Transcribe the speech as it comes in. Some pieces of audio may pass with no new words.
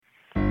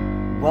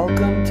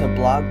Welcome to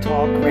Blog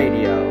Talk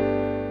Radio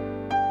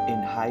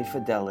in high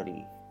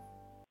fidelity.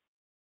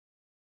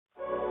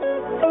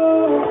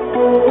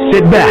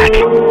 Sit back,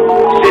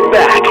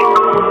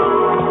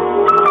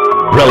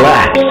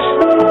 relax,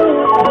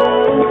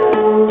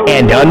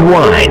 and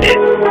unwind.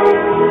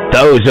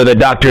 Those are the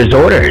doctor's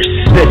orders.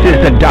 This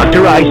is the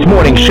Dr. Ice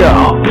Morning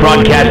Show,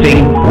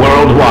 broadcasting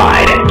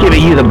worldwide,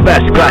 giving you the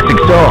best classic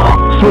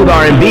soul, smooth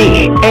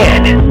R&B,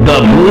 and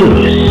the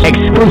blues,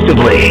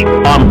 exclusively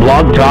on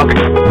Blog Talk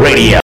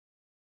Radio.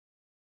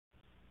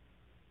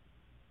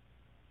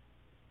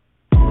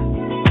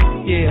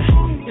 Yeah,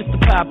 it's the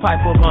Pied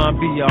Piper of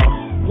R&B, y'all.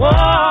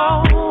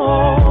 Whoa,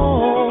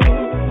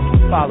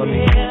 follow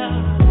me,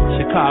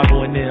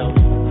 Chicago and them.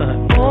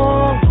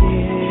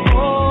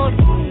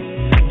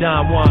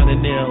 Don Juan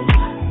and them.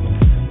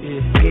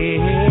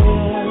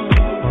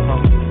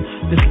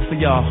 This is for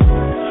y'all,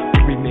 the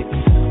remix.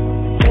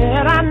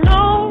 And I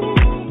know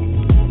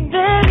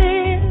that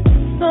it's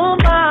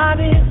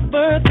somebody's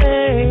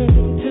birthday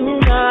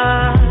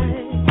tonight,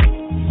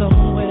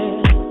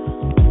 somewhere.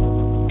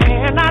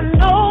 And I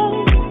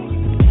know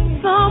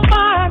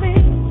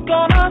somebody's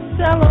gonna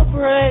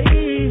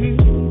celebrate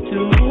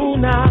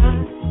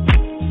tonight,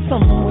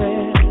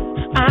 somewhere.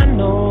 I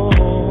know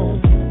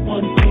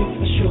one thing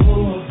for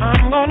sure.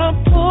 I'm gonna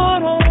put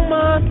on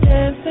my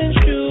dancing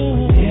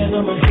shoes, and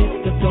I'ma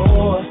hit the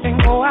door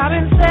and go out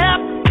and step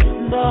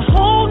the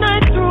whole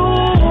night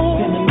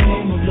through. In the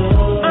name of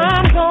love,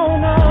 I'm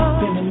gonna.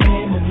 In the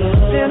name of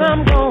love, then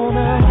I'm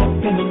gonna.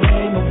 In the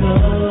name of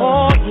love,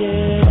 oh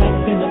yeah.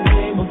 In the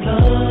name of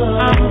love,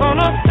 I'm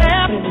gonna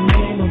step. In the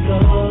name of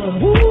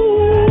love,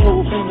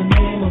 ooh. In the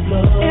name of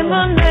love, in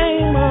the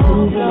name of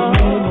love,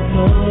 in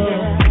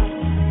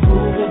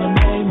the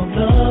name of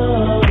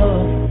love.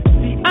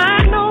 See,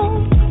 I know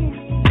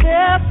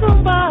there's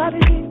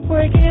somebody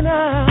breaking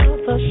out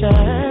the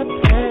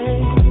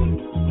champagne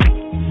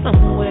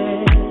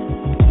somewhere,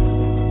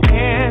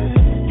 and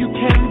you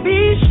can be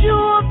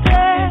sure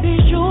that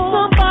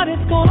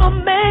somebody's gonna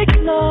make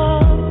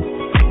love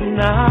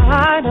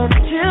night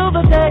until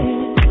the day.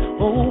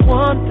 Oh,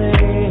 one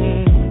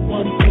thing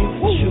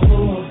for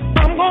sure.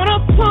 I'm gonna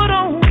put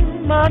on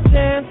my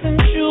dancing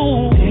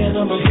shoes, and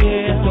I'ma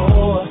hit the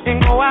door and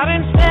go out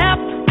and step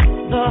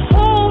the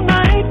whole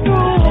night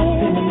through.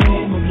 In the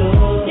name of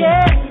love,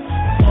 yeah.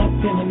 Clap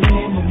in the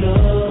name of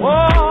love. Whoa.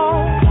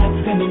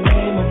 Clap in the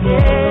name of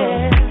love.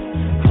 Yeah.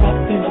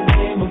 Clap in the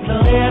name of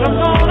love. And I'm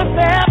gonna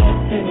step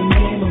in the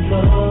name of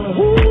love.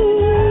 Ooh.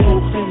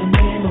 Clap in the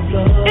name of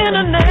love. In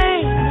the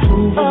name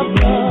of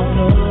love.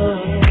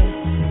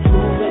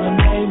 Move in the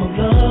name of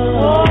love.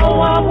 Oh,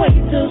 I wait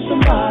till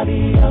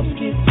somebody else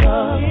gets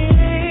up.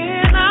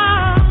 And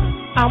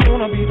I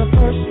wanna be the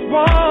first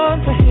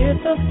one to hit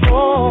the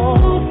floor.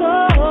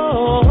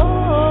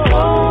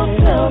 Oh,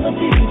 tell the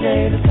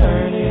DJ to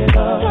turn it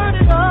up.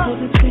 Cause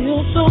it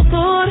feels so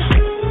good.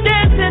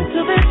 Dancing to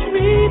this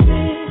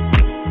remix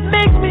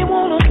makes me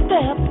wanna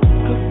step.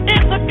 Cause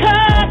it's a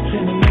cut.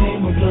 In the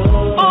name of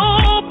love.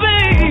 Oh,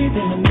 babe.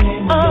 In the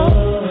name of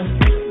love.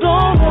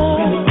 Don't know.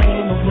 In the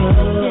name of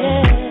love.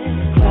 Yeah.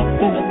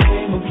 Clap in the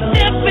name of love.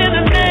 Step in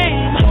the name.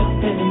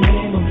 Clap in the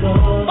name of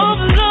love. Of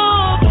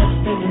love. Step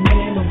in the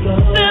name of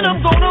love. Then I'm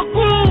gonna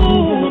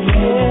groove.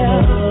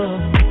 Yeah.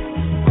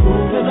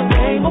 Groove in the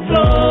name of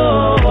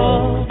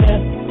love.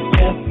 Step,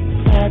 step,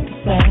 side to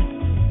side,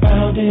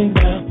 round and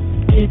round,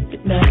 hit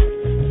it now,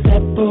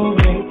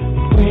 separate,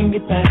 bring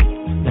it back.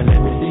 Now let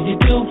me see you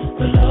do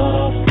the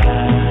love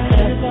side.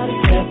 Everybody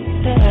step,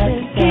 side to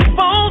side, keep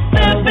on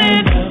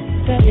stepping,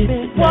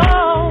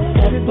 whoa,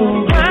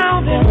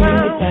 round and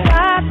round,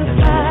 side to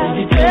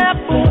side,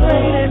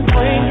 separate and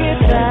bring it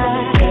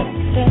back.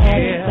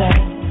 Yeah.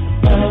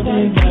 Round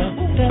and round,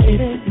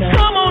 hit it now.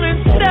 Come on and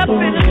step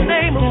in the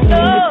name of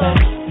love.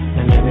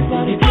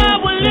 While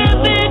we're living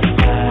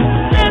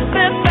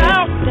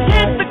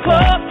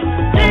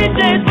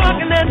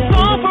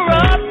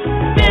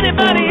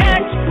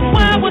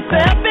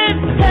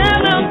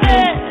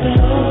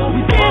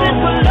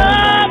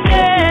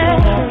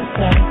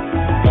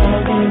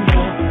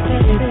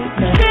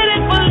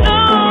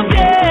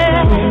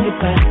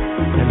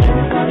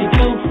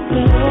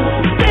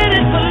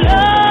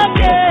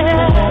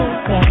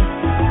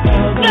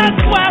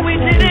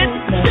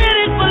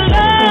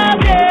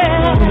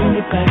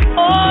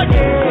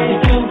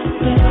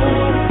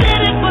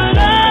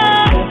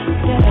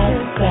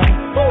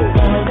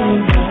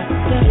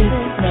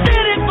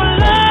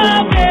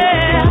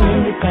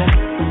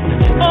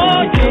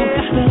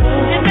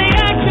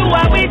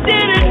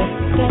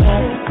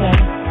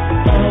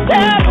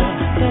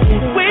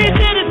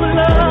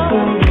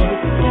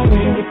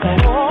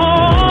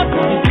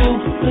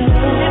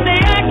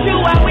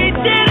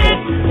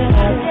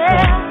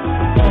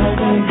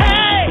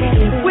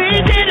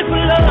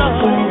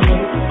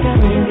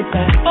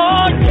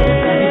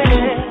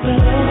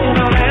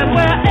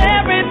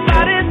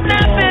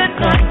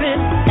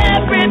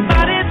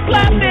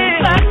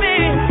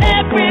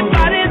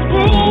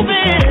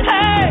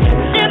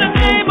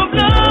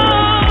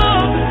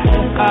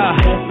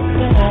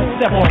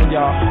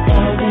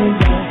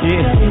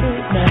Yeah.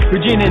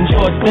 Regina and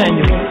George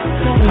Daniels. I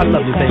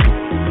love you, baby.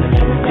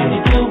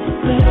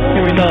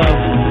 Here we love.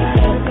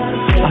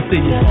 I see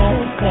you. Yeah.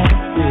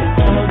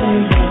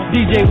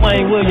 DJ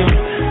Wayne Williams.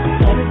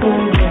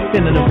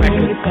 Sending the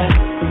record.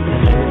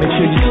 Make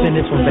sure you send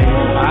this one, baby.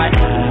 Alright?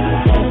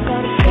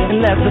 And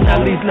last but not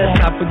least, let's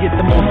not forget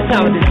the most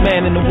talented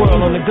man in the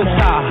world on the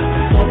guitar.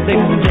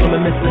 Ladies and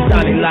gentlemen, Mr.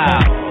 Donnie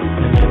Lyle.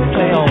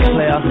 Play on,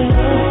 player.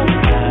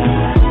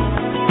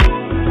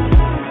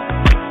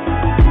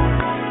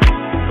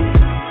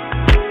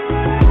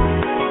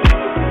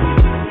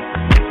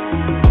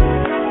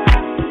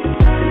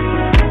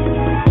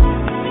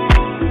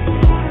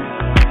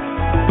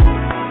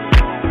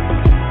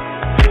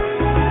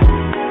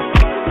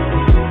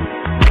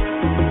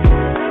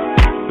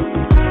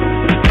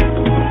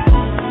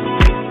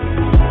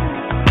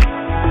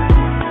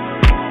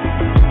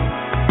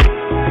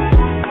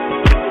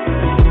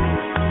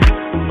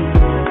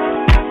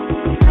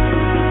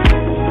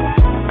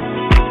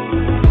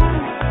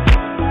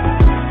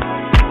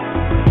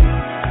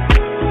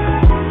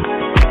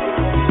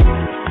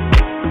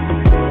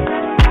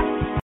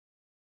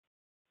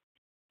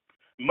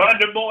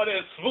 Monday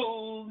morning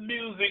smooth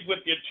music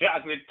with your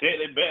chocolate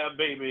teddy bear,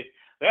 baby.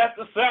 That's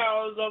the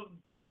sounds of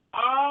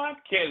R.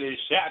 Kelly,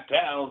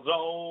 Chi-Town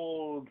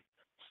Zone,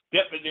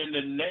 stepping in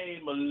the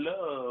name of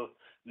love.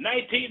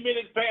 19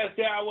 minutes past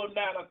the hour of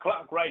 9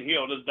 o'clock right here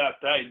on the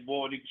Dr. Ice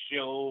Morning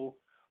Show.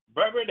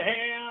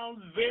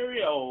 Birmingham's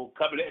very own,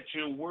 coming at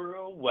you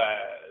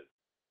worldwide.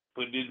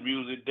 Put this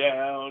music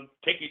down,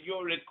 taking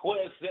your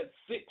requests at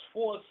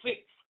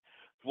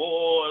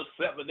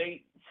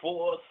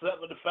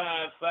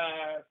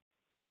 646-478-4755.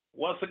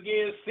 Once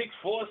again,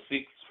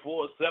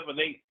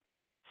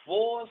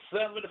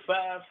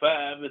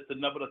 646-478-4755 is the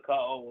number to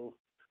call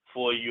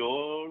for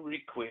your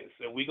requests.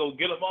 And we're going to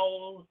get them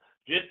on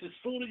just as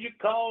soon as you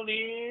call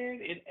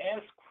in and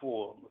ask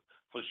for them.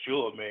 For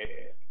sure,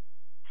 man.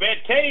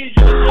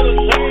 Fantasia,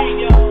 little chain,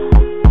 y'all.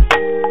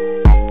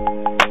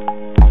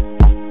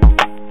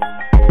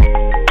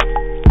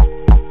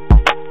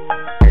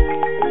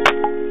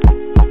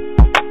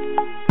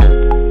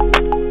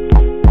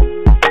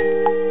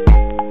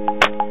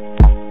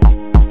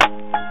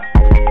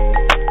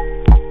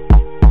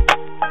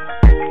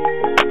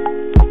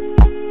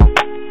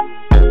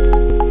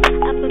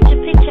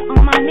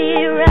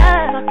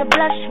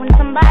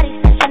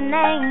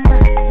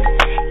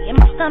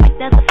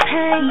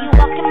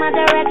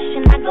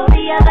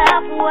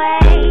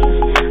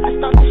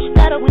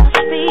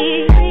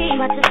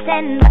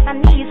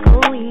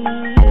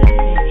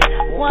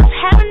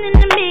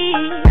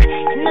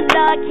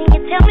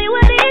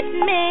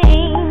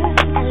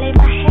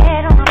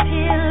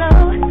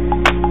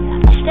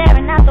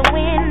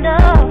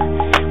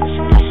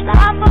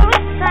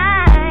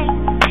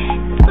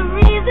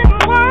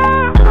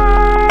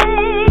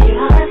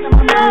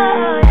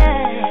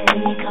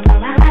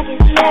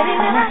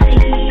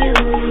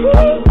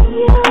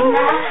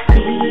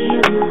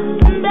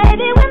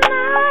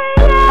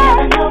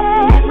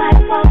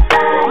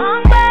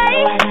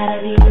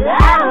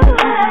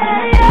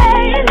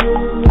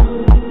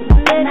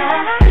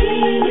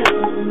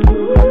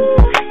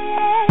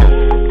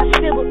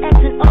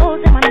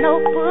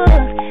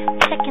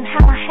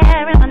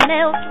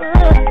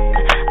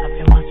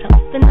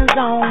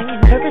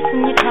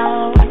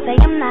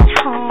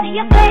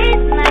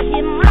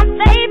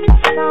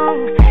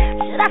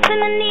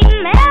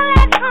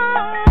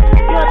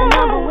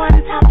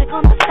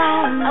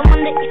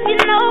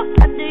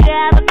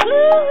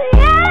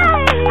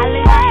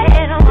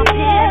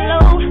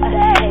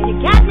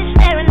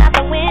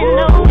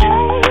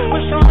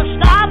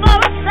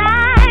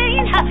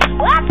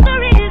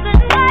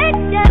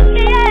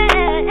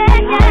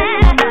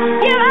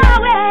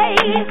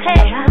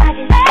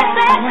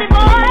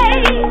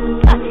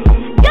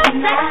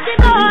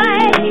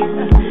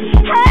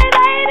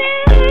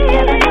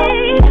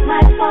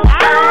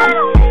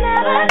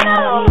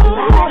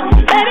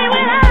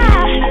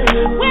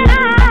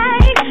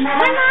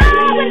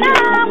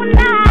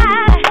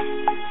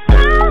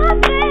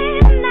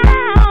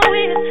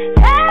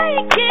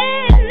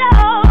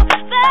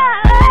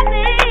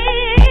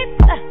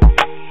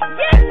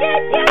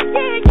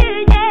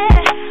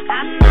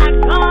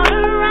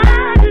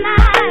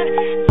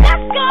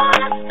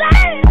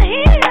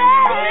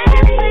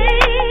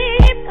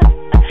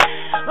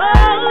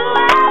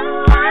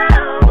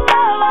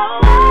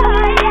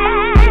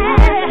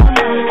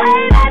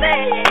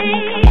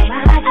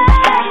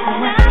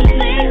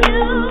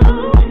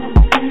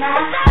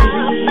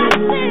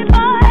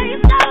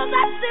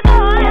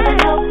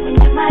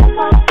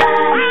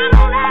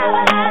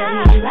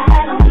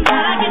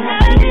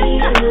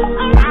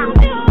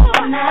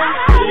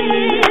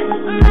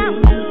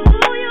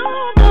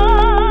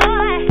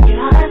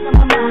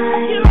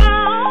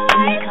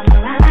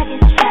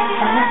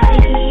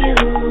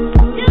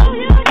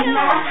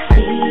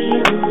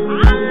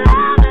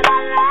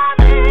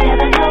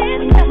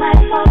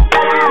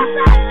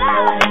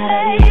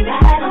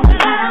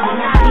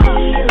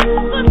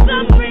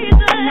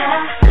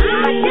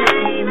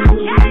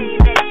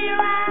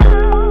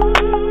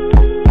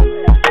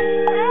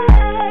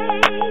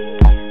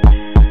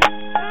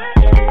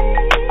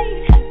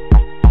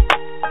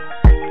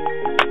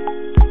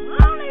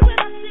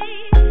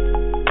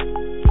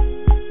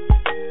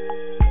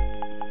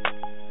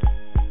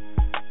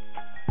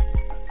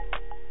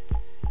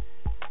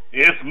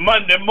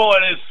 Monday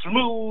morning,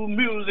 smooth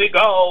music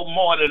all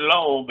morning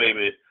long,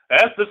 baby.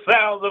 That's the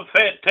sounds of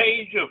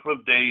Fantasia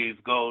from days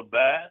gone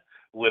by.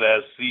 When I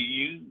see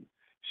you,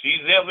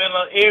 she's ever in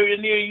an area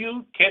near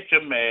you, catch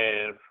a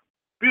man.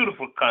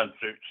 Beautiful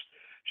concerts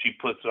she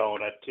puts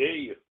on, I tell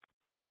you.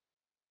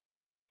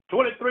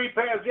 23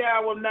 past the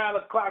hour, 9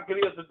 o'clock,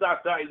 it is the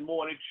Dr. Ice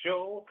Morning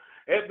Show.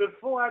 And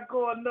before I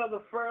go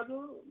another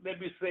further, let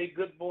me say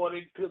good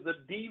morning to the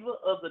diva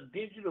of the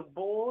digital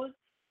board,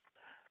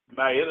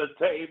 my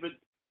entertainment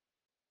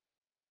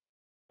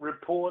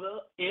reporter,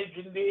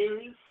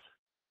 engineers,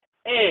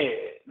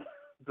 and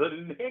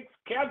the next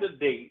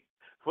candidate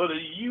for the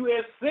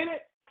U.S.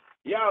 Senate.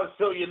 Y'all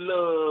show your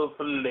love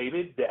for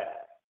Lady Di.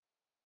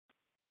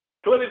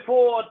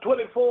 24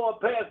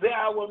 past the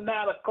hour of 9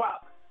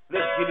 o'clock.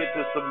 Let's get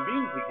into some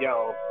music,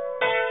 y'all.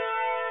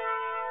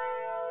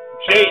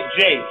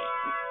 JJ.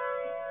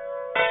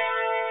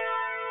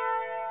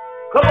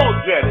 Come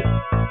on,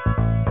 Janet.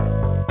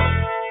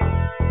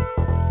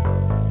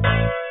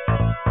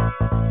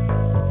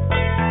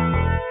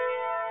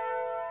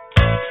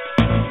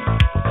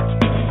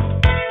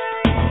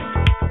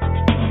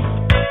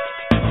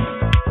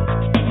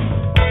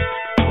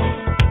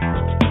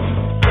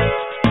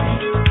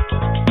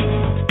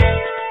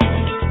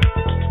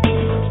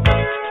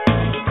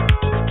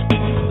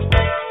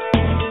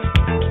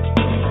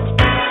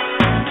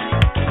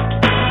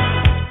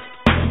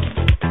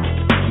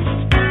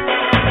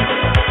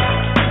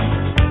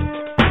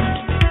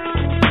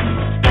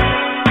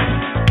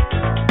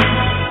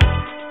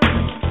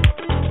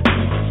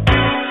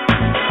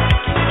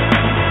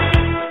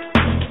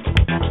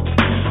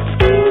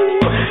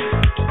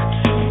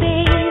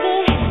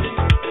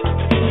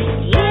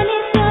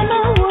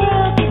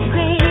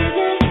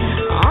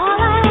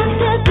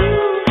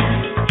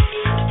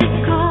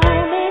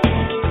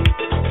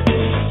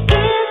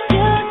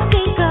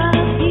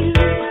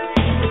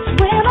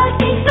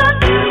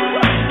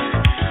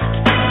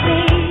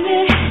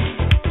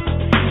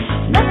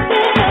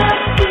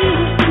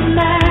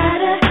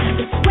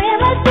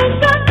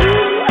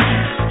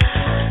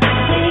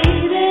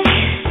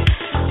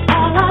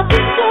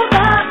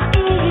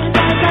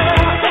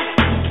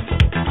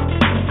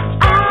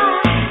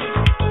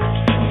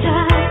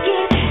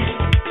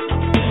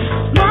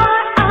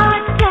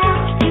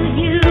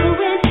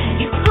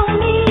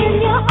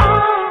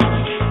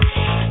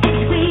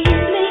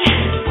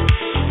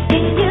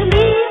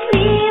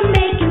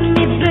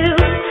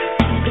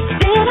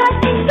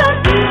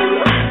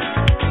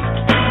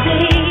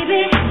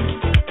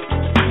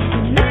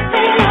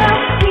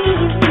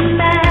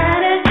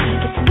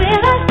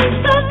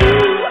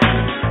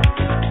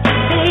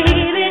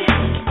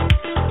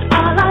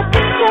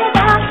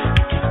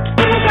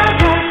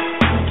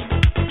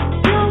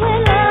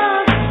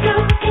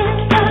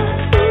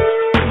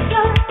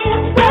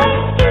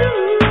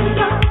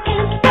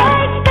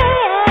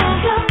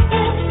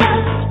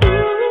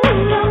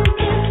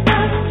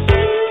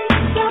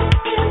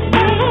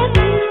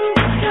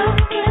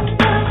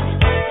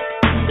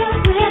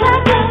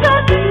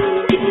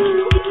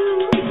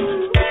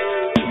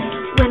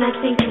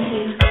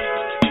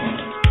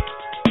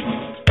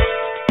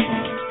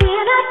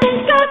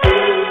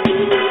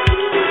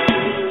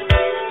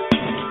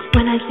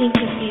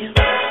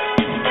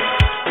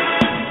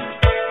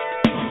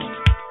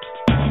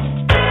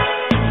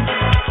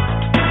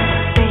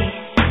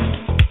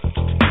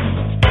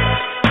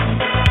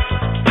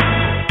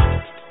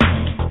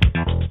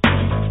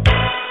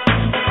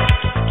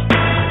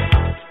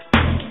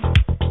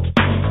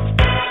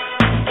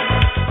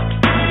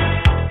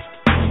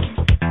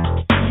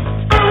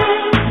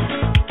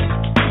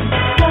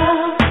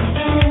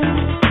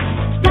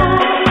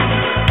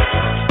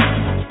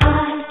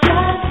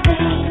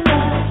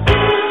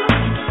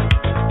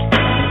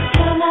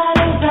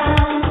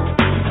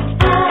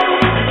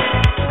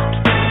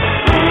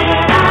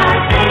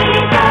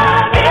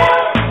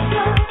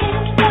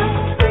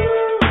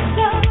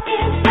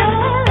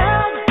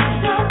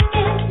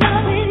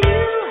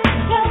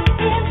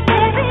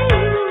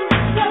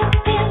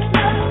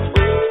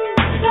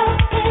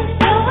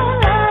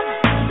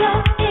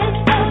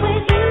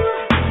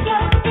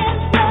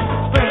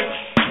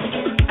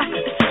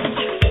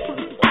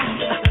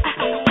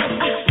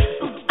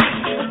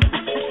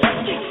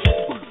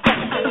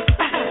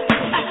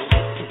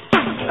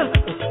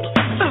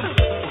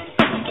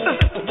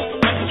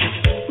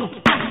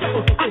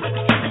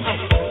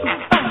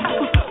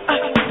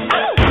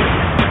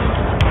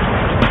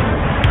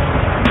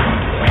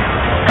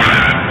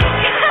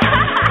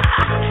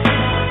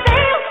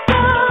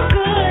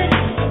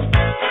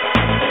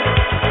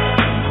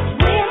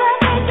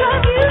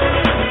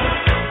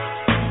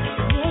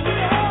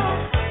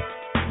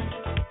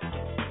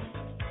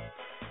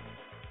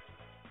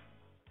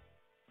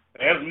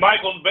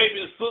 Michael's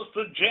baby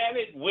sister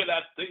Janet, when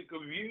I think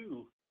of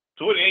you.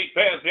 28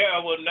 past the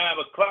hour, 9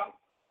 o'clock.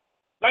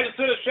 Like to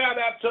send a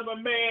shout out to my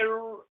man,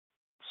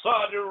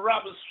 Sergeant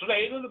Robert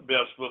Slater, the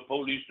Beltsville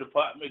Police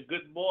Department.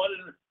 Good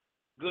morning.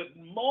 Good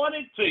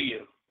morning to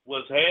you.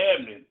 What's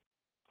happening?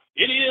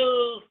 It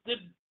is the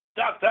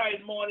Dr.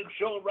 Ice Morning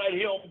Show right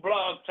here on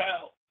Blog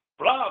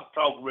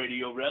Talk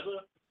Radio,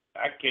 rather.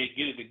 I can't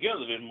get it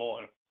together this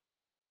morning.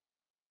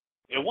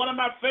 And one of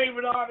my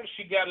favorite artists,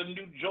 she got a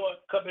new joint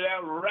coming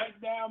out right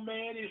now,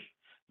 man, is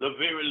the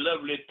very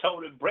lovely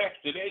Toni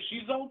Braxton, and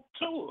she's on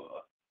tour.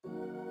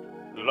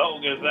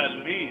 Long as I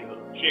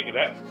live. Check it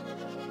out.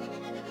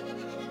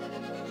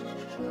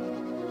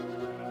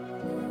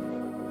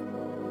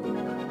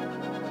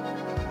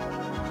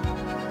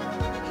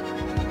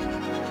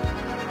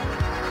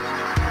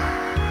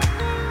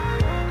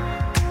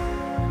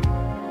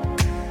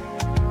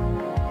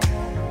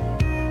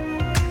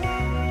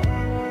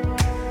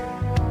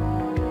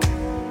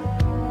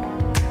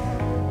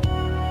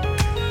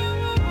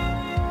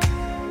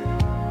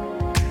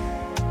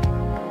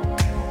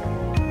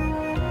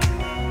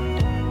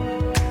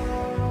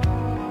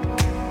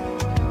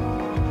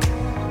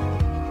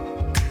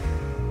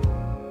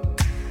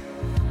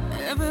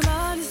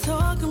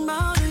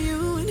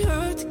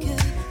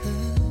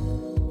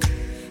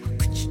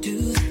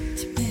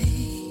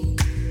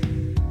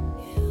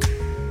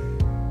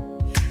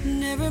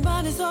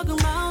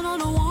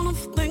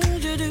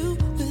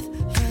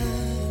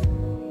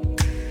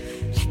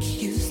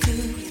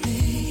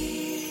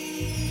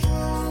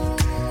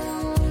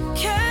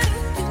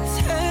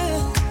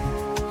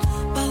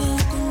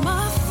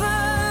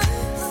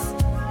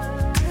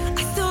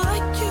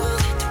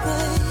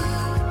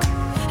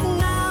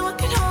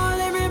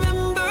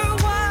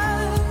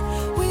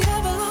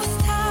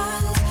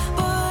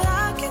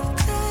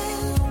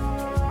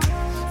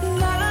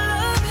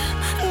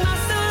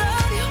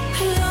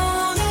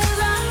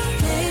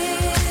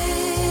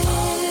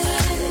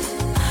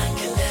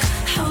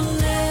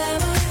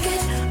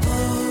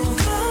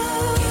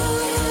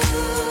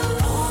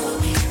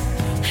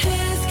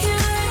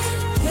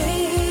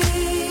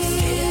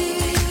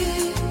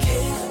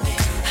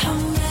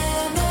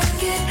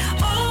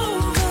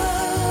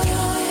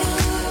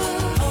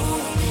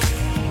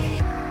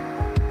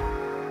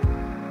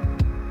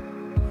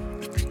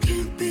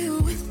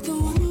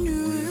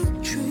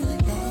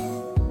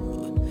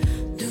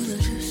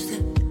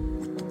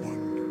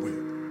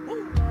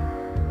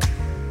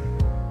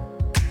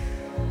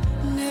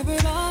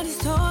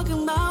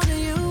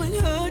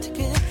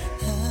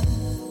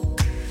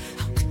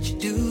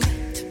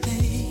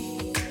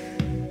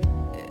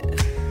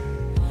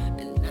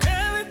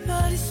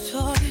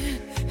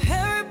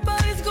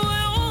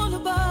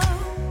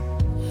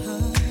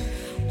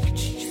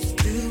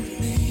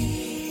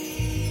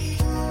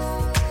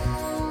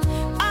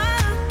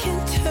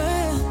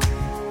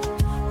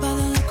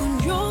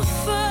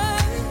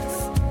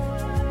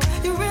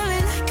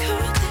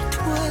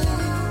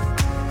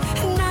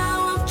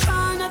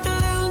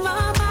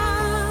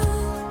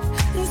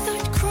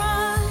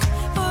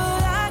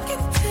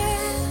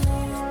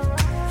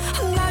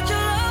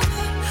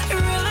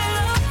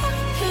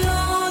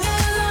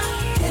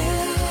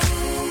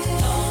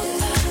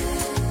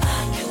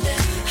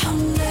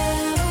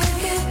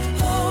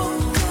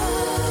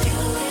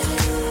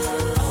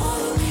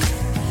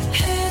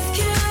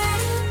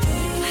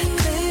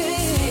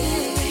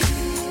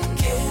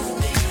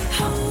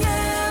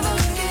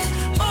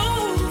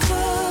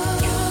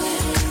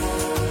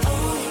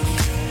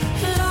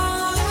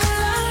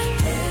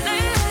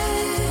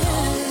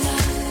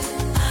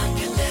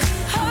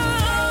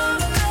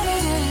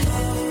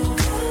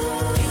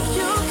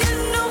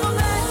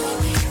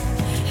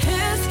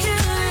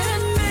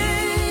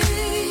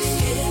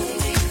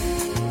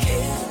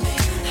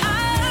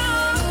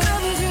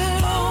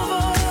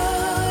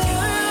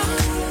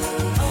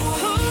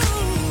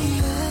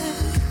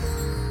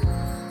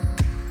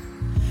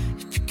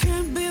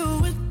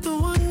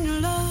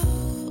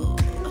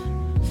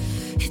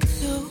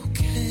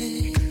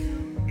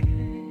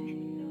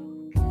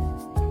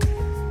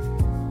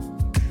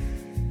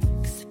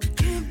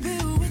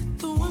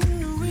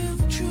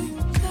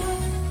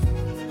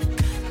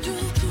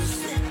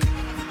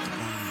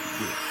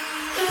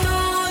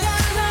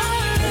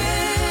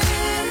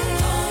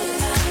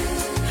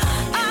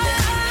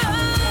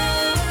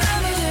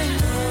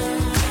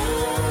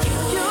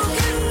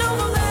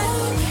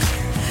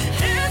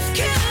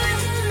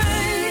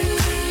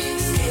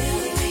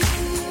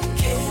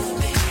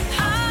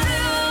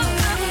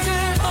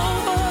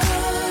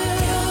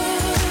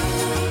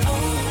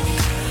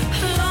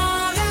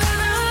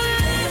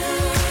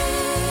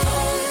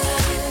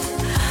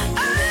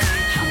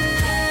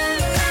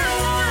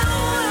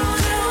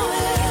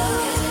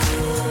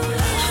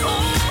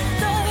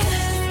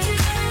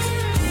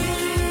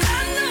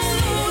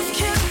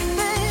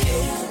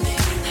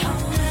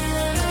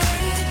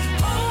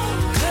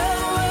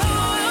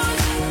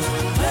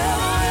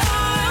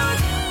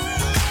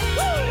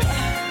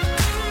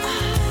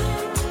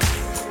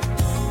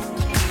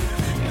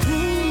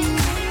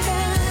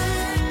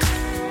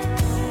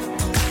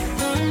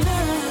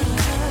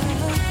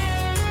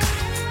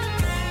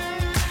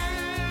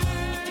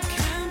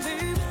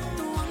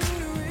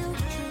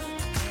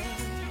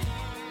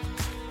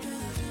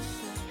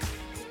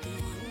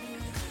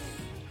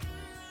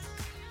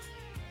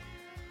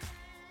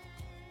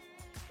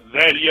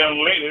 That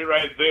young lady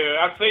right there.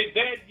 I say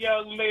that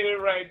young lady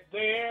right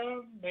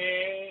there,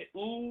 man,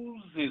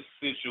 oozes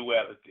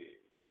sensuality.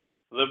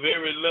 The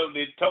very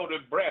lovely Tony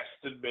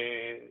Braxton,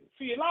 man.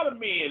 See, a lot of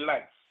men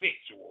like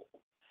sexual.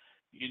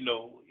 You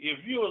know, if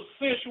you're a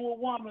sensual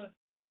woman,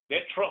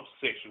 that trumps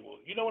sexual.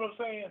 You know what I'm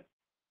saying?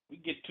 We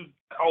get too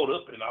caught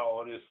up in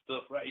all this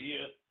stuff right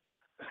here.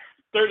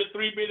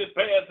 33 minutes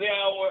past the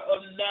hour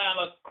of 9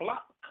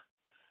 o'clock.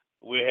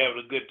 We're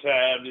having a good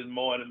time this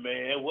morning,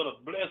 man. What a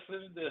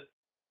blessing to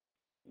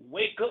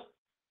wake up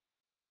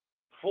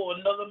for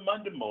another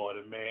Monday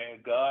morning,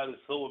 man. God is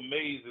so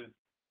amazing.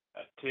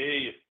 I tell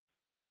you.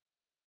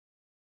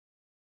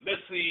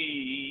 Let's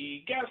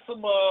see. Got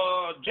some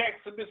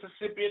Jackson,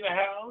 Mississippi in the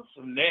house,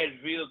 from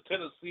Nashville,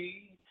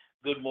 Tennessee.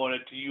 Good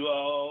morning to you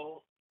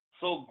all.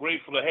 So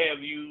grateful to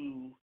have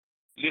you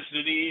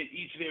listening in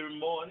each and every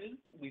morning.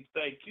 We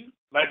thank you.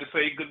 Like to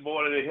say good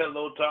morning and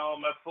hello to all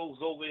my folks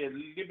over at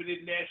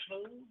Liberty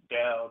National,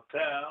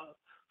 downtown,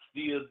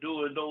 still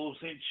doing those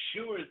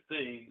insurance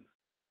things.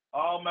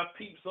 All my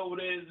peeps over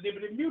there at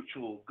Liberty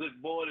Mutual,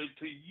 good morning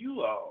to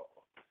you all.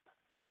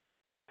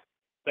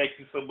 Thank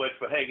you so much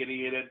for hanging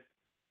in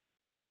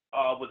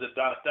with the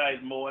Dr.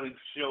 Ice Morning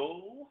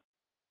Show.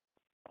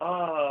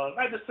 I'd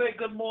like to say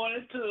good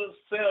morning to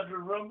Sandra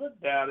Rumber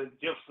down in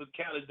Jefferson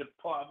County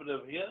Department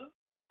of Health.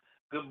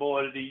 Good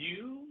morning to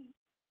you.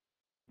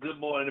 Good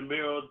morning to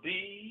Meryl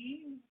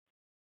D.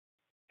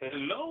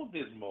 Hello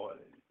this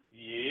morning.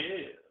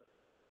 Yeah.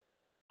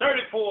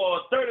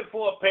 34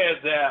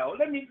 past the hour.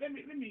 Let me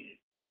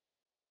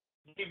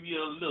give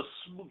you a little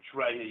smooch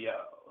right here,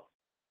 y'all.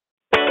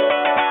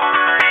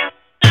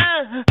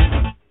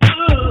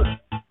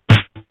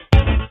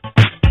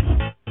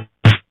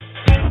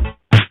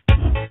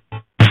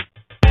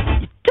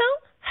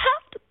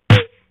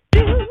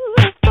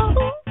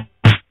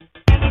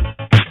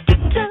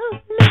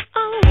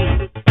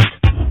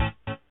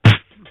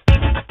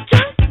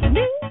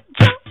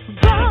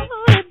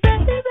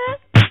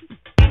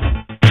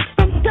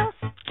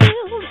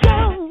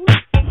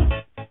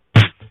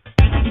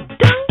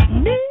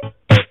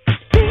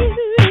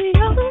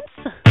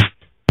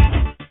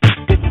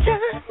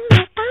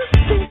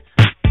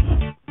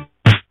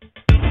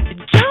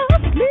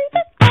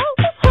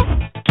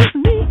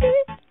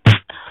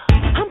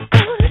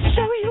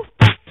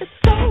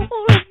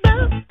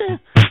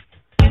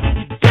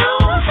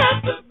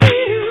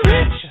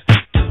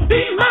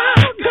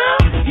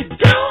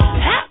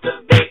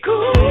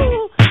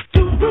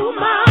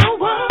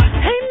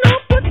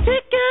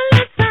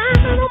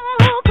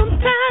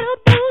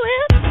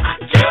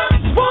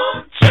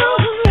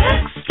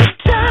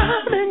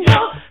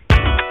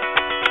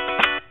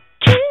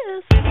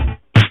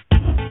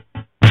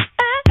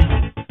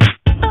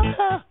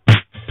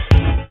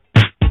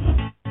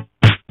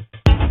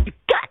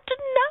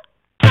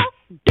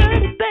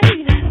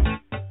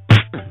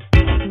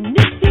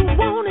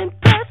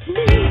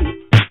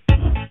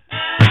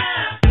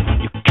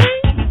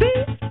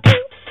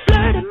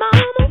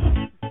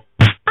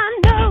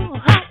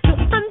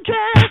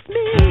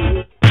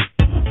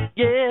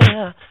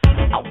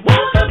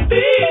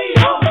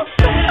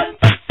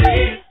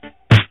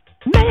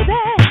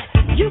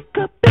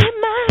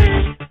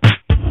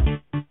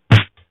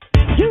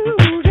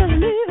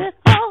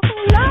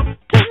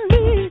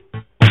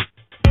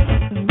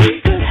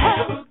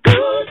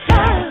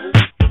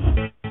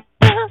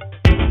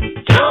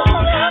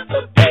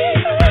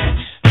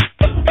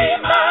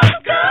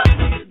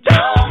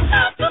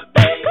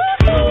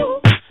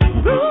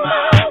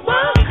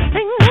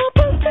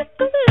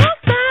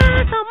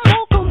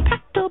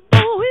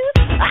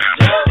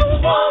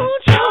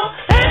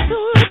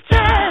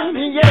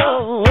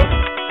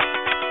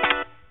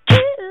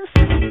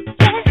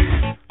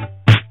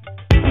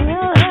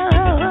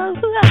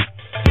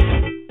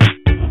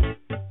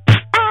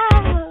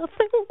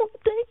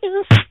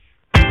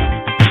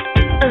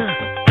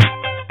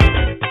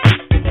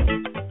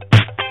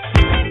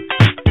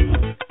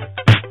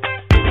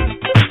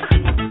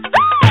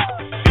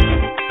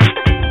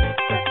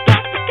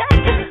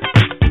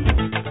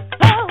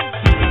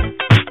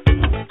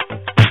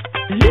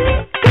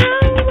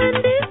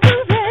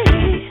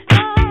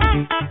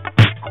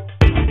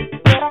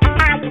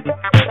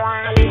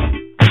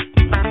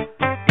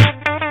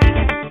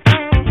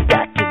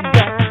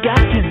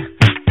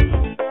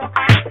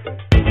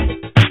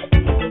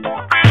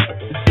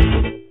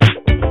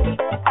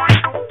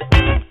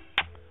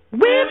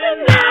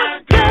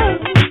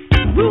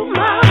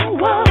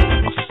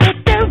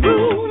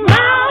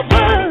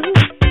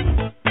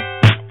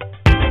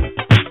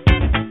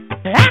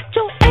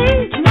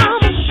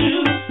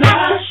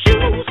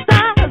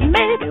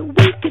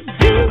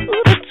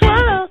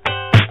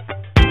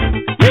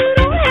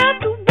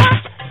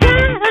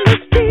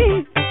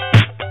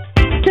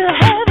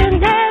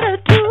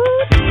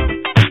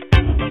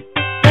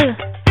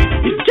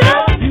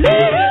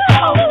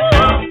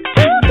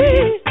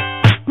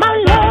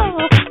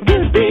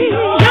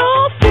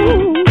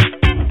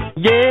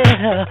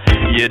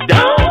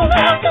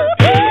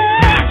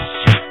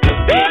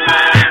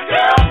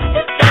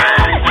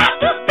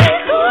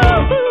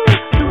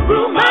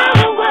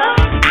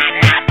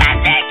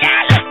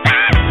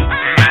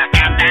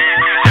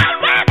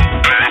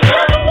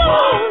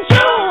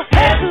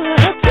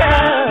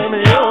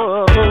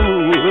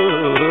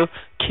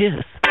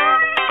 kiss.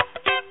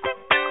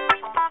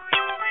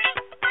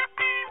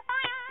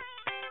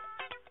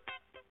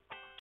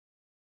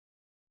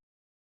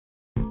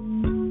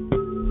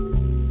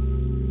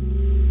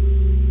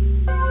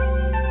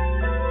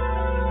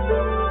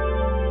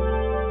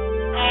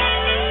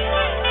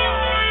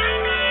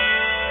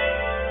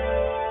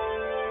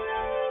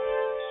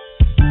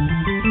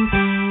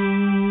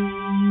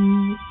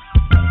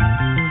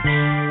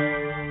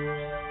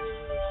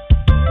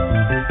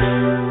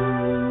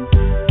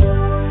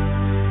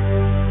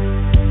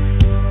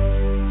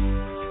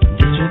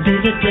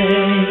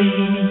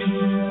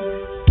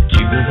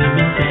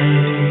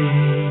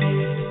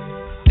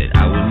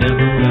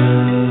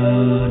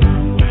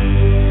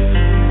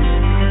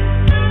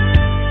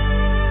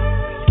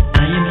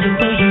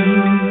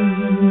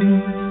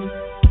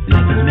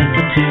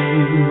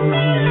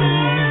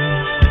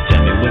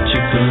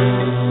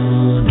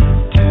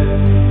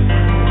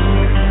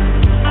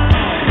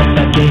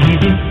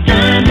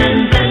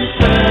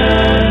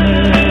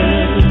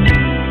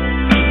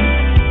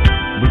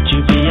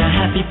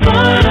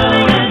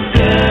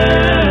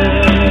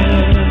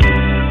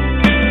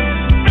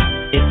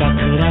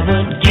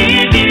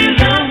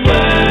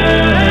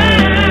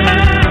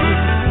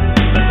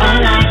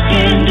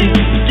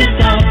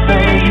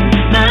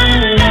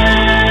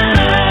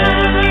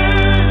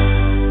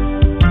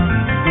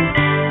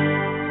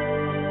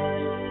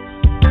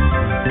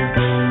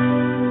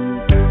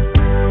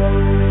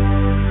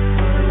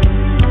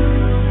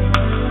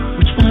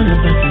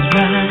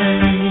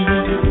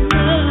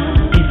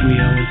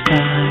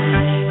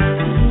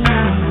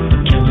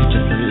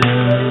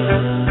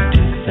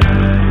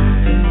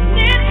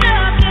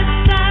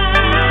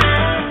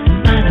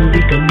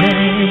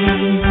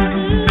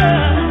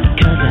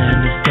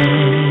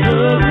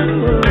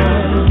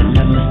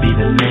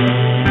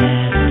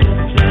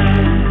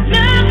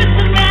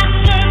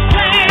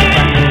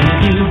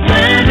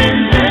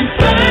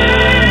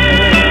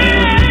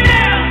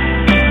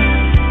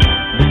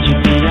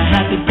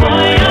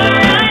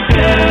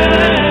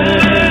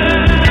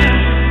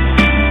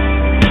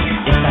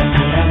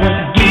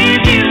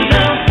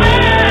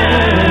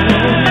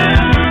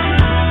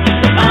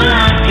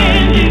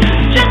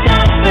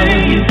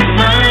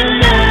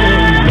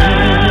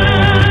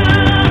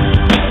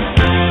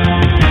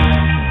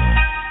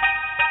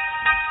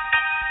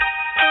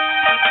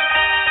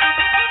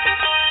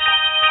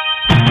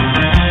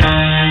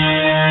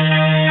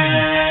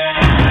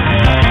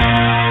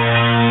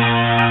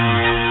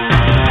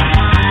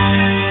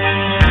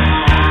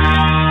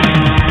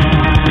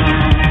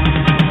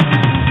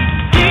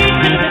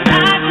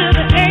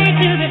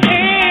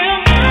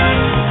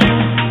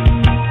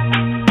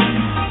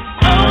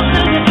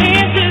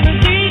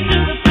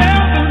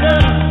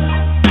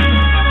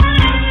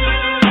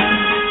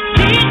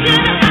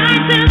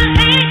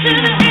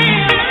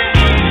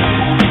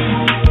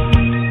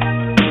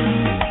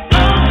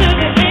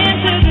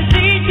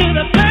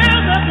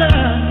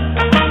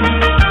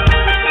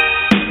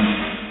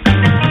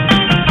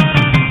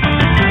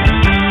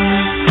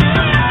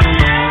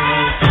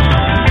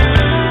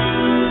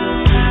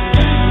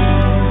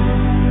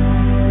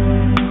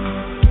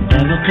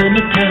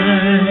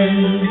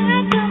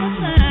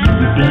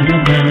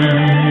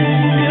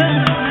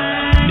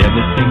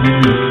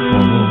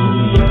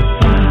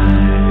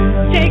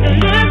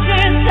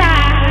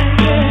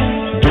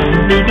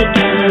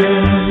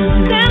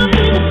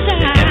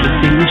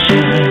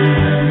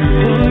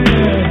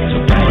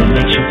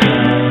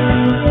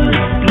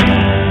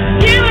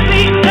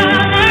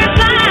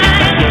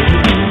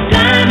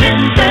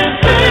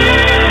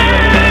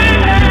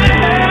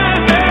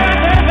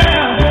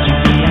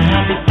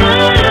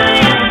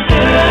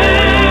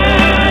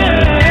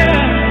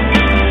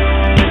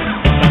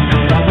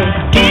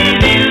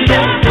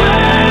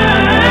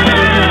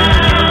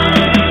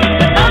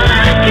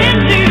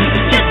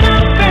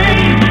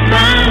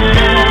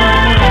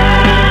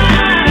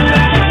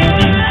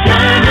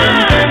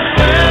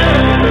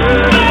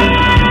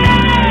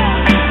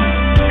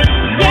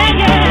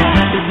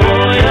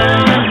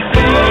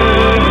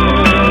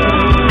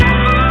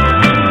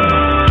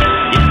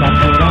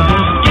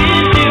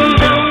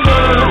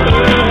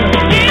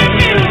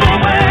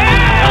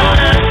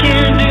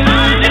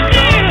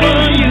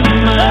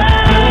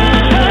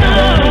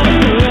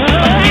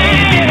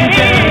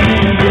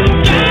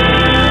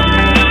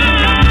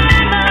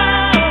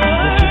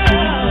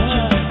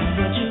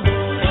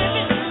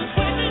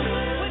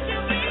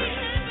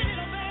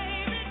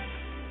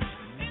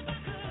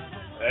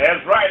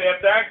 That's right.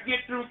 After I get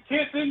through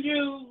kissing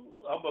you,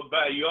 I'm going to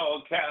buy you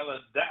all kind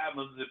of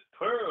diamonds and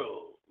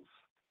pearls.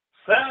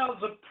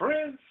 Sounds of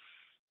Prince.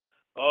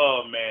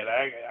 Oh, man,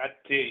 I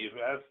tell you,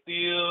 I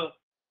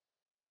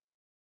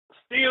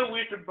still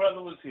wish your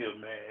brother was here,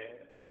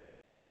 man.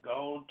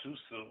 Gone too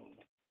soon.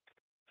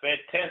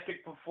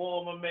 Fantastic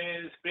performer,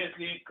 man,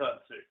 especially in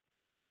concert.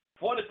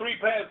 43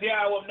 past the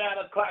hour of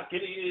 9 o'clock, it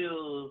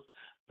is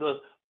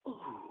the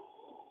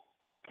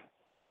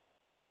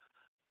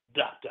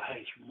Dr.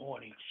 Ice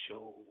Morning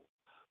Show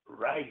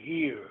right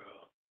here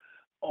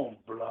on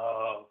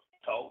Blog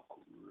Talk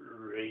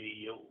Radio.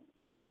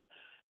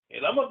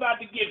 And I'm about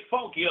to get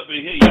funky up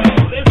in here,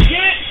 y'all. Let's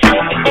get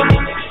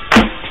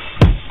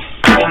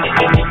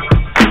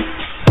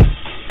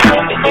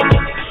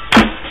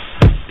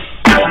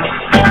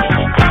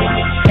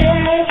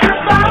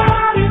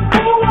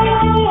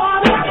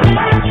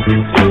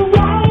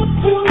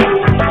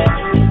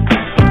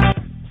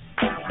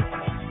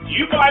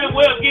you might as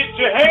well get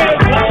your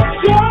hands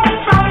up.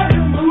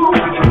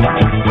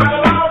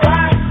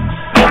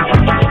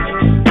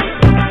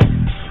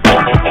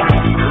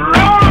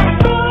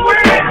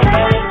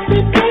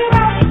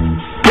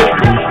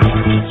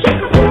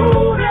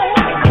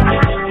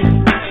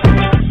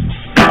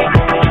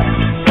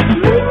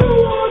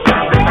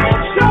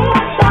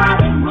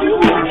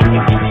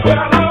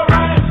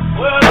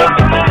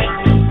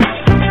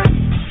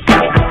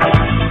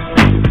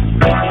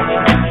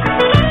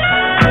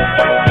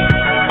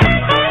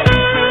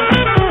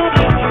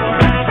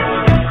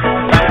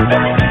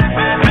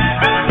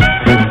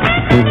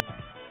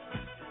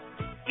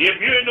 If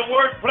you're in the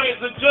workplace,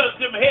 adjust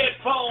them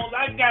headphones.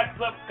 I got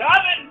some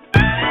coming.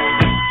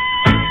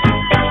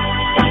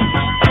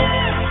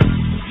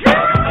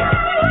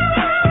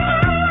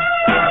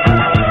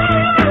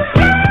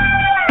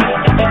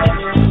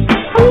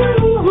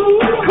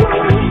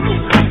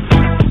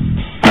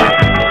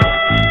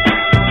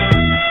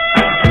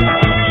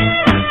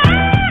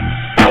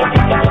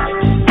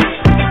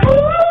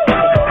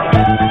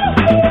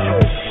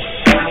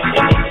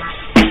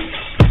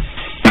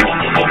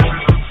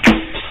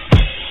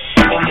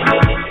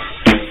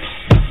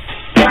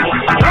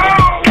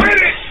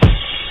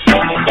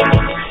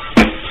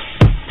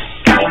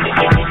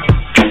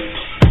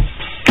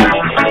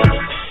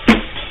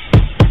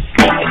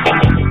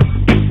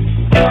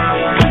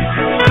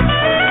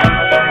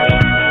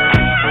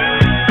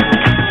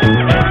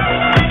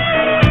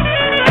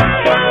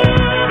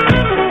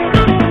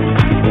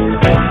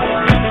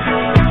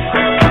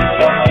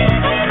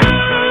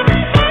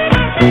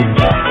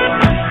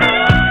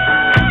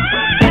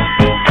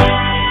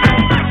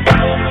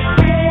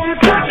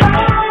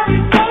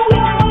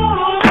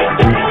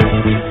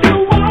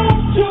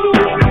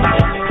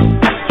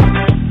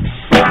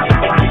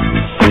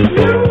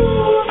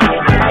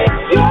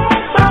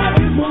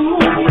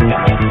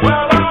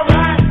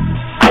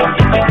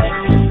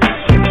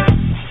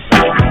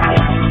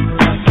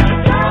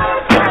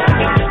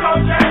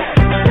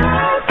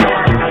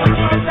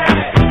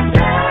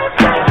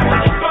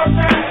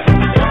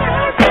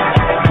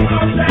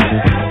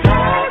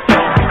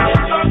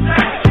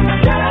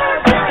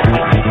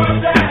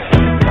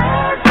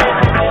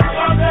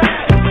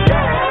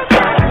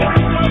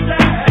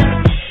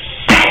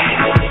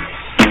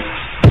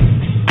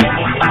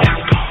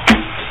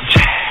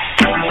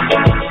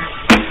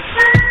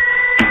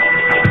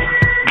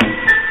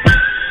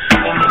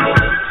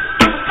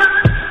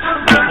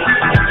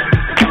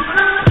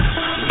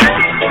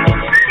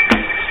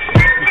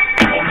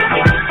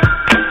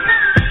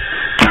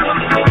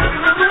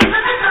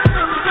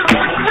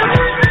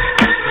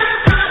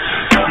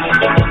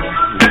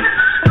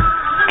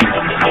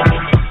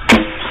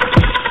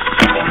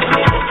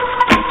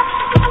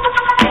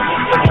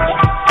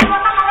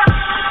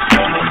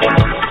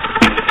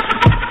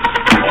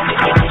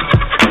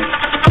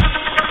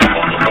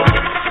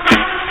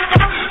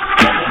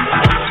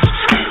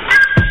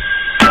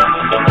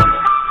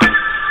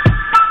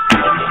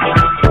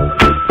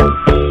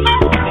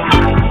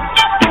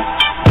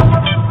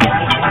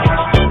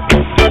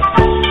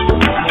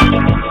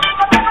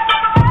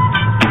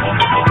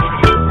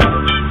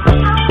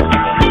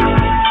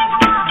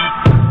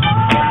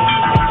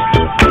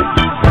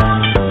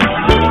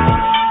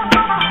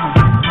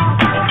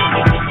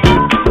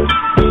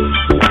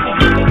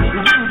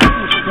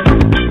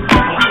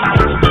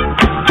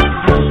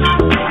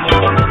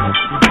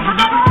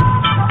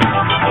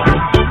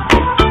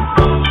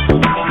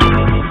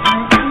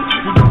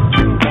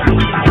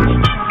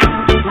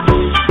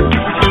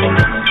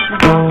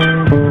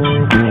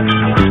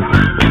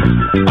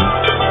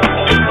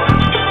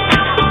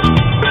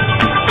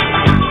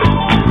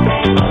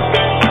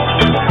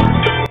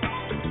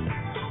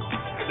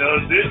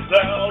 Does this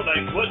sound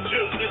like what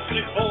you're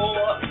listening for?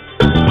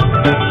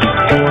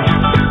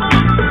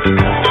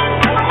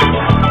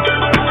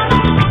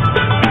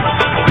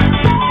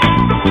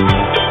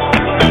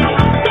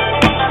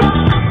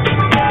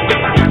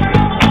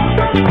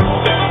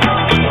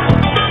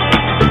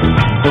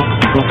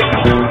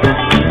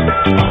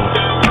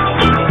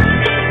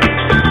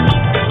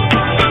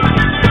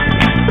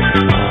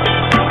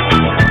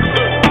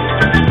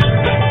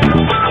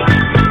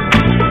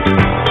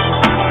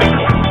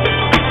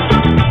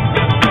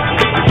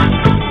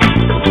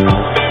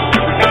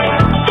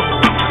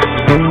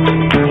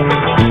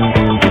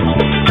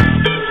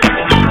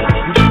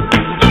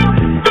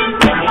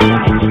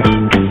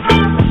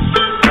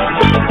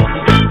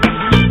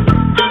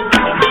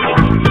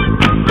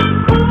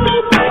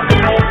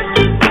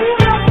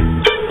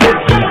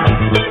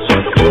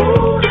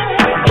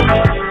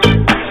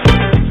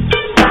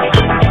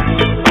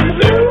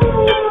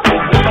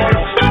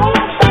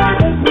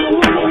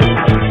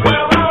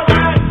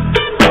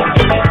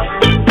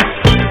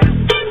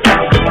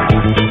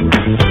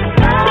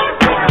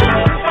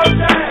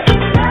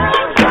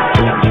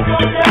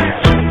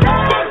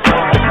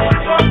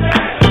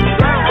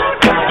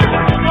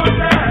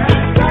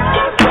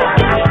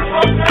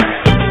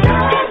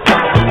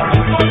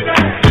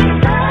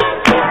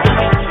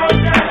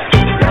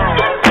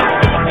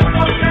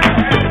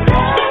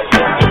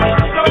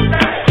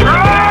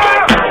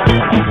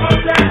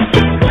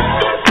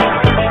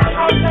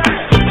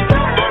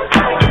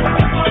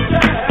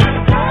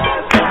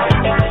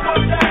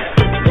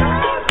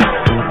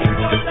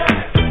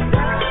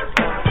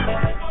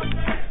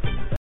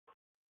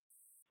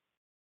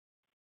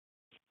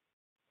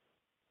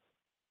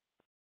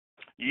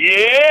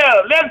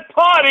 Let's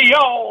party,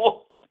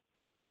 y'all.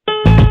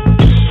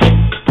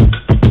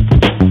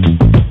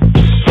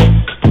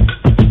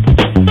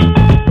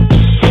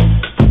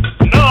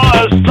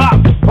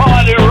 Non-stop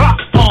party rock.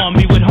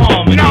 Army with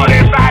harmony.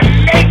 Noted by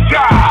nature.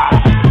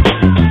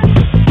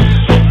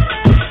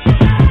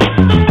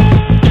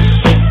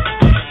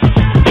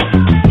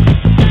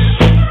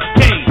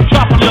 Hey,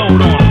 drop a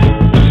load on 'em.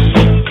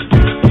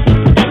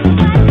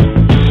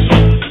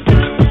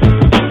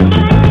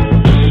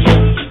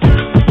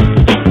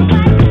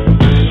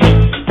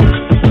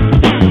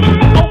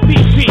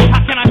 OPP,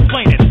 how can I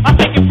explain it? I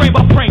think it frame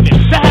by frame it.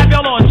 To have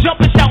y'all on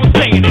jumping, shouting,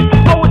 saying it.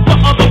 Oh, it's the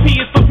other P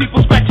is for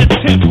people scratching the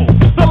temple.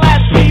 The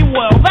last P,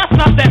 well, that's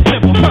not that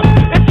simple.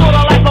 It's sort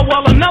of like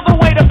another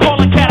way to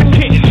call a cat a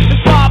kitten.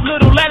 It's 5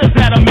 little letters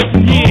that are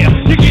missing, yeah.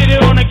 You get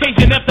it on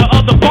occasion if the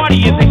other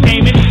party isn't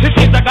gaming. It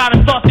seems I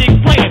gotta start to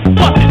explain it.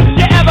 Plus it.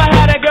 You ever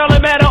had a girl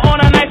that met her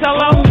on a nice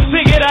hello?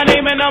 She get her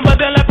name and number,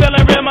 then let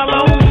feeling real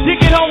low. You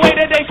get home late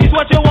today, she's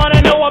what you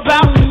wanna know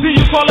about. Do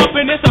you call up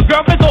and it's a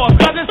girlfriend's or a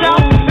cousin's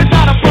house? It's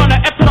not a front, a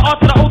F to the R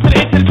to the O to the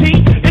N to the T.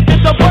 It's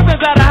just a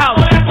boyfriend's at a house.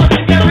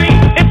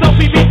 It's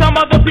OPP, some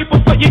other people,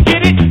 but you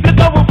get it?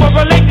 It's over for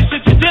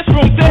relationships, you just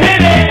room to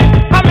hit it.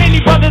 How many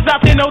brothers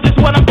out there know just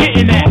what I'm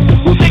getting at?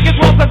 Who think it's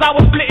wrong cause I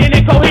was splitting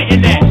and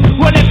co-hitting that?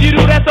 Well, if you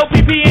do, that's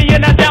OPP and you're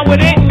not down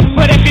with it.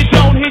 But if you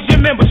don't, here's your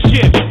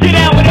membership. Get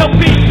down with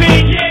OPP.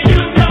 Yeah, you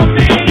know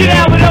me. Get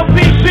down with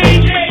OPP.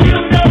 Yeah, you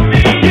know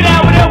me. Get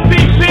down with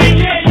OPP.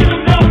 Yeah, you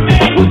know me.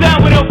 Who's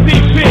down with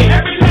OPP?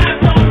 Every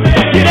last on me.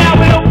 Get down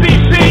with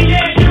OPP.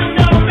 Yeah, you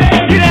know me.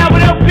 Get down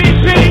with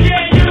OPP.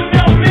 Yeah, you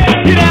know me.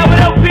 Get down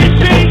with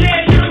OPP. Yeah,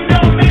 you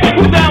know me.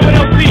 Who's down with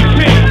OPP?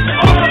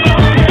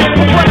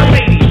 What a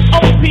lady.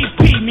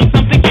 OPP means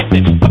something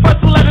gifted. The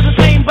first letter the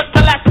same, but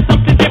the last is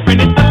something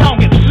different. It's the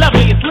longest,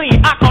 loveliest,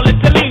 lean. I call it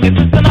the leanest.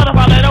 It's another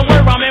five-letter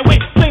word rhyming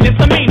with cleanest,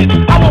 the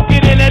meanest. I won't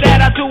get into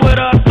that. I do it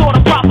sort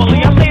of properly.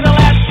 I say the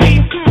last P,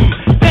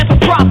 that's a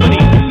property.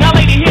 Now,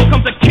 lady, here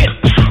comes a kiss.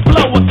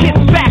 Blow a kiss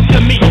back to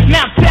me.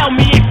 Now tell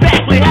me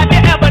exactly. Have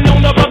you ever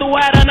known a brother who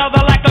had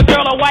another like a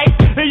girl or wife?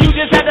 And you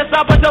just had to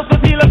stop a dose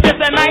cause he looked just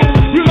that nice.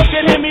 You looked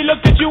at him, he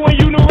looked at you, and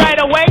you knew right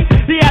away.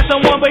 He had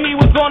someone, but he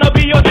was gonna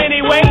be yours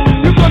anyway.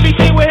 You couldn't be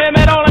seen with him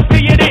at all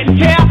until you didn't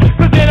care.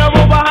 Cause in a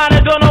room behind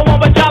the door, no one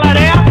but y'all are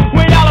there.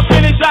 When y'all are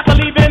finished, y'all can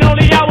leave and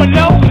only y'all would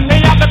know. And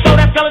y'all can throw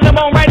that skeleton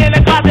bone right in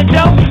the closet,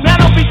 Joe. Now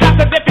don't be shocked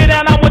cause if you're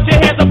down, I want your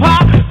hands up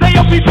high. Say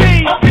OPP.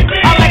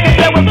 I like it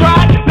there with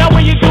pride. Now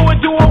when you do it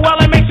well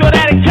and make sure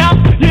that it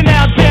counts. You're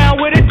now down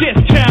with a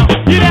discount.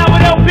 You're down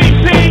with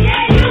OPP.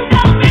 Yeah, you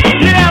know me.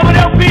 You're down with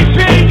OPP.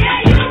 Yeah,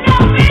 you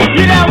know me.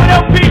 You're down with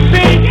OPP.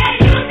 Yeah,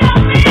 you know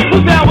me.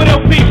 Who's down with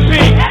OPP?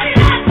 Every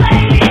last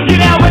lady.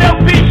 You're down with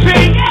OPP.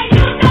 Yeah,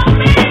 you know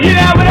me. You're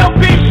down with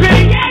OPP.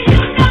 Yeah, you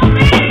know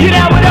me. You're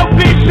down with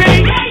OPP.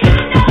 Yeah, you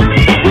know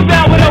me. Who's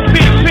down with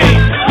OPP?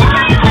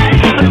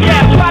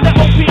 Yeah, try to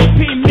OPP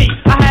me.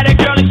 I had a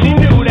girl and she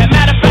knew that.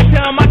 Matter of fact,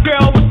 my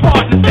girl was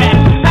part of that.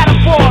 Had a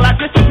fall, I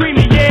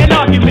disagreement, yeah, an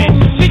argument.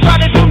 She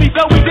tried to do me,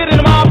 so we did it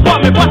in my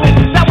apartment.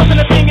 Wasn't that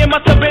wasn't a thing? It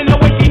must have been the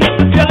way she hit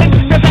the ceiling.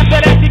 Cause after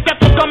that, she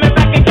kept on coming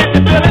back and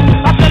catching feelings.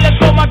 I said, let's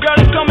go, my girl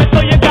is coming, so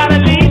you gotta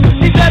leave.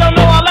 She said, oh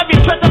no, I love you,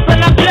 trust us,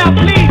 and I said, oh,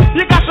 please.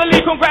 You got to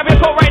leave, come grab your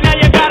coat right now,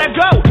 you gotta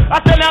go. I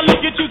said, now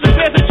look at you, just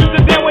dance and choose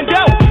the damn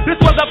window. This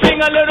was a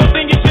thing, a little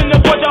thing, you shouldn't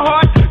have put your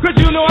heart. Cause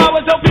you knew I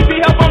was OPP,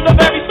 help from the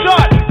very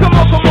start. Come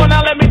on,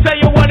 now let me tell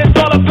you what it's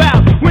all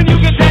about. When you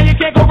get down, you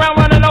can't go around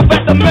running off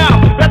at the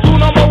mouth. That's rule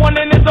number one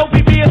in this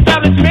OPP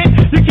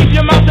establishment. You keep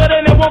your mouth shut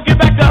and it won't get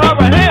back to her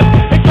or him.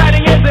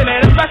 Exciting, isn't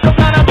it? A special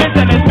kind of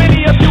business.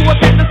 Many of you will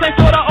get the same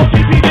sort of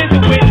OPP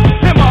visit with.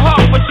 In my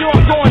heart, but you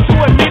I'm going to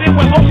admit it.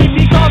 When OPP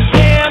comes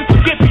down,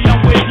 Skippy,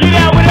 I'm with you.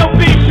 Down with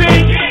OPP.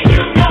 Yeah,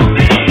 you know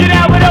me. You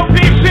down with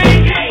OPP.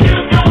 Yeah, you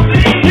know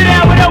me. You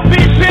down with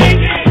OPP.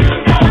 Yeah, you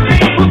know me.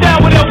 Who's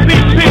down with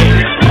OPP?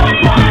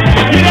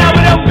 You down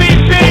with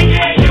OPP.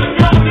 Yeah, you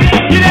know me.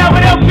 You down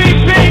with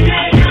OPP.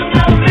 Yeah, you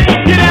know me.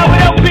 You down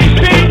with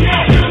OPP.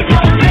 Yeah, you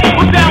know me.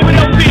 Who's down with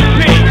OPP?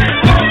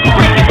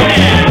 Break it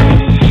down.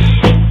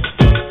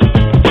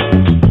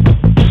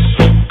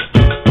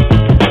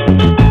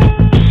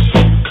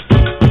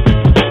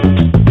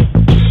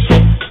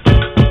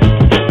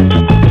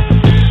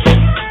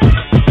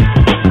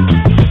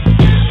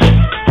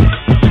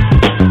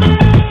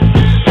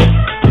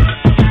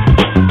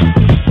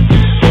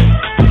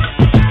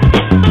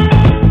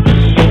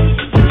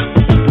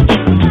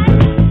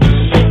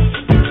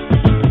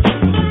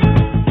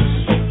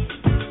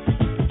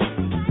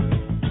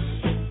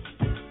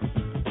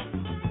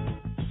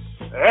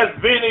 That's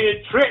Vinny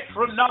and Trick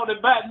from Naughty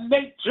by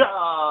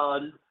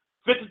Nature.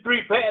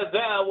 53 past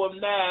hour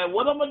 9.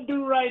 What I'm going to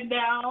do right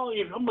now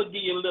is I'm going to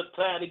give you a little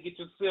time to get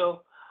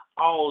yourself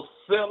all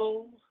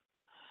settled.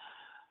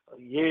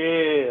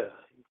 Yeah.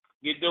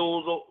 Get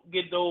those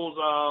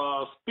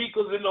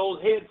speakers and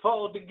those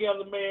headphones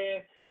together,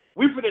 man.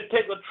 We finna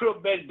take a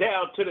trip back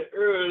down to the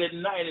early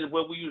 90s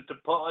where we used to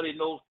party in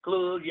those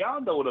clubs.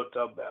 Y'all know what I'm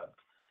talking about.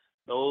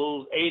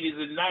 Those 80s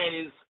and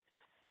 90s.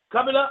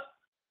 Coming up,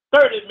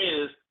 30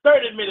 minutes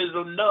 30 minutes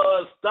of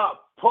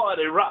non-stop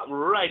party rock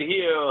right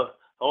here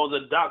on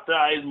the Dr.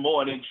 Ice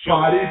Morning Show.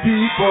 Party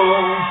people,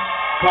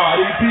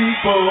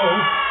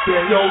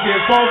 can yo get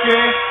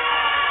funky?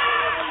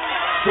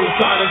 So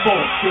Sonic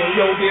folk, can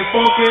yo get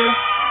funky?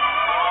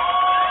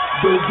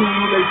 The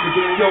Zulu Nation,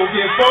 can yo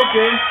get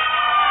funky?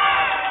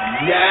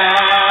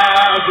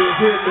 Yeah, just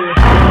hit me.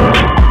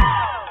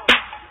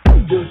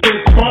 Just get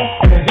funk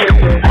and hit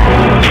me.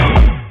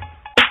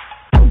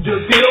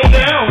 Just get on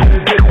down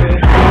and hit me.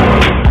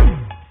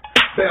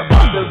 They're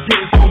about to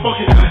get so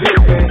funky now, hit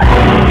me.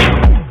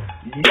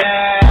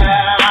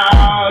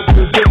 Yeah,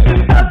 just hit me.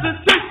 Nothing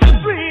takes the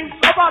dreams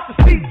about the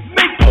seats,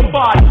 make your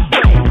body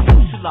sway.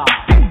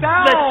 Get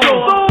down, let your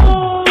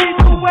soul lead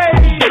the way.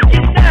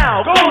 Get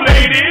down, go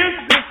ladies.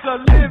 It's a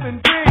living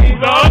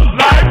dream. Love,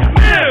 life,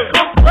 live.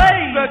 Come play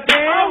the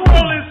game. Our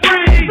world is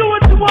free. Do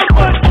what you want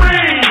but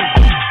free.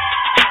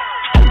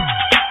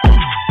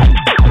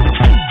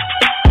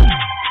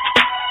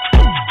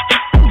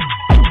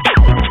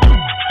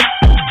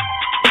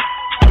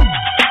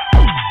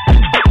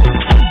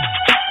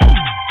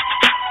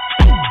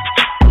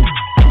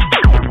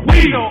 We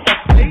know a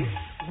place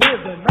where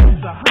the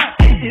nights are hot.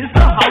 It is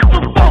the house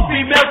of all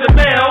females and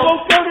males.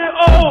 Don't turn it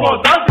on. For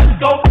those that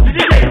go, the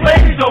DJ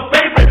plays your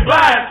favorite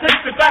blast.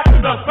 Takes it back to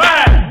the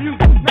past.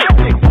 Music,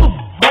 magic, bump,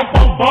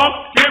 bump, bump,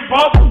 get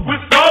bump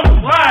with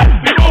some blast.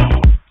 People.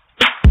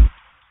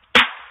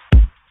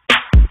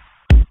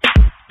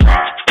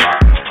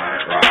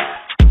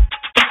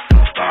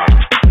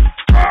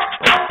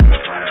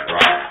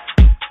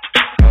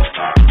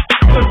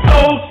 The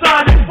soul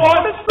signing for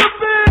Mr.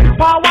 Big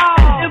Pow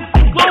Wow.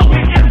 MC Glow, we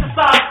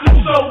emphasize too,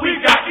 so we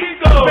got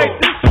ego. Make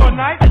this your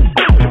night,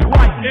 live it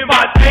right. In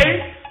my day,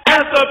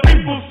 as the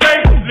people say,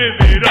 live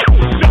it up.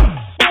 Just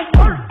for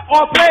work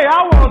or play,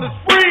 our world is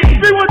free.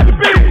 Be what you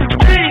be,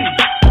 me.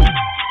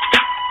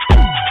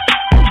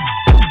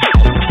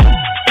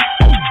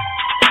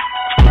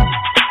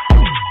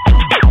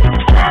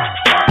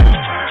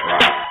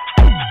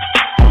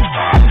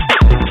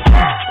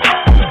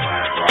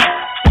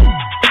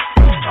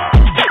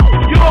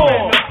 You're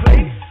in a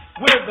place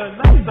where the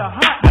nights are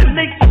hot, the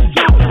nature's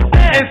true,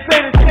 and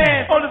Satan's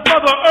hand on this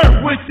mother earth,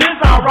 which is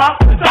our rock.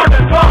 The time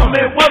has come,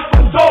 it was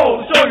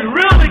told, to show you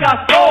really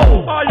got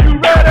soul. Are you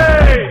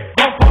ready?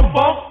 Bump, bump,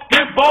 bump,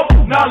 get bump,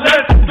 now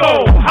let's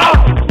go. How?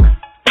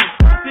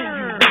 Then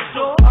you get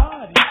your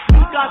body,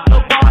 you got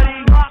your body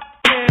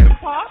rockin',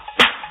 pop,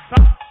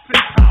 stop,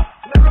 sit, stop.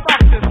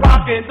 Everybody just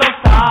rockin', don't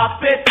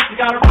stop it. You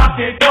gotta rock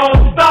it,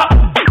 don't stop.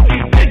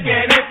 Keep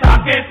thinking and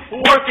talking,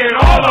 working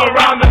all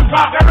around the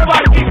clock.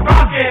 Everybody keep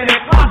rocking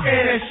and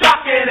clocking and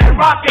shocking and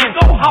rocking.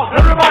 Go out,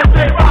 everybody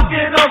say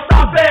rocking, don't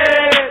stop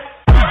it.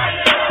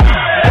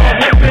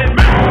 And hip it,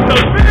 Mr.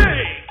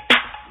 Big.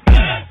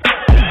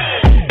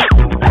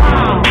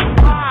 Wow,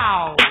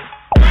 wow.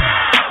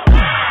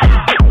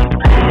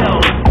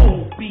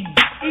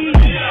 L-O-B-E.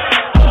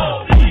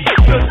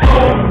 The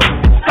Soul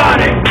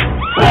Sonic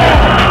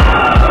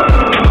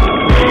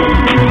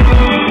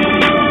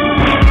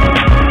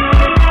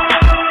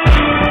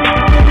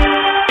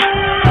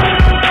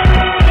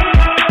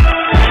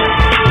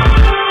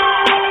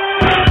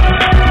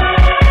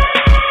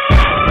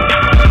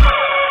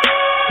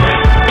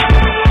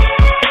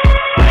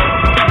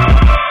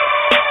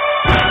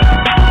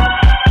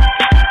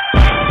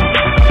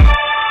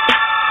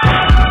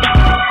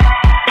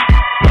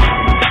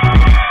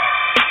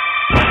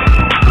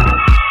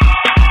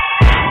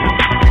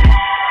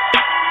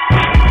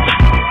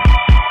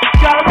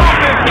gotta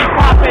rock it, keep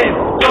poppin',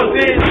 'cause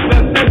it's the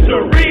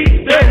century.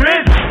 There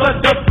is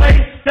such a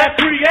place that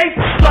creates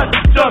such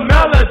a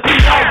melody.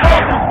 Our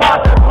world is about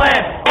to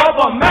plan of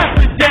a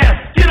massive dance.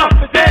 Get up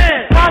and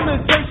dance. Time to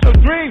chase your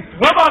dream.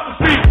 We're about to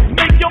see.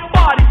 Make your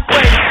body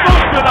sway.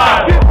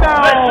 Socialize. Get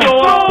down. Let your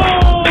soul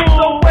lead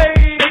the way.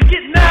 Take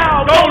it now.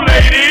 Go,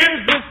 ladies.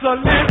 It's a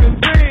living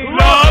dream.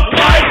 Love,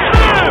 life,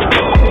 live.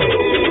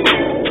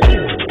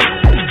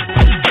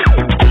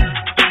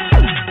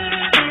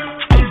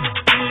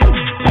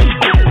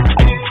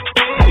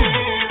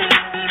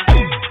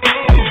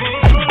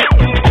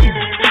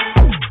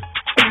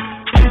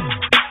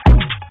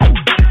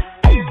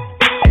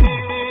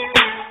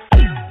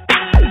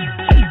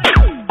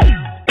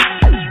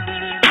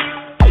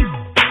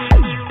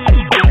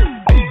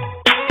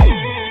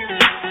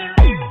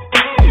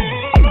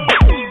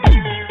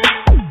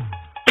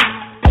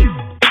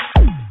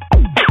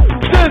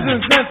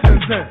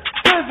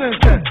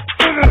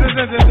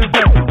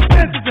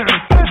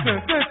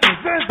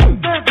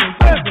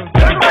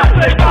 Everybody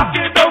say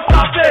rockin', don't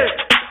stop it.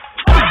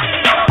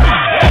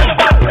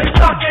 Everybody say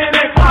rockin'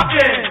 and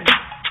clockin'.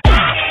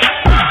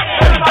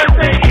 Everybody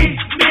say eat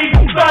me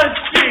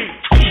sushi.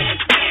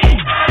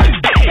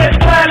 Say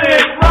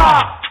Planet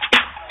Rock.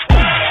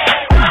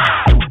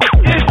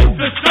 It's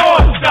the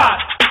short shot.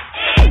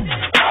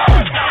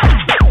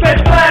 Say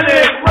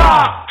Planet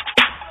Rock.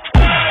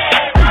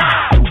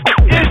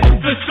 It's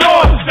the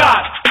short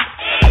shot.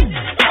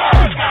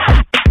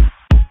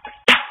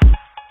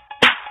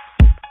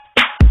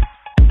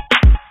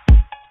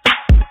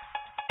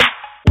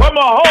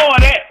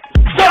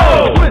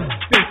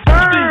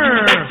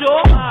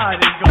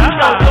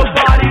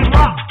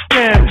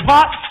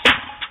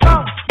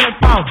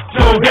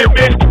 hit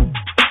me.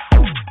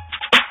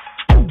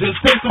 Just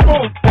take some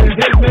more and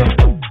hit me.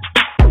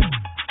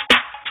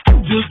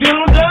 Just get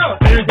on down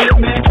and hit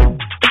me.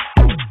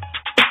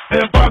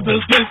 And pop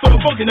just get so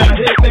funky now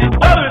hit me.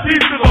 Other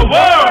pieces of the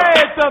world.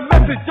 Hey, it's a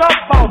message of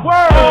my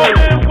world.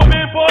 Men,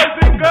 women, boys,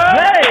 and girls.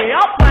 Hey,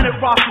 I'm Planet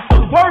Roster, so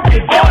work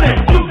it. On it,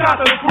 you got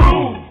the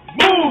groove.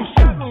 Move,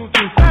 shadow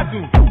to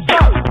shadow.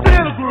 Stop,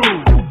 feel the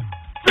groove.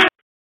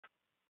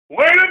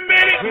 Wait a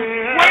minute.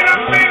 Wait a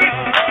minute.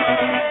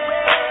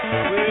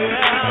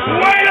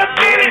 Wait a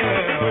minute.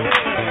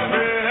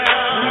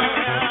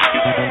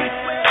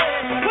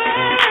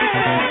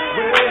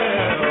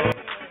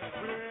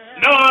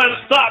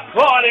 Non-stop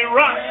party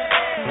rock.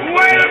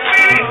 Wait a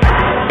minute.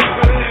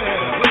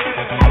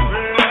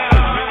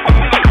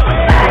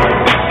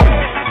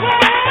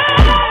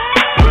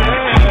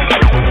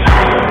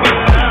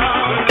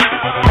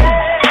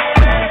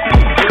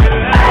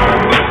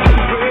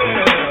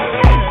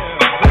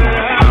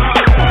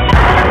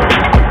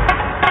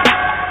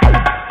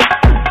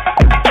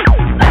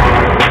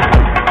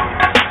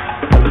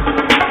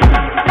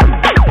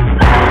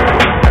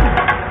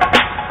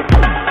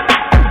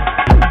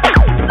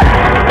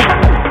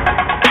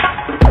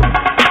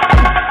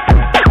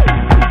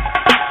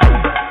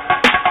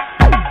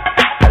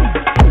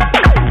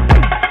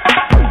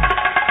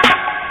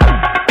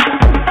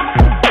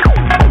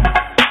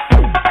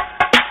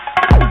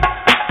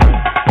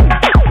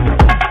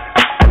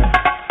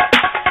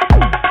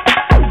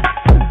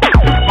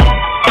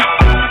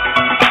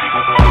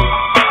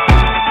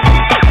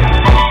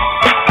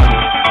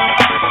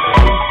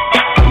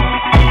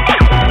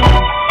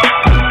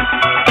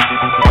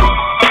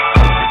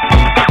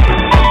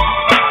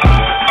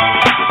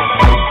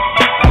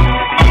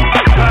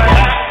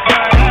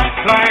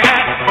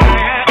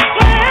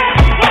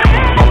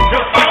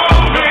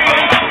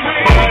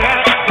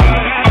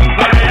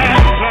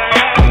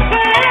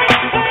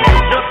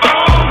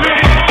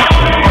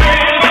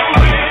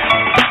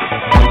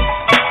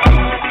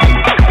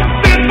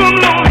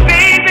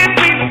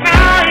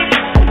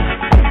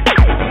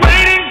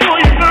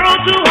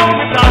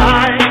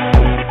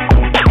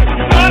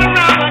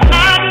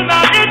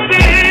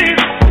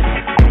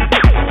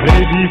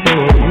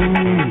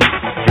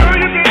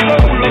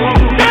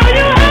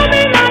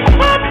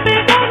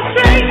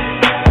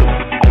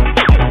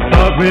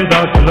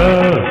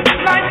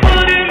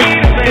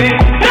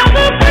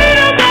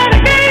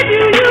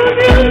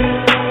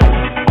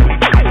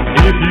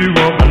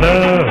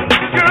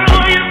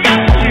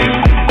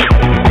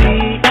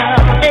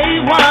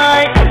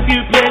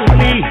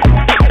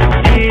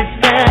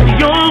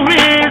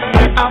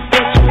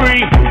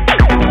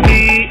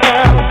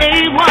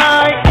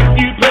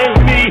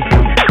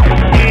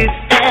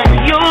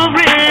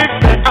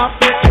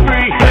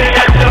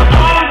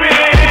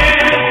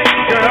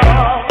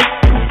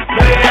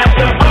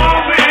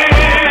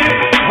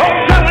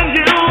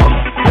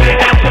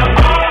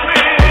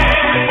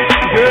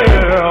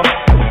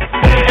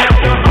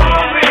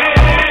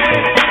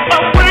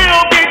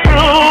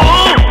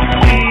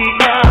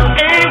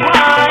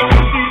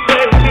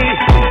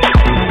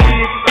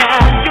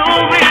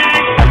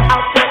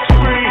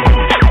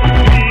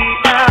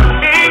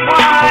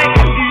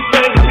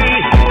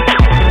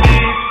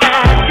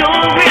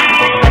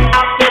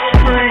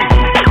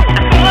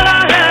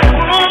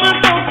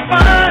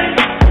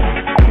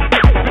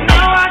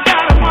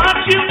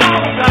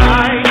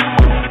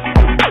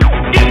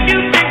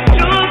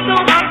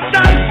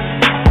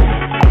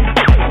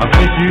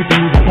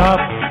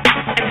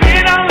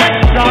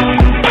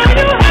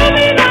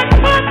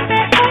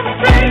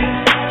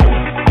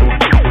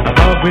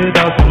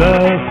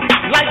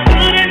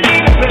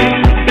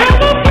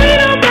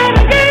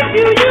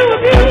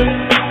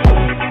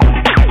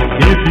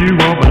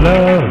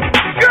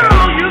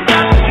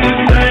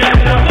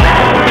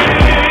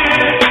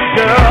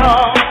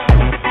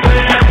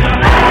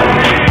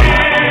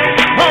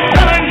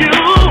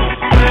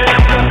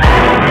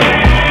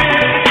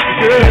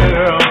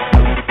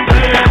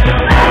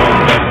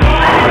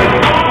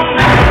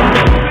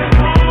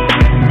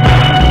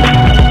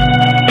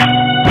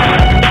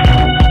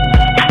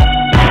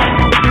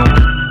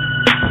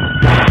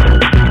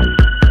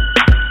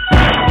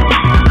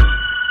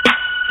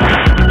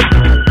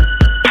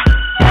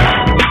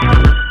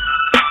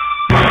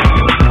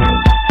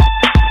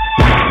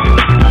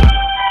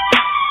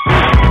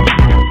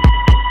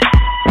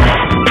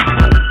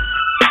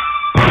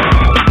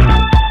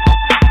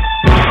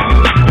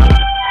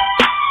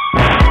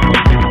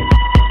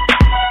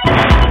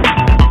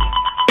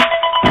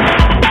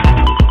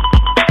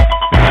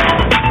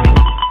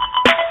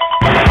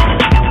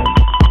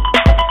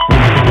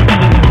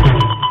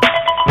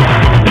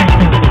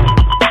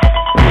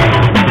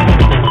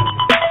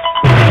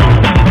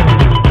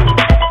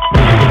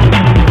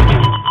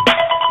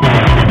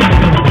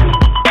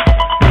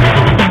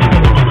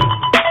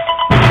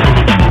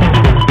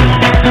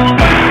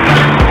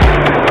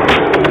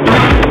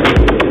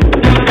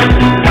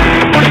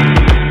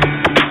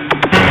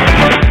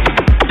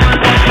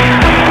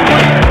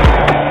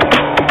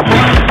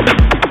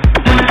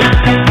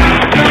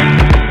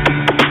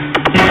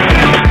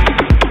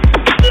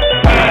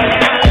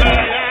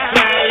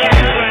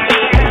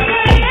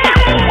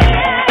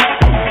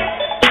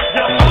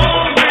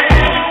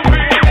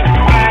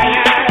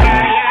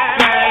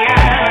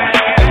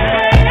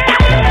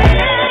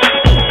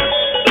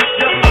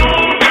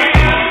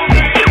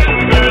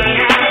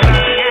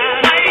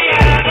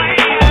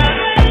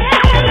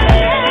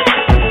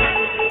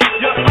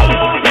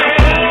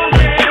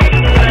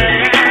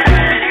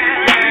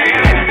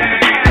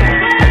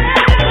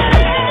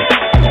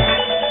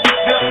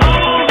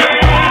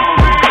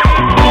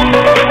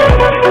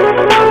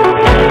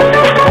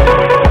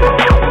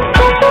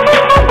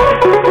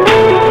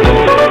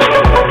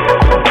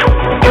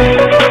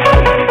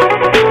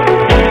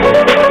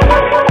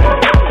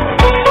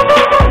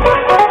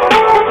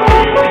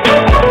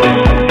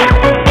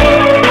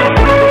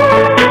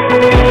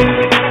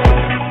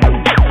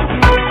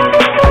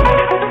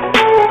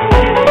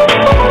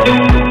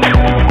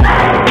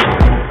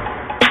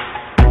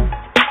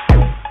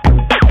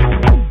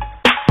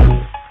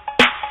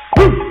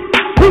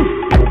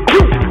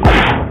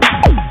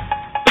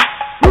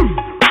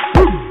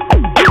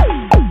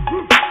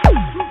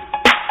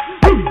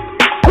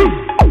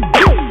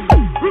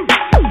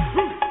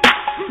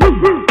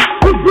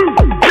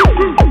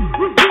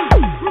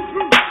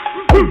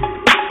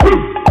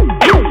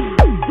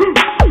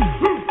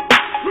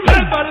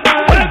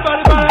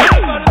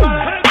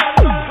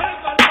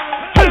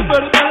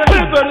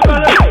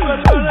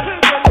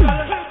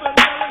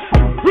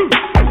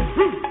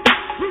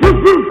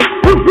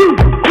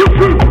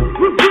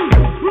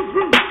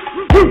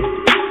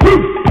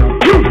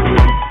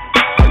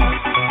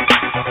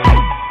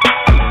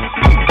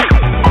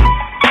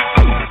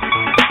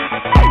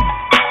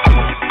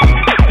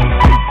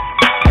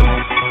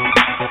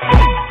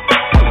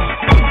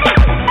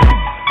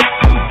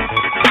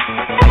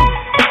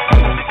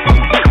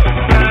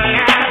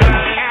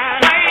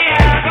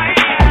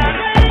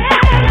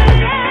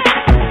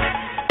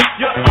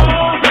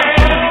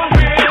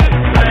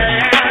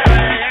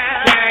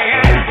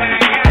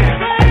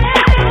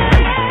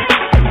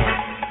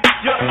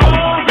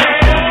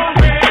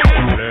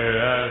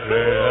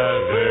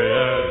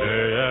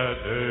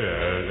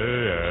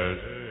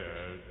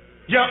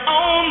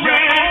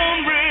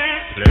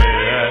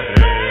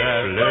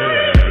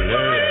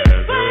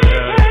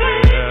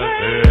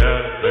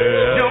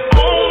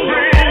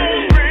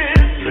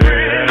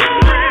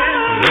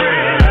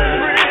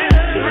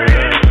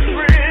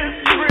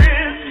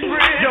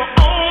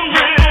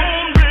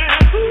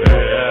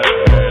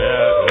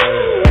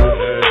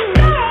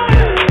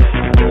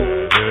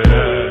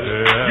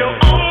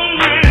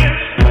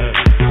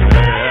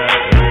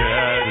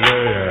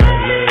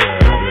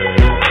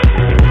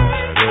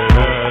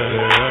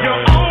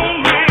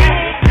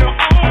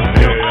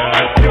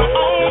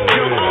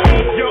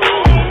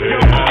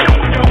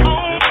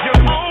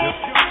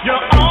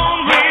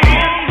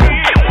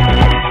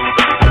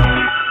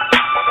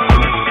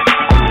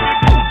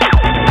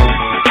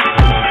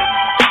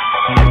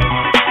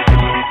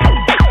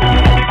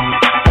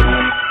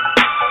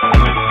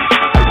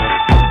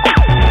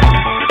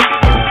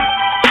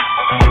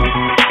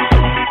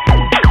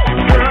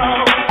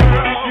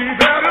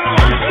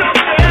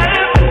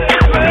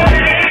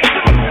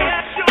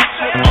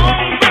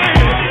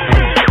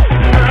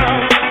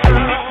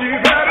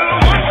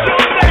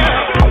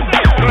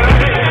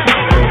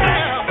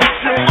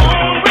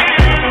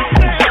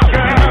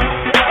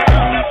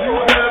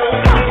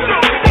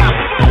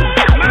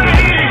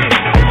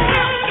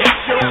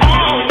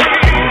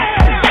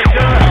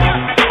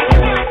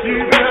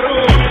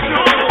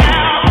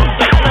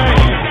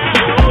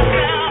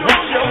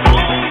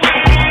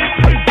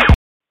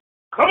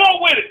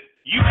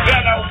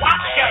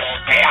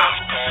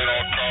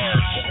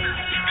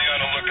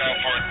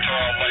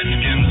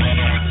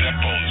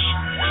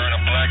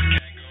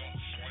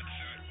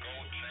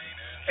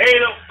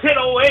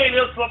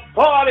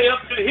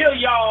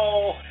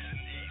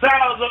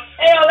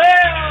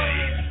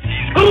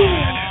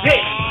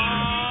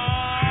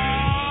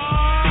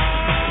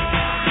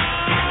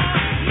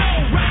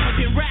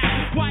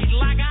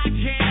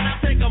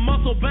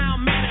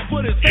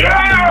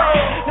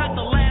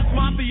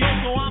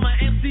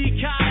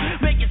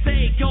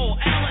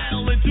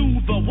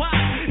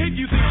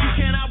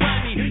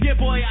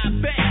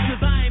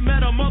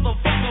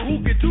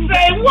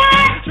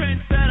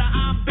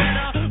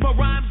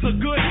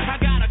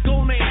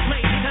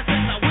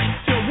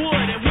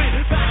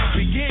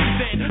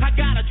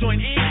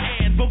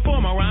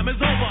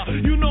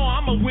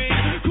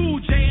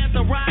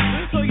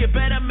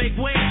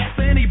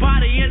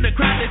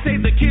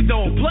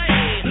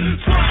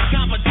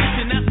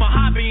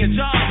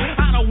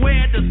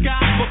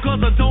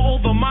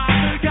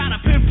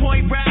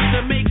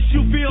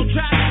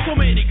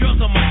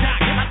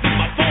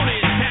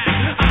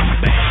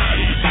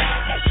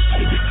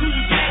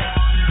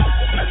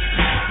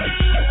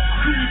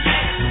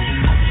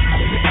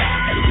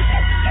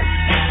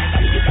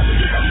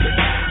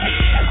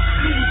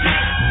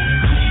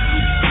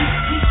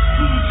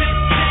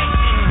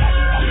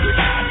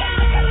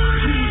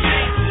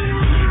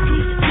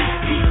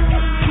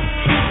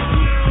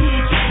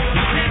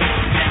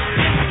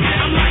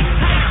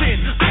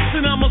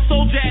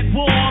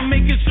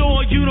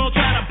 You don't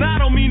try to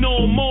battle me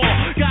no more.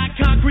 Got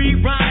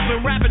concrete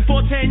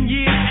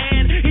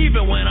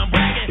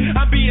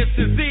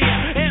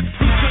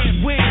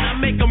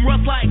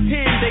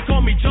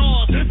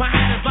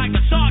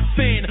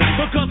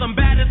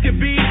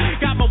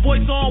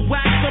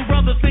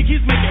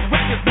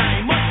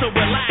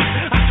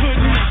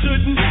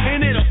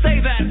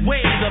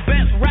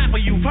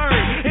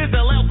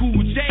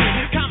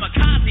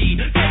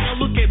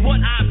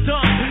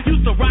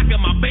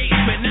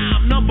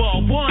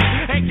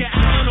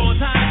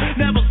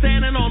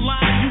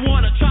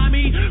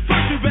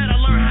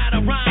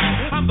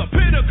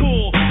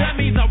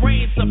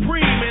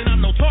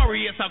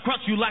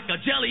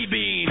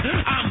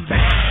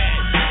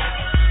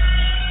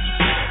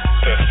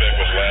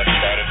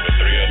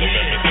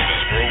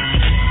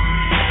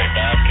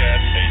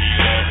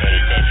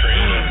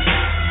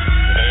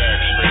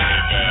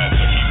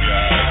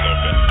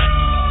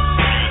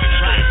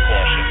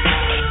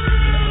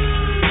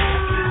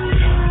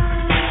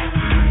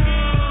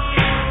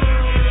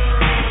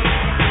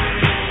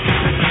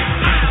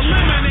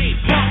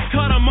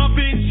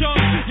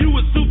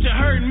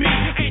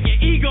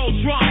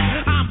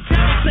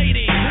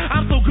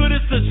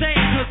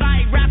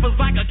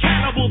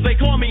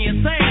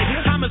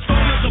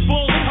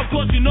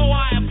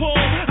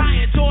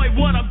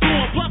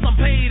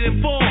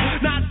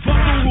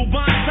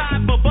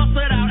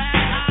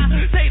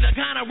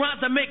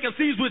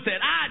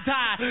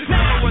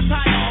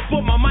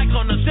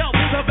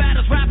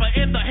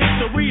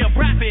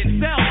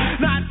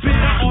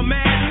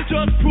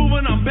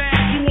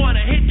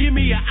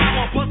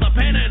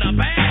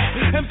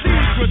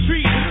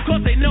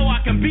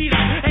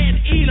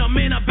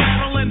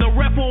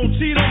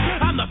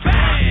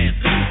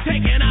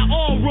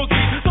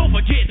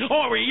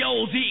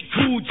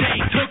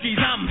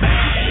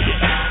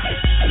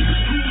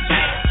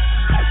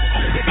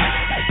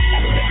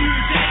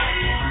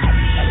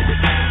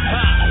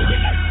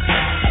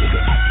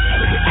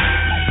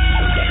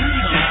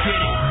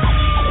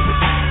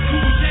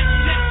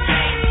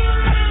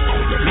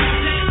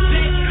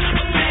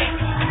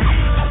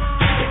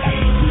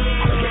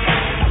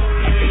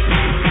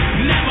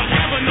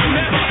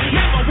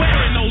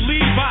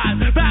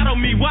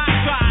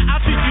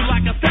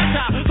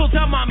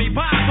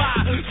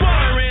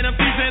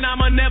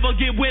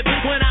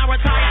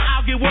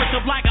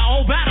worship like an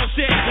old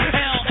battleship.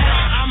 LL,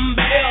 I'm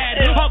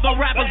bad. Other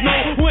rappers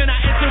know when I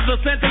enter the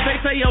center, they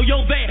say,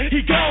 yo, there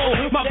he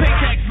go. My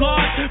paycheck's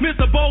large,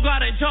 Mr.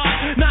 Bogart in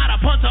charge. Not a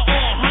punter or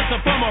a hunter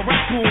from a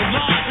raccoon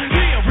lodge.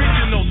 The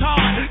original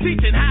Todd,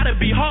 teaching how to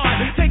be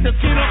hard. Take the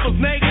skin off a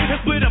snake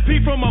and split a pea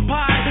from a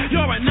pie.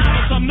 You're a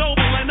novice, I'm noble,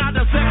 and I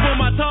dissect with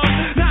my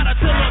tongue. Not a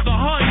till of the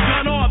Hun,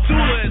 gun or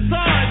Abdullah and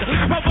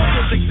son. My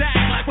vocals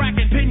exact like rack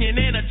and pinion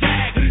in a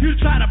jag. You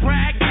try to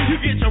brag, you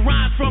get your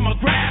rhymes from a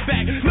grab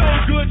bag. No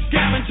good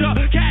scavenger,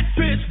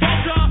 catfish,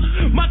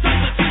 vulture. My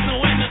touch of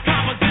chisel in the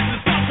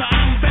competition's culture.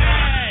 I'm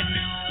bad.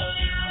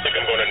 Think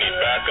I'm gonna need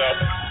backup?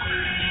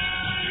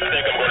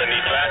 Think I'm gonna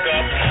need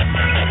backup?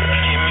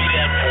 Give me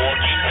that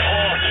porky.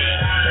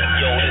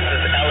 Yo, this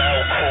is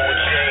LL Cool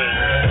J,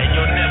 and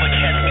you'll never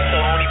catch me, so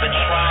don't even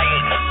try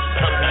it.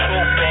 I'm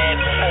too bad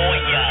for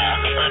ya,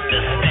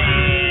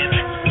 understand?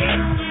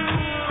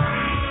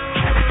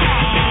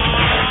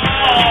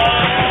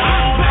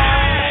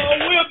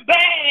 We're bad.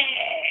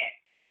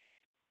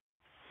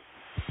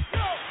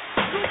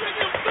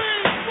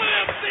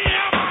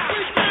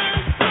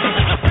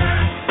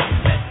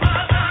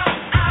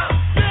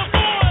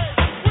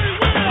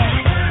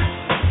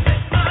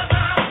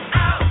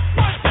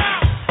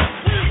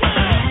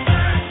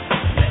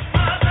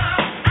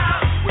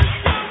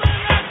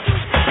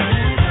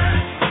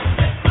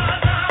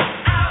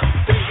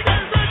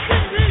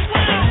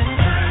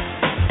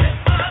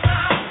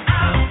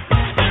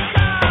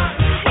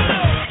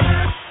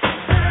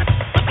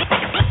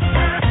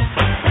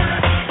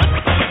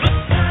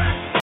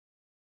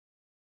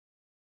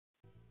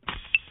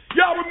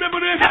 Y'all remember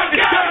this?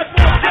 It's time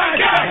for a time.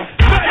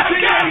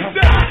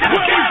 1987.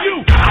 Where was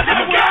you? I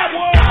know where I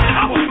was.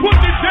 I was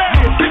putting it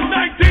down in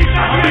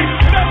 1998.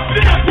 Now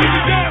still putting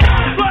it down.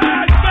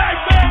 Flashback,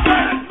 check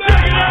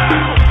it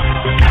out.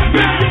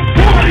 Man, your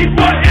party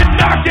wasn't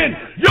knocking.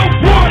 Your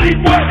party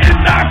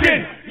wasn't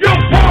knocking. Your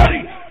party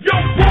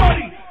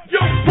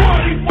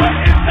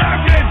wasn't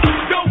knocking.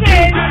 Your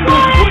DJ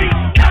was weak.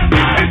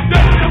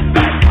 Instead of the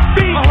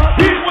backbeat,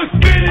 he was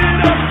spinning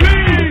a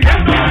beat.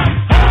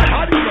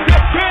 How do you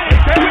get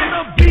with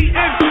a beat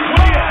and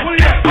what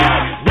is that?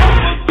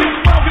 Rubber in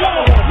my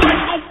wall,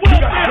 like a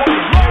weapon.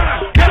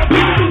 Gotta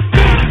be the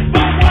thing,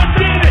 but one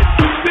did it.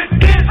 This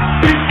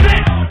is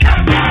it.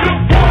 The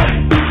party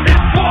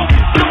is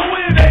falling, so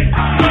it ain't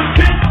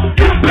nothing.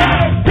 You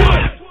better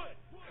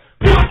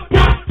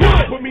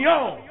put me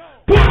on.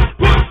 Put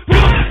on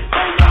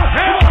the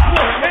hell,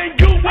 and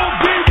you won't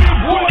be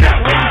rewarded.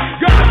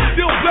 God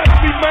still bless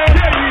me, man.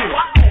 There he is.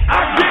 I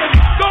get it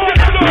started.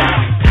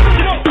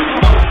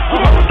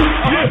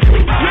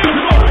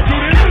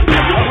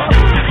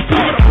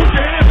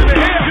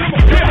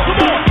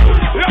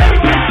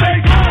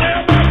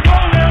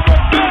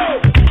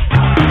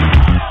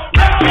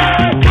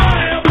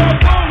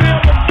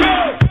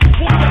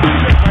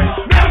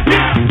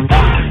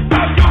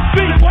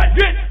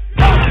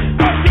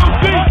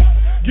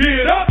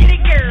 Get up,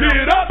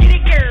 get up,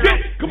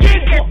 come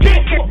get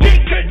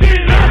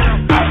up,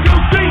 out your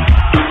seat.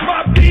 My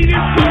beat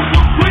is so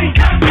complete.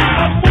 I'm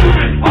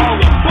moving all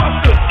the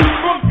busters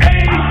from A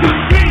to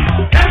B,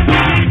 and we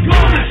ain't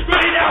going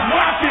straight out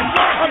rocking.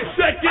 I'm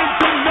second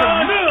to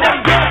none. I'm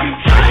going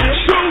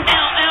true.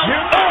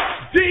 Get up,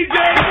 DJ.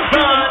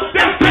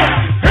 That's it.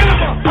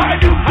 Hammer, how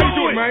you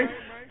doing, man?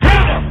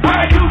 Hammer,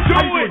 how you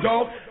doing,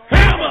 dog?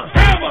 Hammer,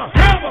 how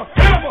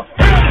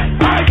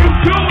you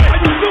doing?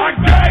 I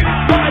got it.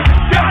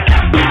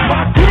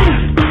 My crew,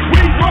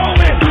 we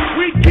rolling,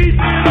 we keep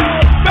it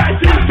all back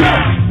to the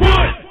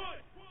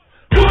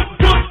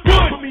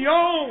put me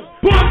on,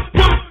 put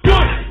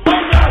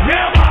on the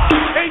hammer,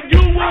 and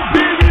you will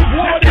be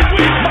rewarded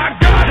with my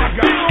God,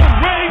 still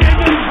rain in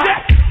the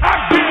deck, I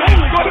get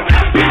it, gonna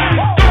be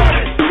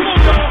started,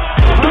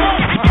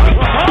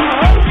 come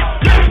on,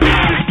 let's get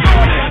it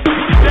started,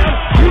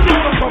 you know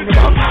what I'm talking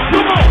about,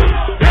 come on,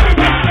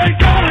 everybody say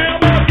go hammer.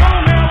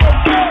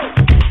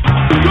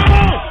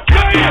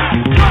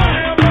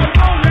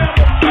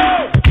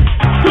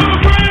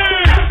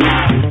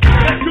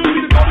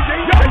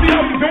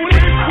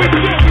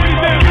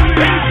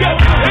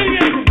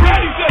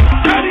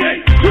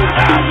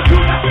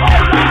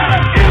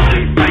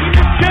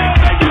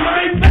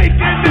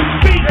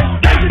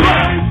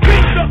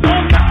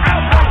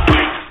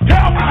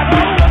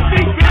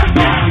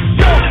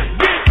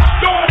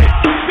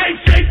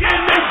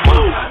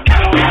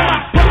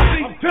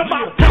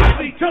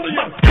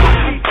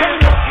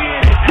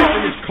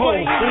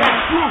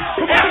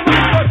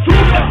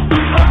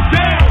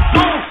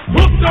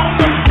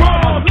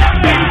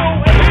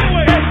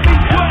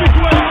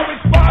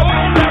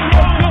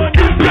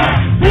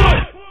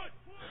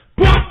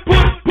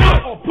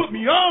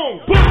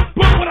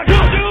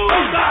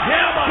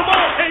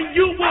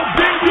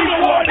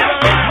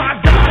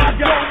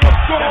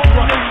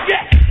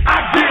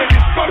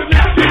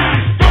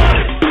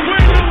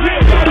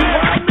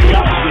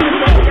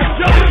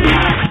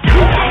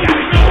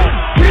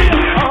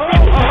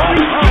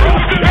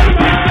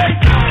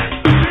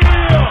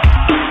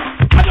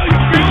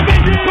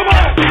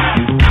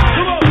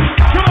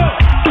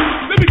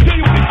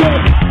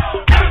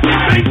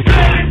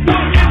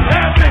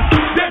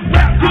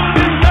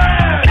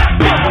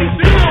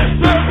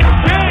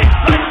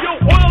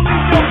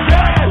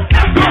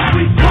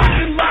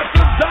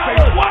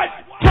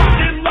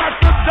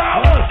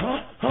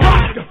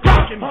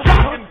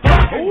 rockin', rockin',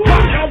 rockin',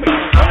 rockin'.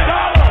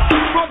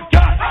 From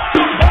top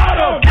to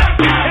bottom.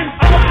 And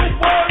all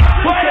words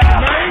play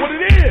out what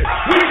it is.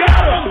 We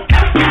got 'em.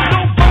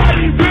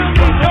 Nobody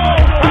really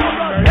knows how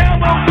the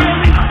hammer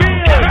really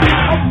feels. A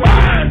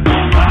mind on the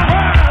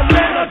rhyme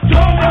and a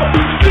tongue of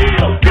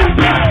steel. You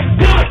gotta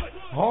put.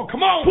 Oh,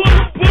 come on.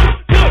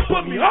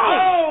 Put me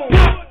on.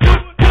 Put.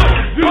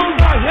 Do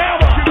my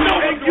hammer. You know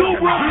and you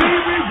will be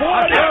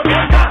rewarded.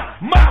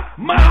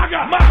 My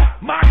God.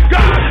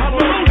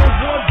 Hallelujah.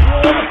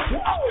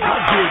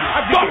 I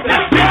got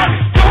that.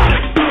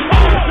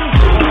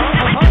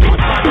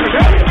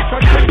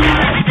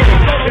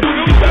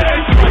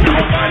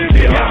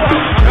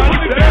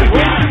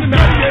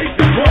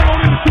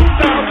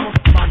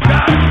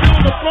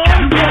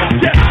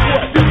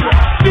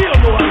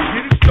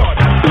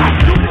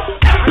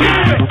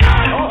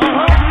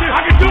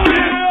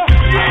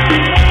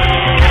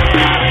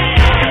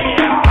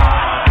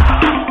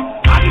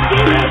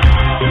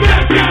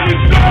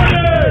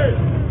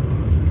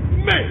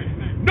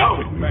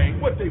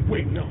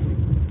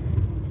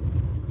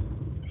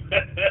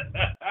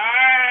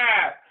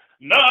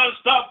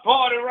 Non-stop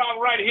party rock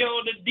right here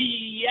on the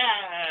DI.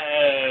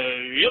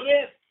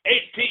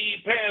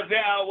 18 past the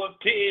hour of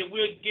 10.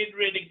 We're getting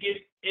ready to get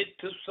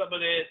into some of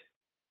that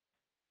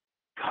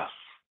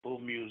gospel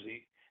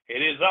music.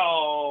 It is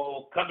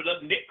all coming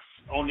up next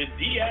on the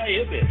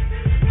DIMS.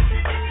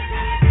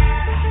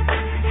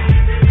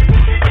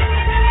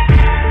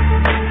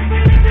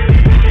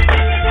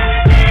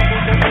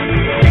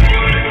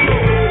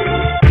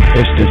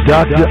 It's the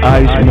Dr.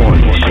 Ice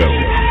Morning Show,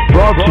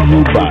 brought to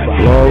you by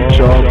Blog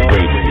Talk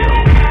Radio.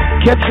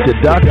 Catch the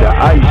Dr.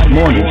 Ice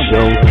Morning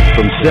Show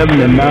from 7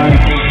 to 9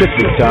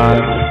 Pacific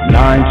Time,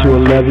 9 to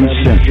 11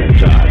 Central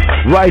Time,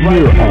 right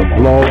here on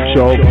Blog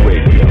Talk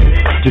Radio.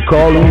 To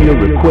call in your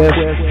request,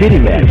 hit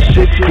him at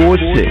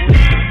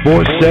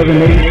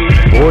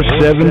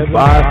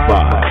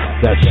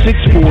 646-478-4755. That's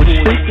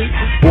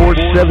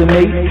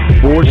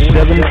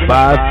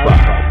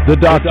 646-478-4755. The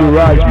Dr.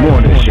 Ice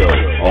Morning Show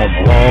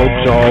on Blog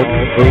Talk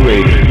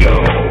Radio.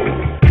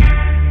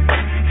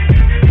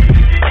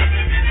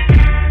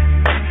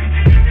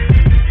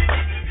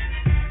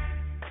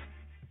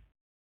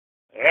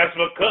 That's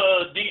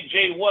because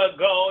DJ One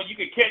Gone. You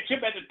can catch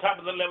him at the top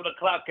of the 11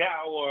 o'clock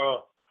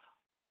hour.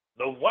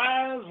 The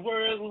Wise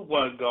Words with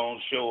One Gone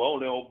Show,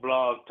 only on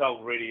Blog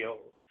Talk Radio.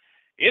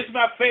 It's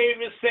my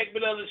favorite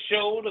segment of the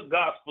show, the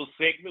gospel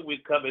segment. We're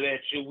coming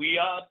at you. We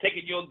are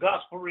taking your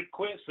gospel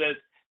requests at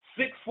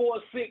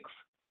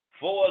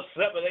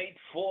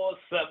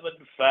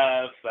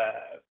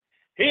 646-478-4755.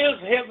 Here's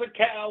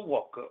Hezekiah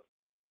Walker.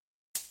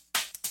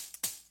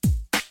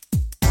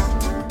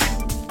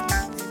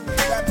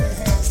 Clap your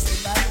hands,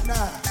 say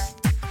 99.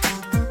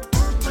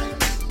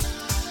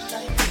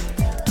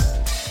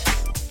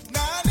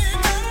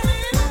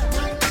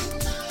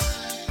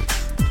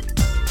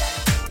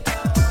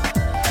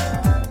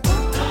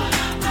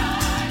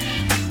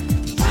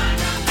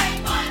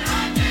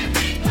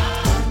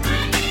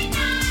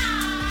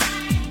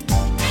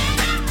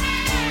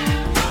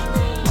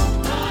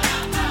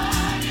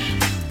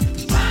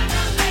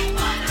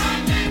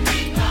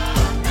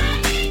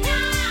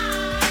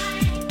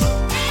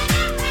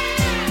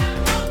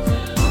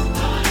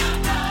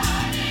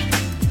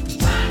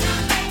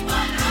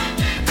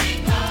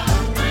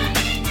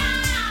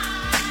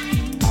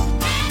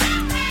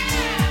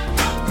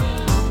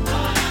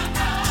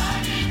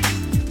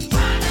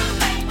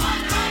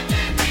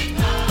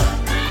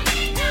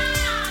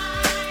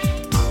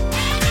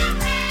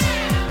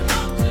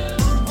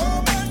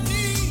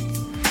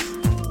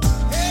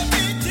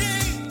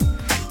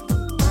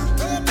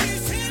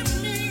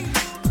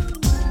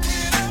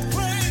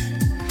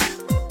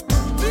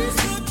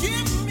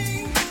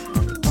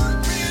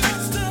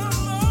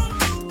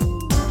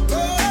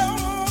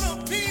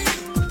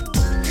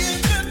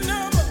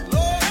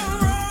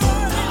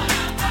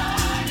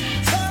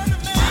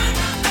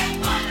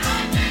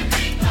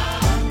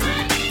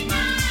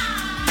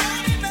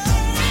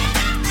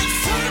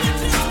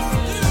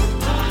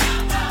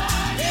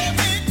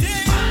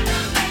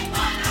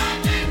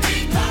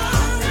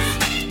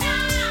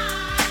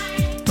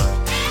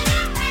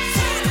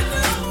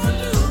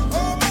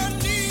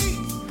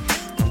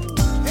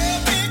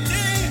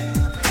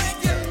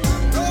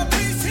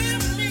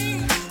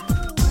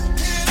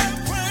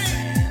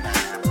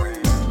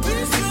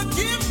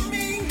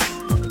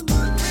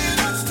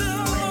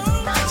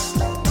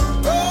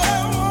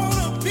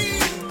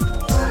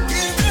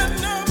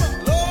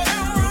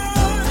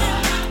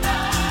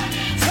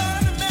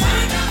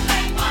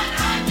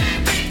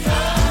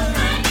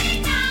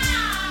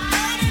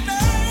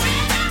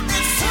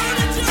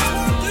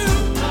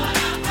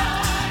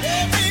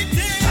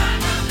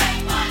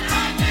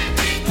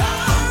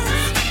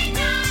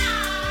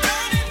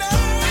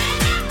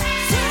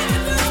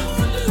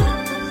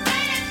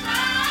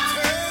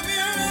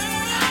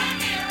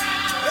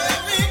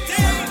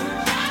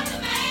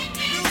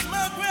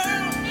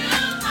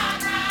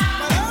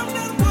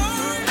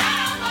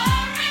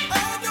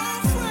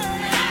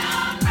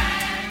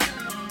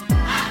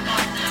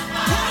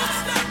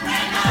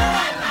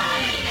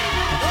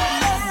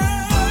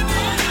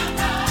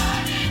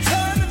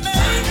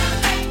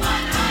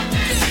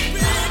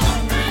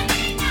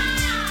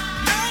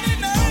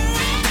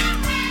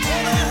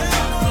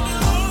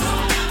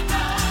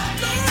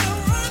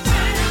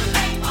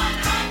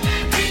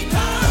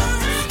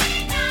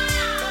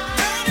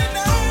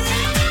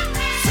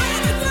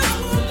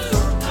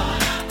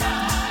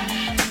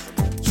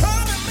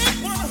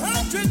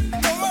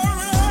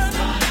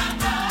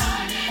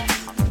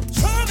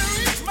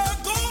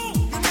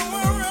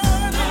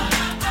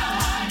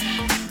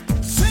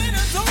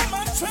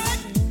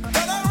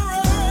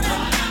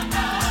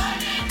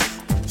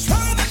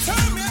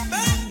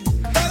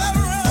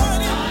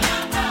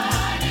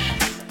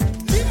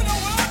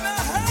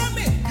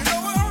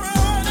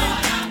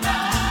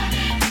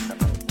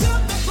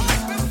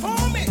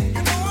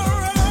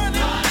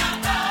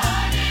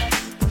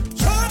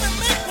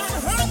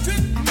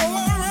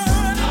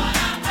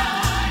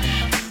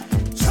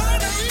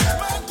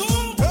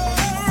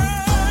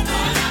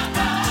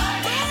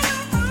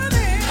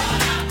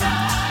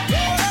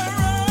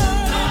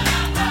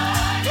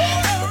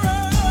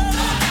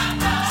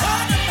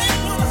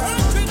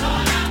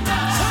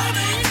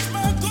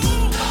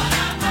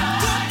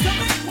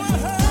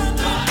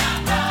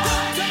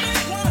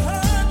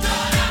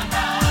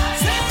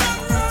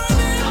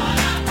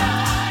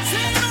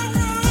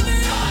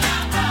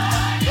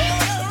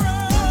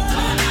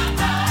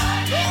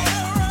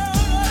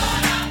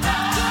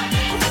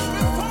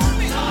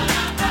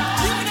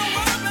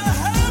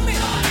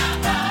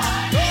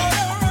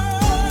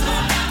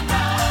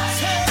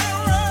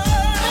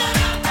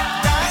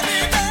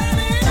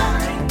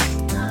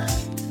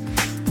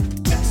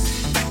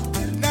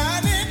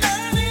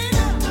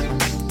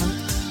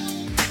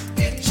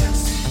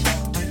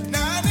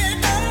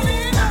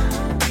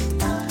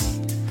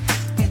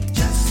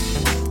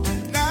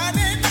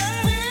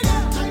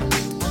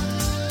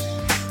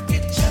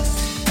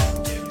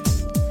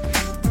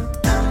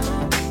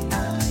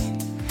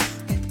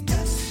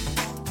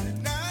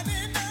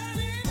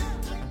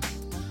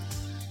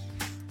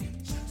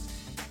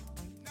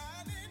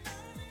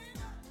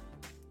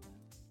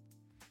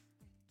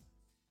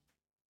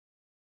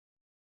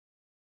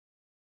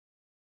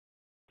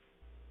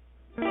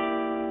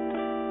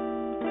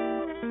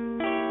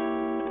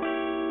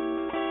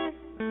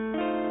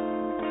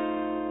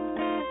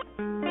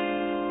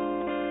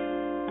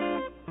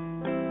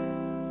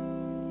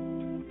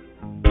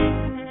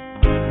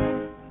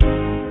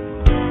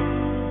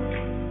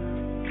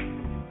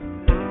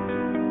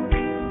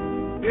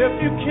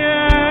 If you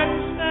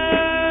can't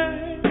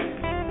stand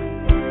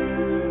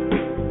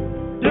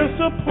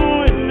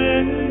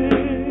disappointment,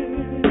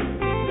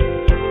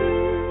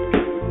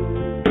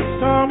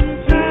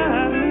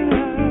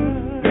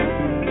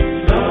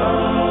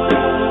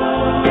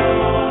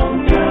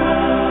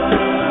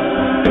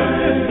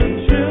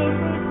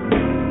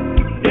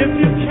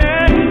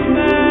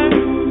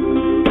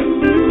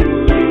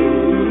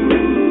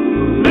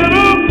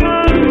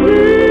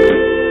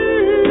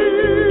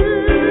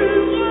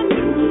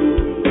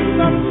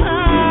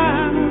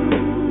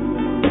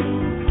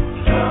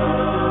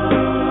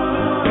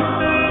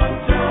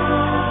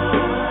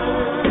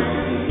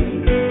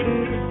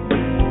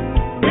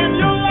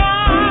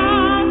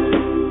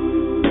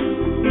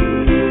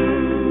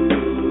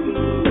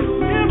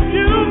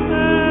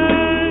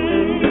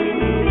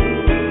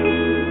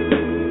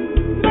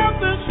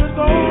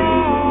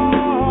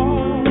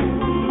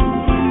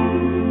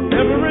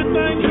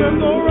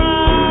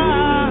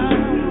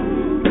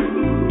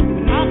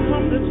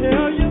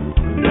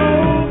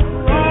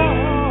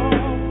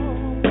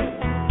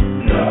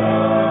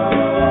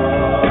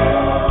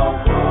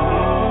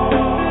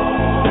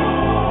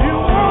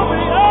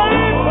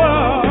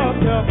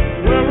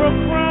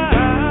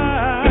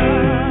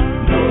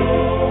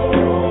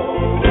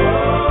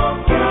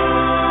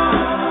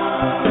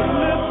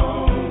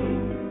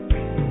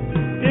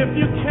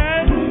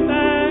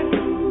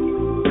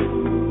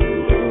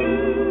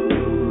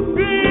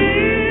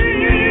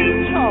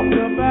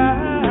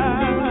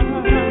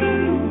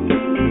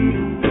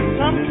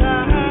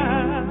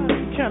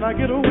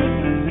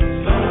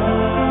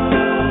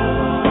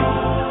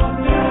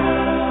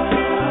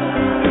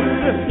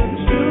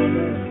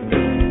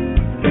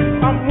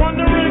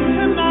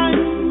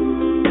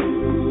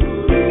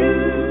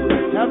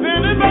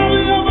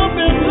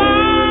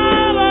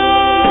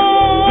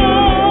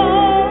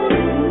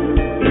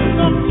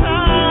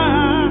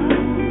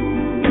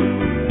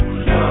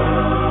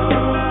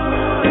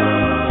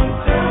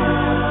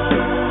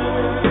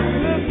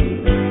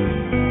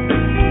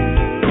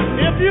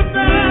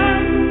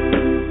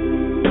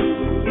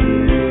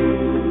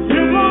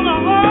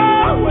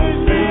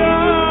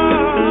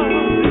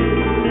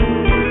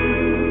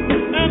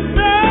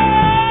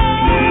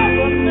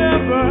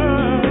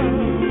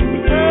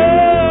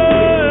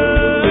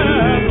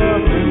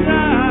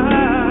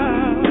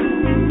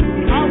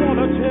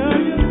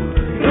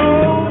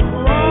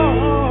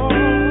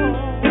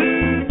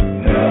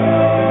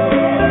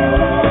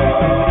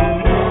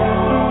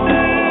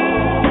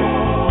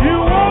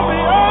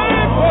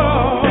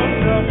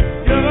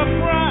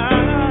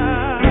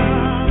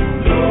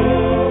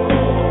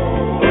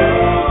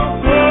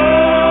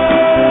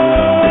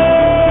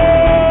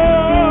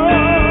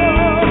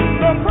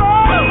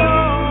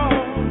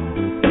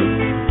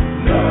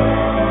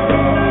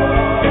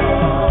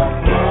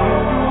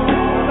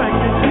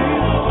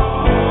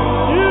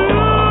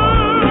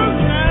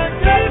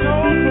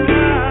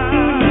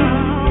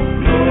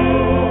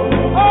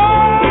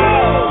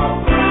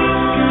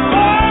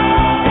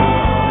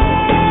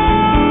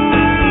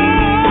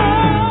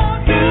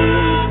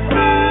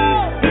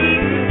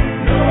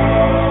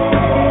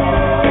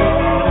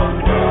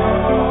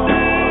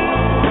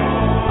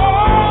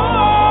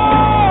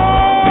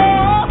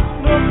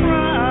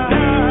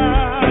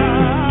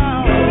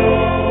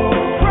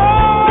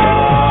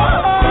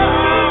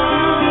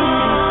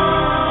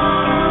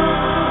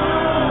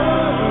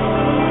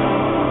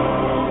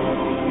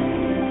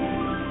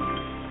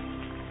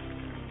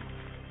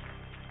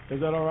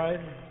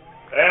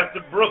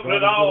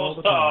 Brooklyn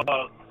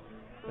All-Stars.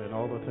 And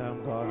all the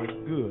time God is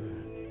good.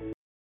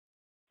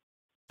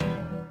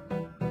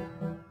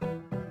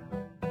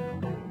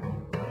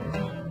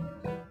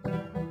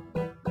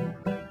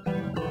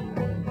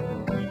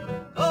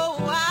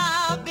 Oh,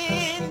 I've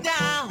been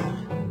down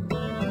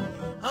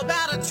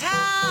about a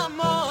time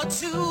or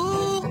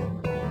two,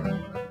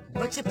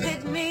 but you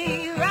picked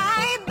me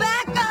right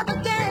back up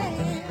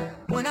again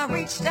when I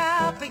reached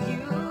out for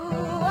you.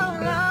 Oh,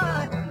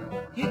 Lord,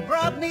 you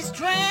brought me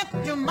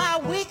strength to my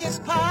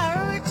weakest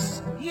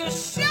parts. You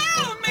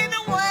showed me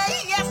the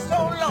way, yes,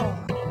 oh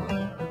Lord.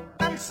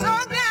 I'm so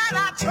glad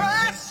I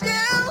trust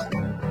you,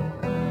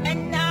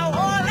 and now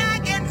all I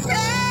can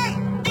say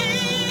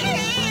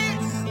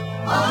is,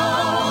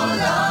 oh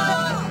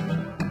Lord,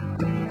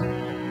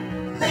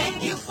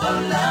 thank you for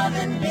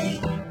loving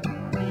me.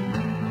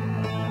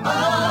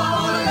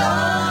 Oh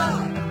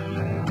Lord,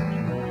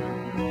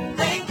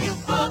 thank you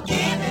for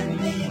giving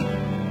me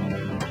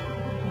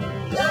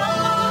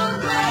your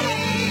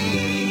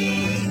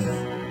grace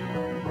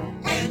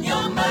and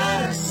your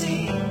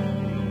mercy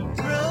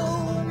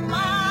through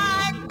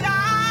my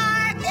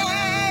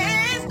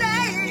darkest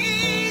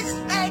days.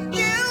 Thank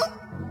you,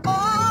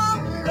 oh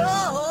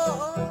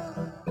Lord.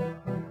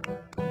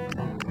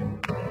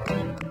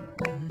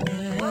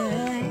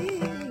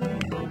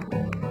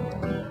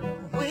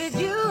 With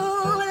you,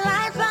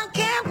 life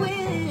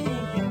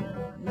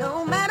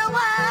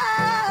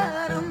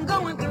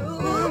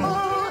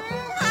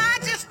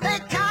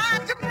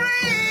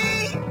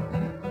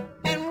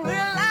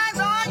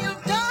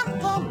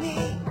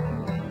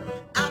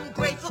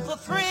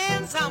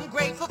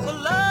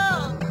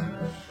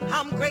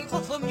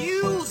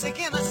music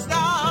and the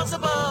stars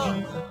above.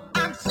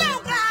 I'm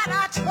so glad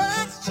I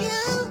trust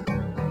you.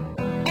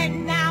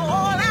 And now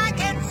all I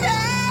can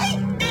say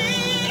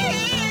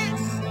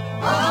is,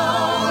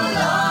 oh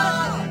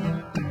Lord,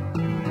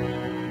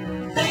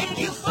 thank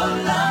you for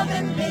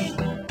loving me.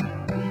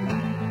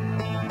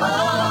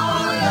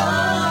 Oh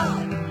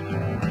Lord,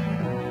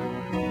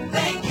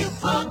 thank you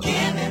for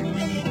giving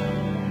me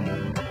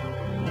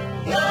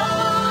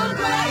your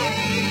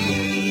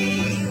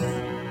grace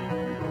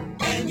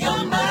and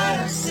your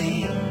mercy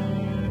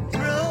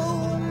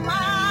through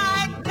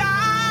my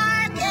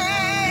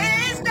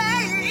darkest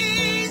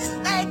days.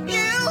 Thank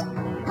you,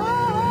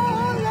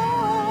 oh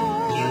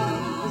Lord, you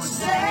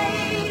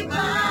saved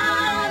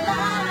my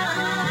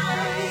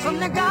life from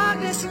the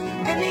darkness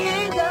and the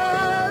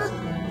anger.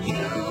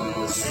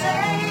 You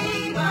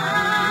saved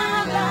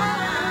my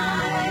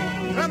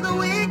life from the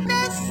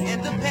weakness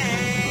and the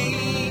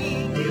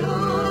pain.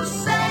 You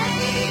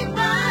saved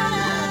my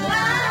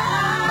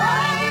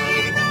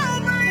life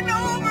over and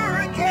over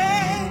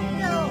again.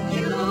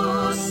 You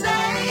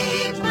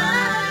saved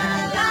my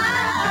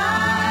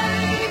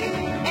life.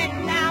 And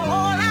now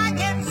all I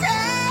can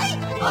say,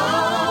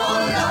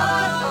 oh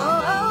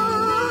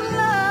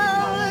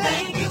Lord,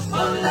 thank you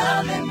for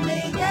loving me.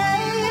 Yeah.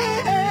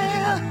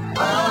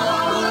 Oh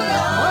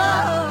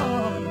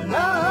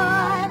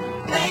Lord,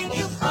 thank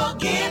you for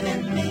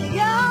giving me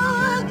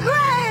your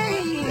grace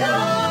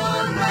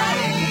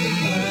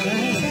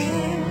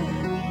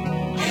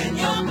and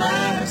your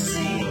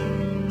mercy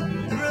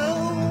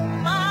through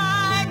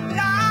my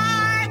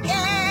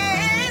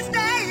darkest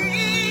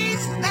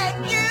days. Thank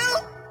you,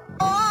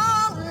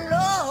 oh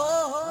Lord.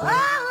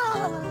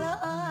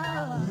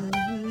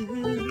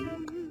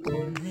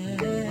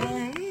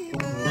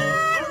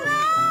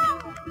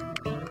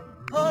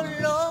 Oh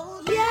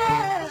Lord,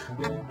 yeah.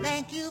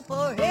 Thank you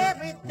for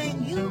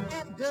everything you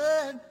have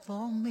done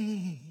for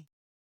me.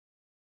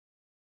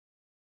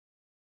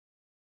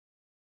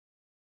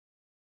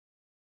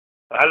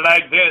 I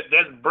like that.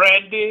 That's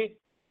Brandy,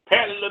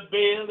 Patti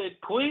LaBelle, and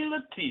Queen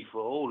Latifah.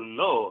 Oh,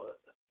 Lord.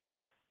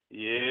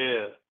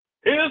 Yeah.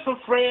 Here's for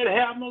Fred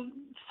Hammond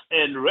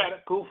and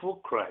Radical for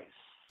Christ.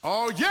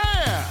 Oh,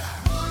 yeah!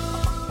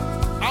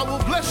 I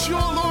will bless you,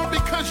 O Lord,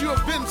 because you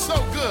have been so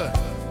good.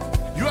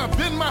 You have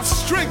been my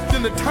strength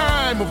in the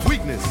time of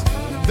weakness.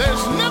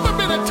 There's never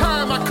been a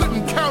time I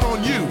couldn't count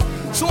on you.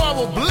 So I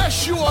will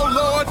bless you, O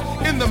Lord,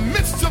 in the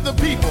midst of the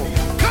people.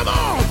 Come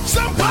on,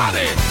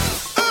 somebody!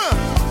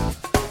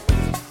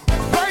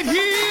 Right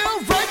here,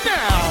 right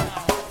now,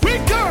 we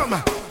come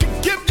to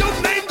give your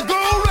name the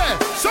glory.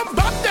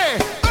 Somebody,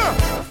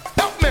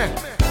 help me.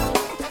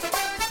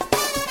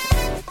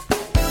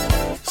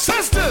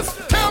 Sisters,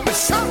 tell me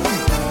something.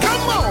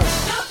 Come on.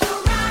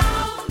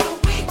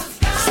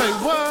 Say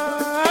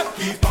what?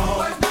 Keep on.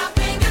 Put my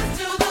fingers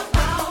to the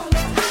bone.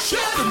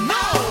 Should have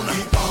known.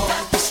 Keep on.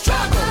 The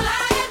struggle.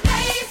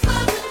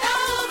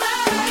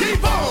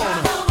 Keep on.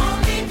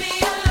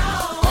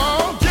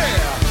 Oh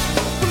yeah.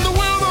 When the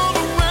world all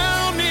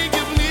around me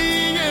gives me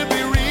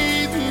every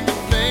reason to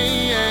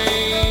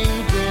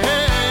thank.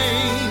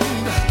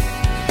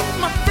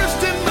 My first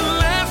and my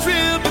last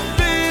real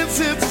defense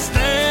is to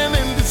stand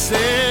and to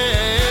say,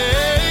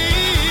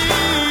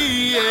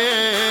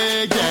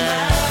 yeah,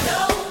 yeah.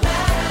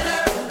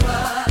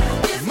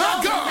 My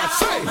God,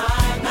 say,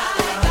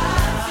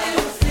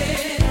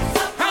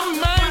 I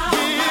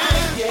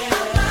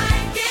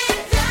might get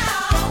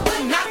down,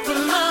 but not for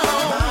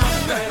long.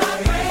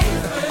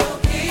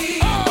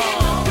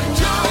 Put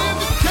your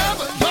hands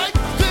together like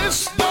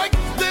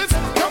this,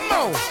 come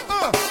on.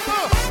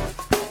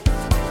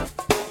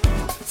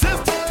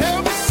 Sister, tell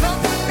me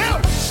something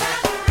else.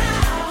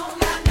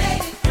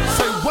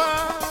 Say what?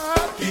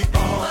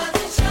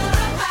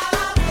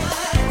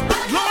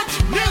 Lord,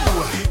 you knew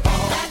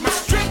my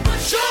strength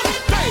should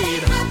have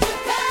faded.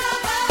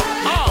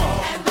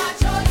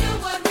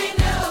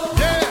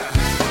 Yeah.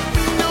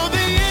 You know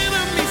the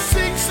enemy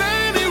seeks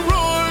and he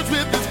roars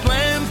with his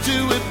plans to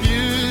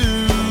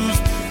abuse.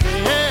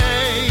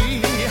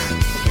 Hey.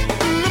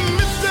 In the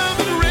midst of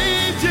his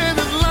rage and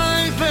his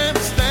life, let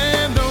us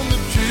stand on the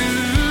truth.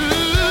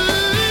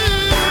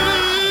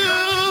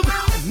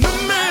 No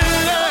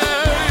matter,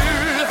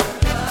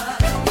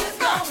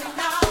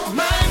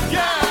 my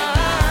God,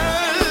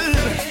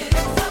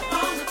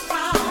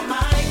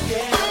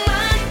 I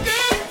might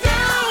get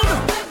down,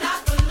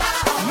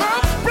 my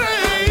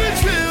praise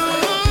will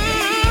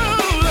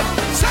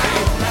say,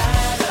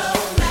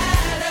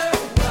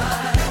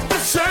 the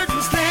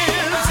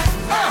circumstance,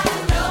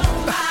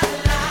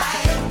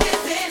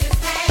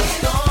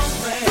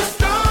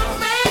 don't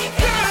make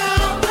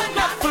come, but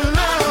not for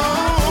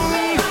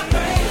long.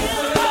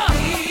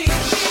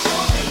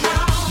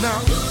 Now,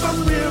 if I'm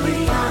really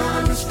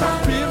honest, I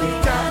really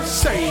gotta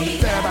say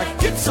that I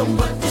get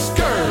somewhat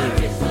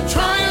discouraged.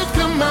 Trials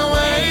come my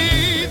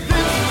way.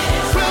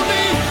 This will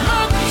be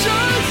my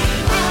choice.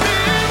 Will be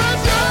my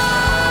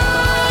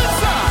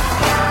choice.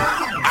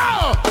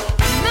 Oh,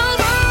 no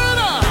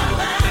matter.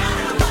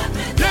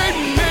 They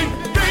make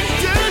me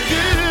to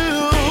do.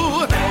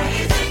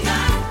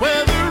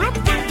 Whether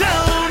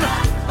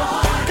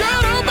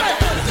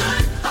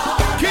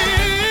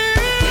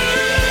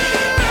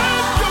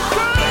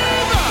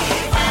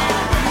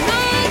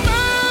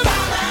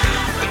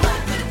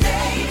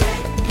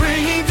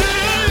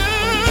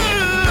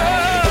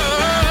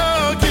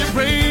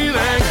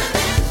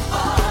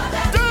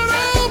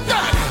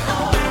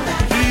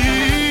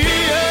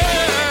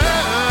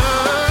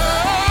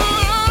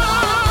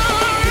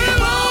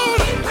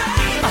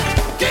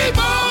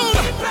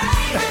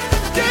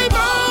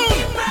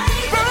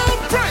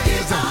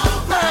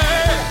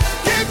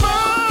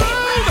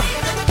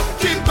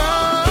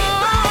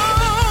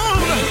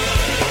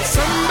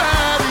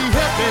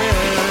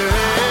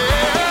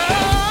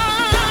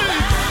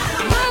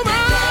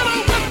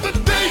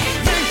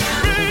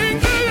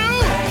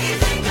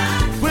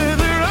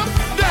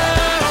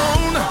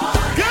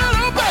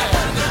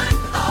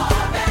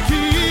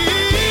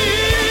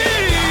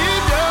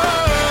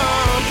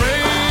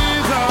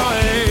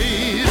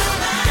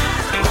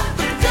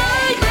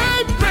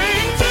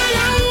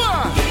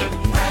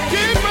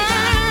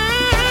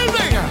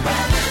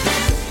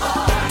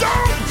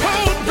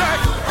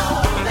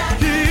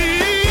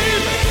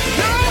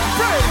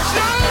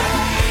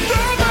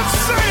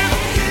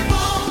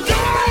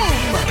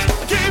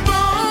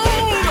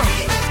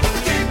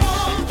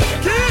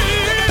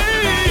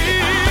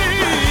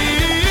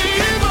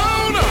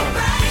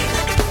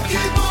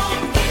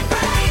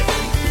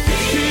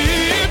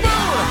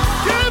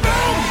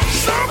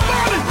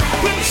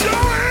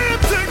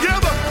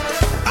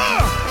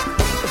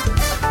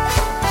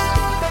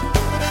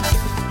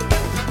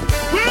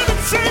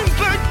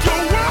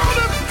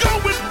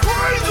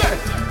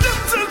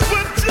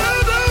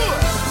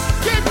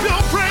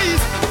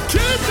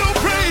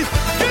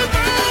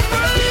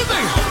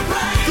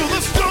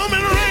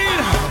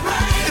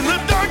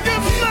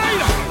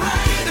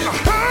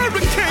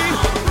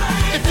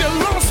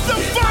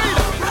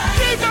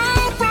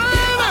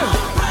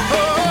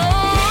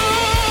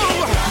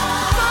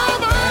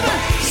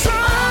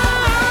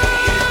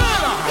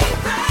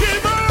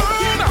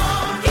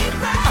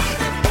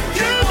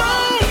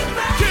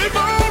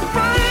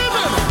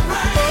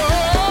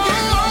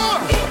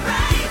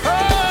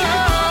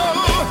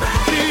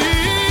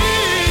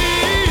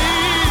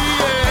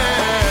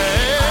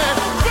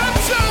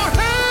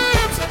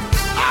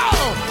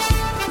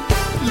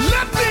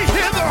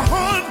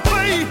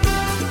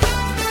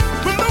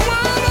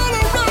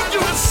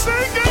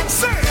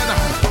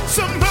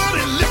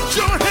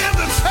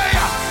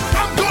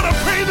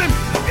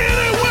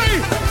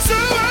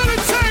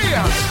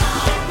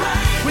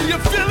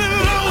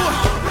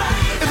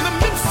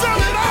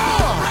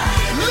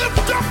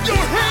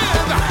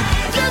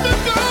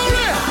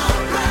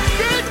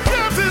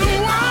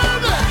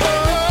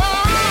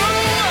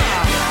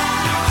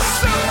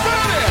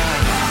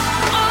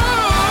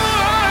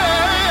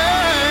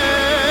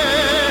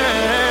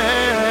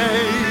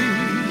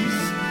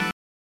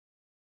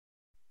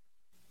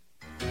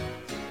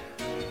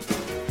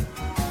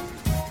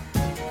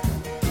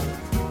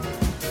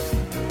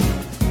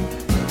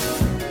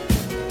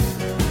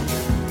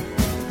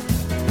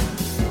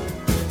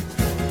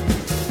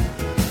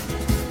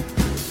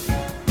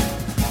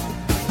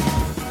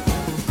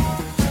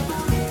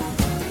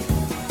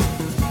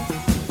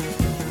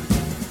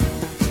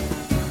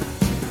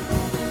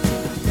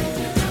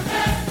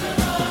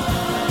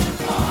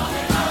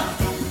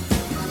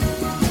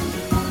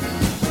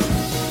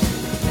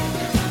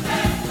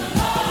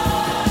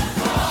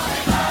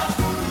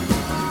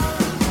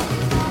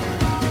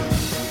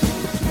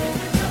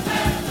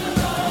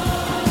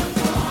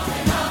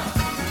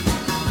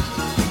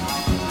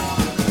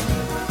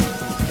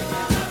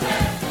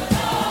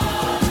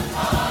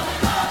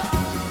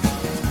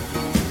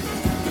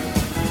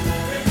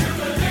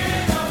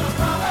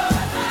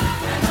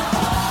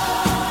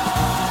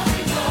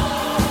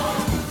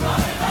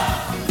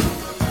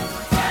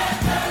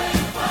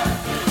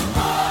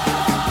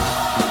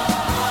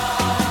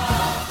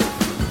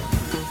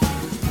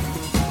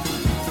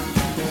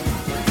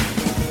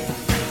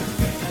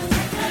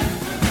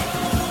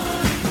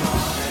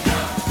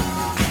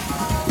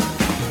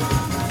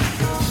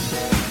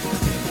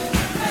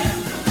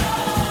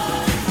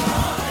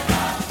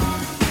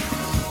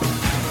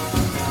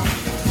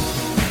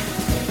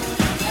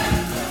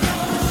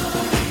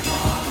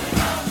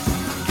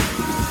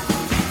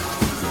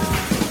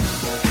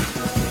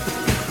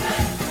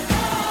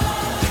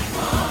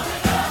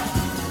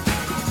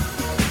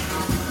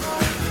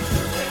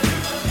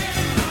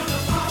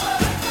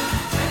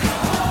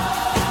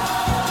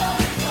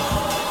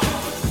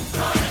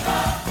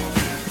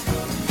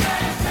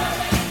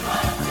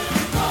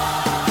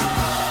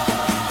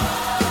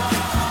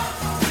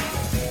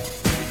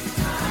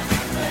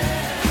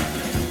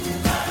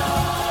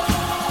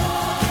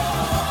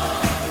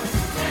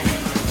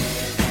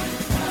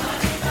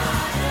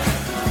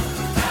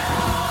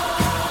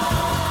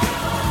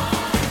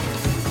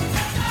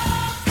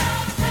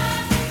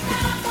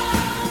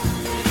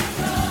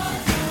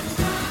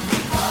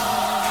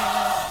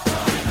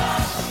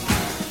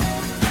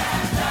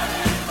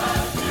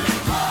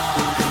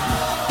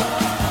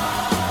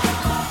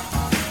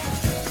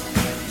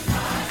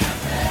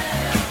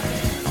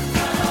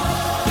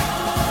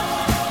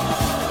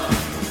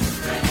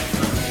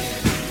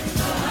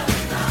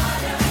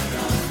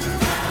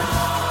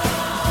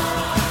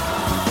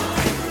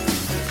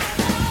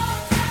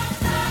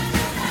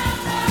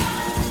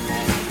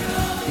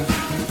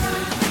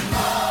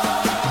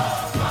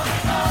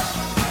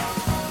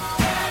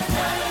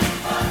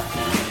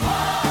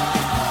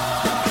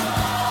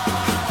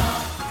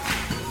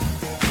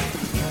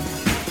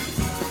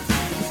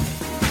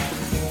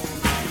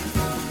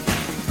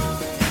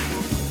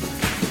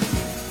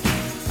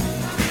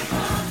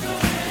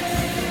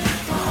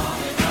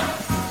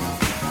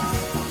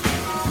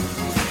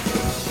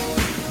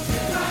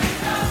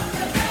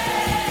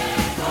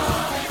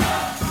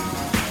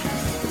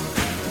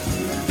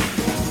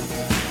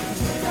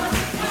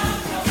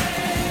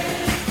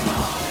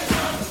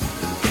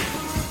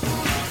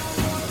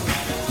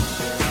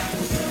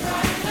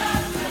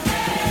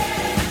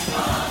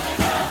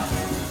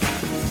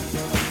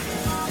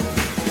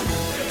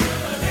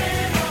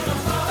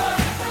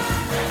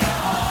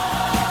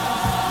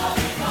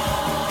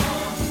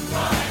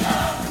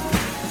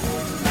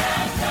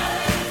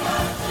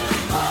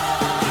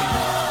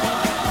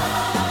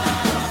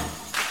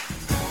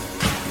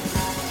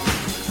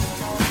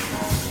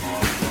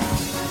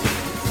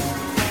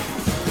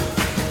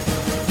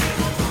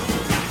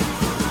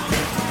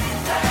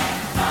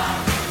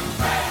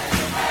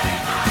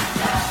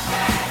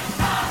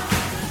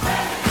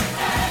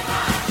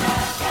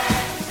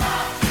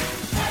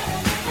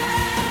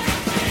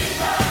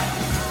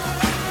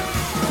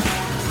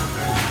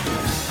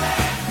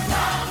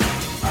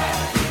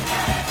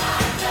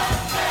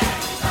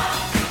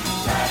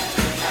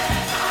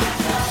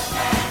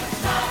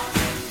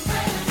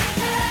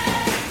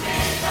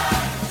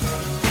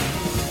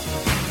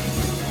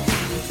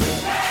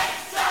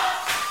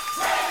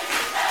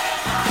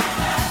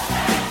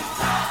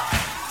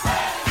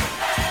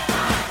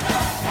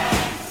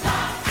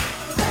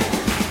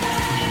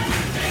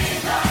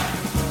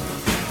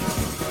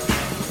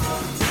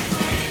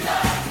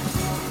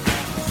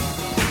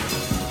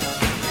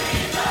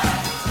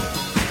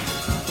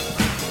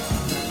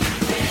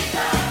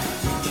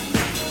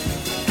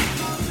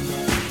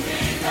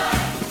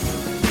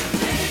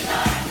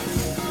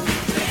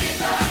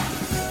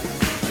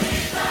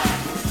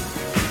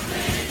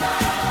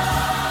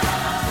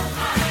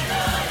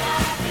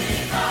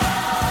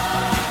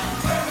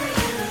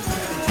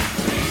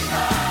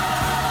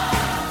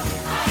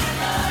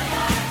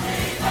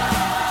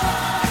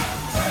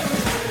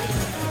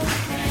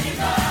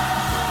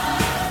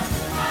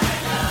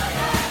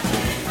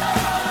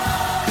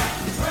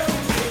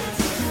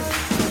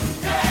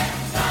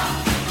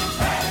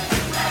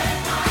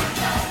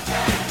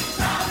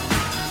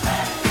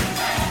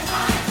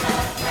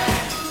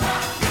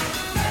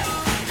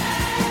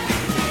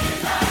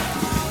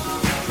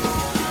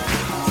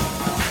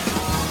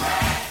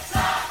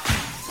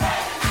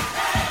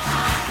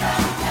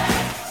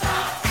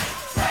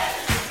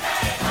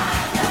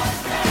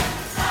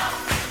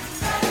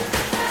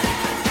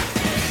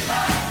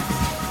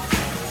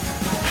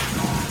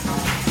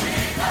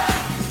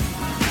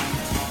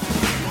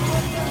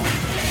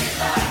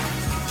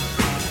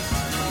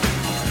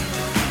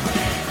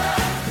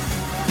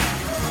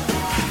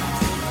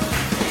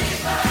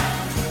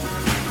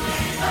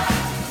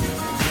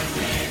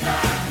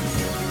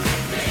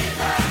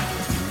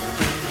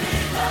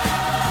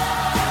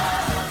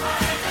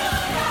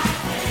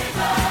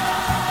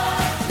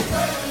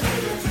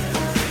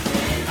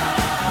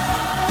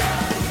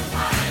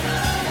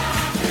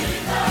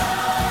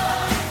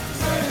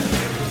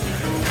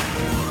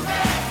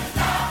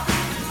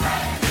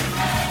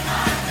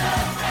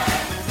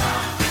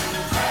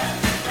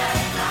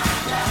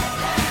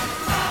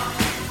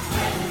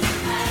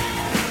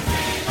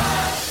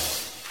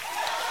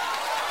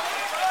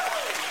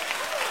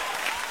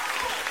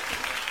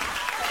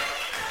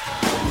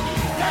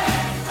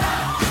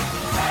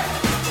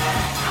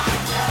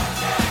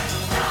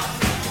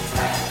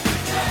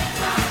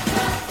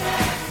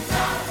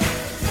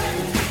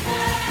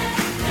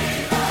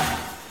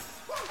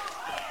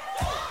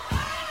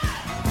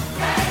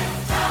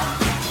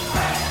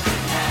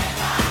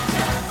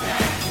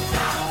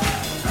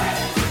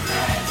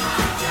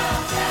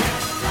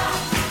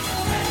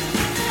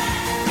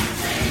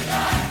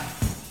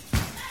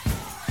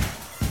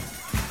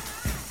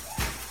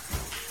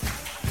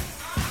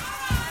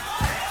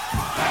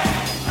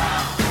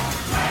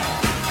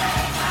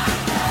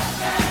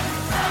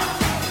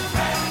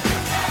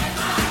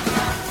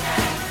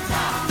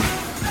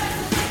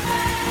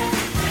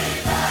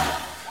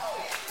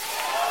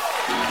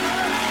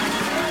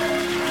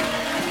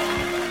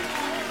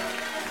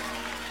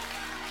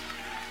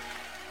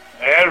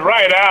That's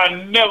right.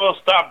 I'll never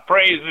stop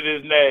praising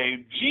his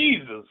name.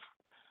 Jesus.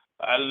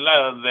 I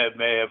love that,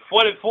 man.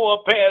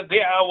 44 past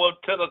the hour,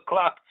 10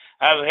 o'clock.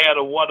 I've had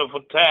a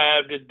wonderful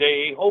time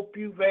today. Hope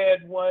you've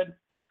had one,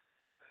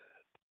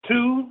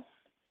 too.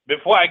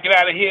 Before I get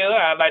out of here,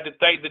 I'd like to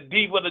thank the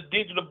diva of the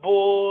digital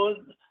board,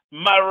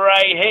 my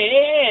right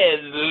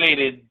hand,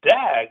 Lady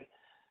Doc.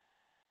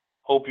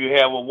 Hope you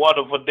have a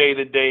wonderful day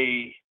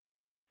today.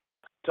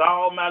 To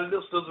all my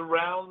listeners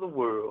around the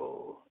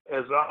world,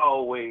 as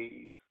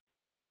always,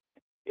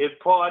 in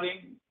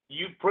parting,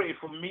 you pray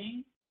for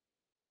me,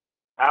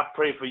 I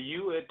pray for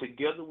you, and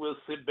together we'll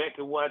sit back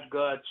and watch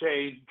God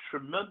change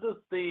tremendous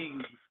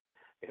things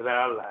in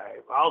our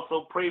life.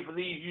 Also pray for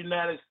these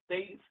United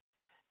States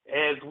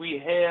as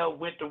we have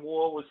went to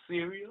war with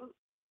Syria.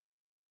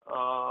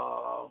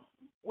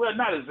 Well,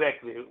 not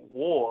exactly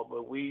war,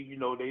 but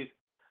they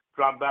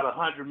dropped about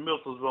 100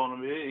 missiles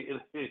on them.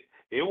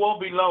 It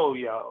won't be long,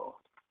 y'all.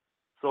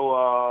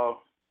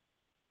 So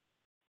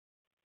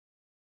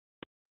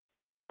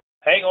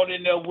hang on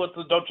in there with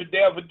us. Don't you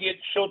dare forget,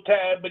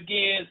 showtime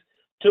begins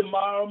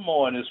tomorrow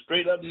morning,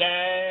 straight up 9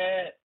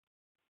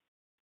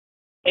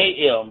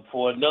 a.m.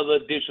 for another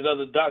edition of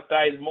the Dr.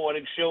 Ice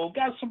Morning Show.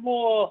 Got some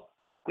more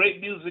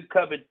great music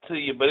coming to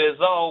you, but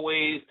as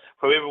always,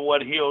 from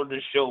everyone here on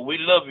the show, we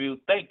love you.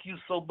 Thank you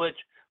so much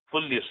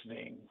for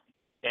listening,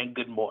 and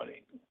good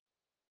morning.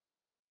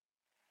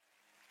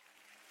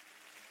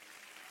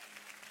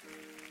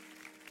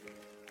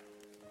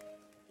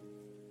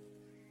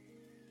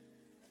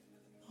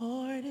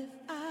 Lord, if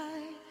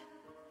I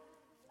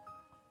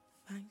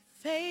find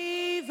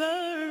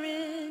favor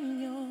in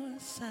your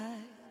sight,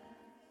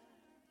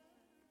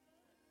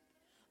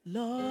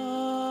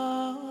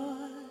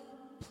 Lord,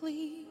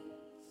 please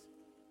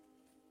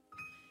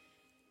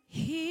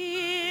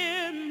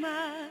hear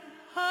my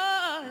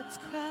heart's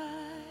cry.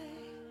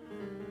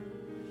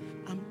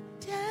 I'm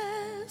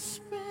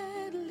desperately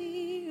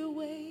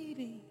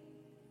waiting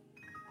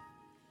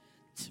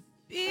to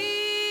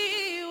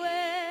be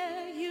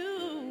where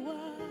you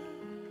are.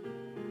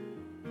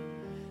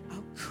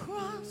 I'll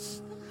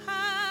cross the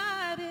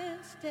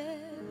hottest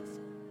desert.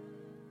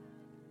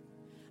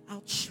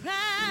 I'll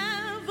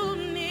travel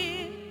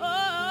near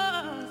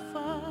or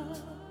far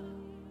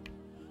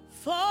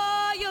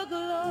for your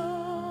glory.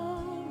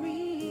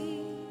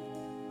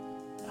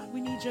 God, we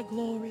need your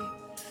glory.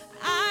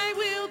 I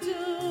will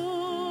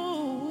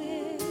do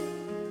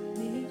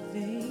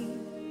anything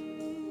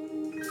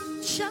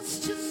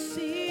just to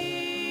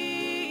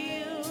see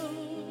you,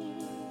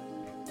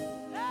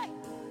 hey,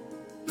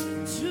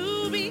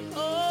 to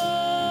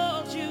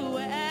behold you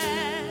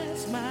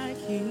as my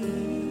King.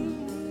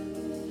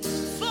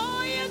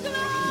 For your glory,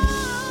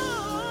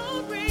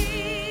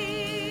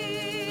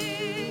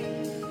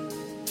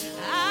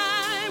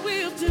 I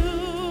will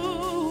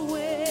do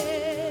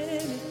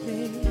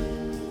anything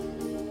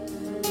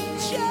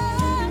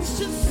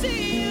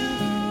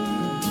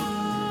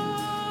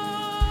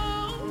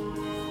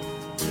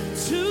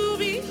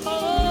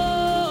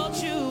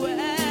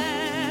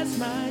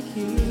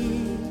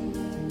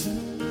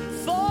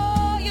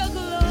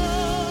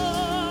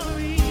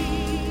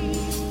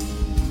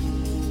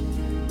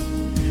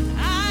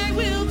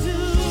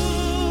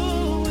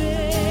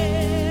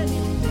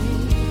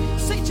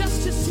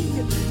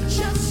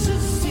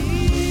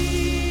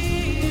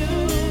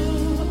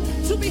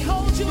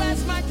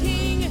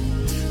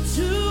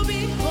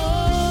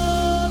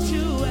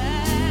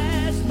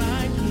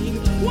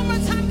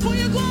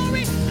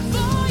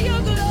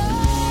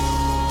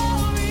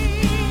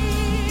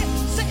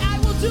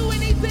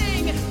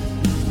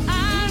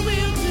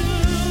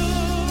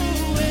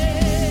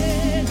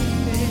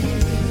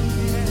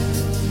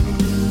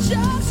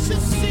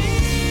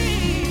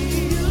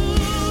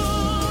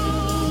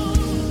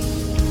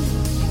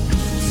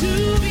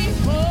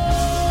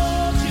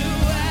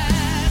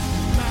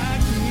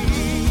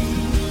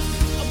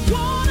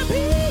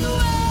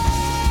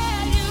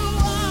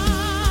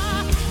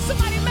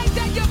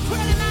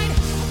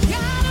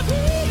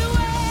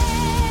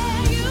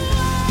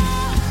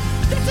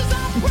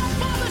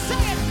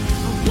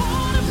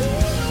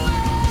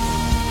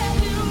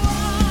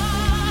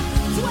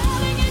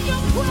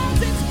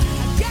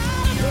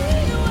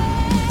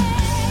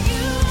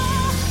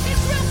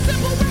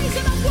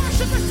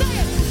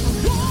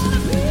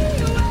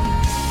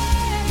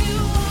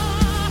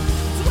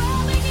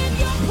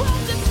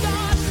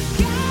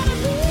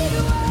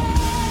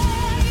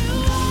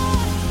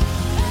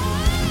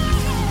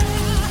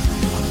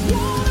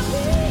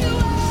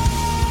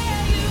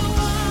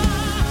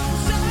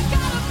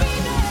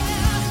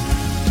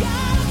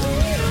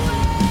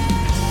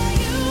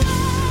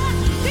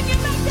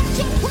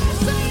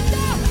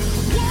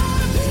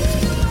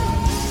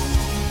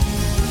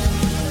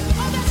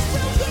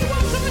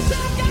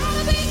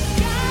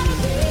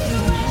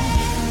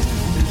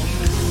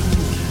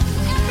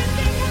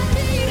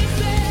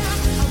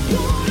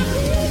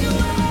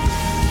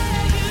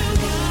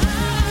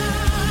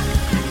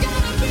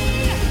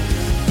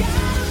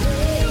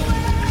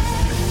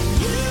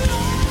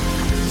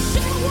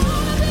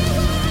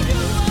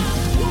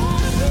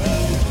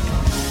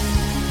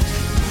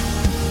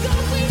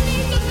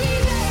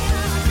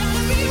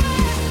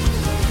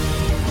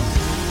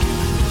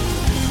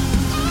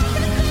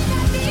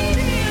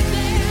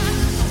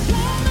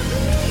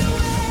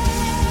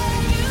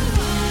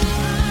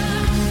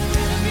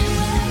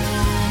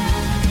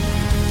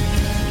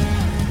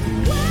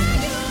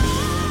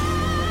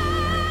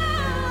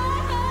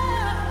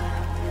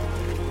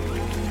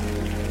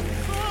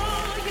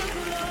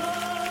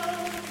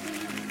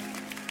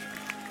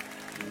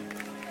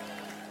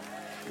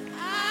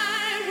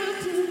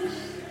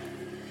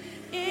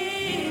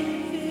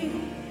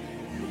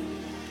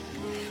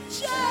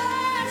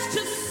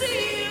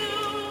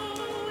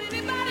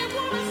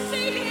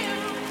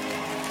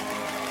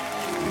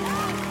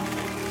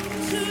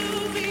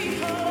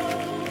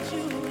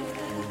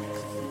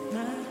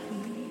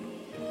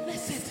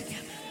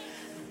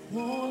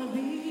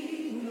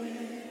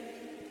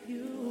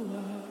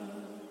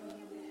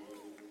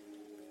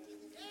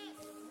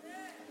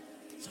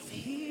So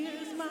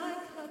here's my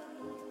cup.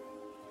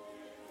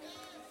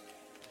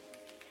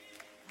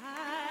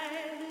 I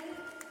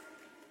lift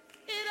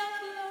it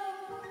up,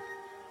 Lord.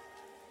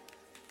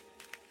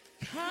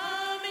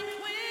 Come and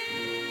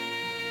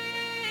quench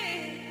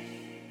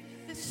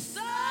the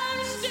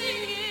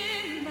thirsting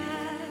in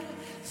my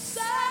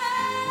soul.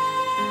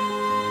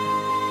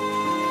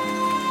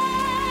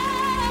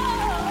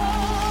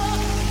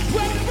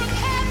 Bread from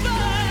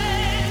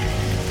heaven.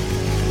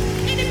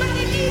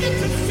 Anybody needed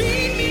to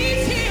feed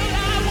me till I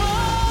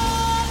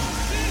want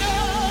no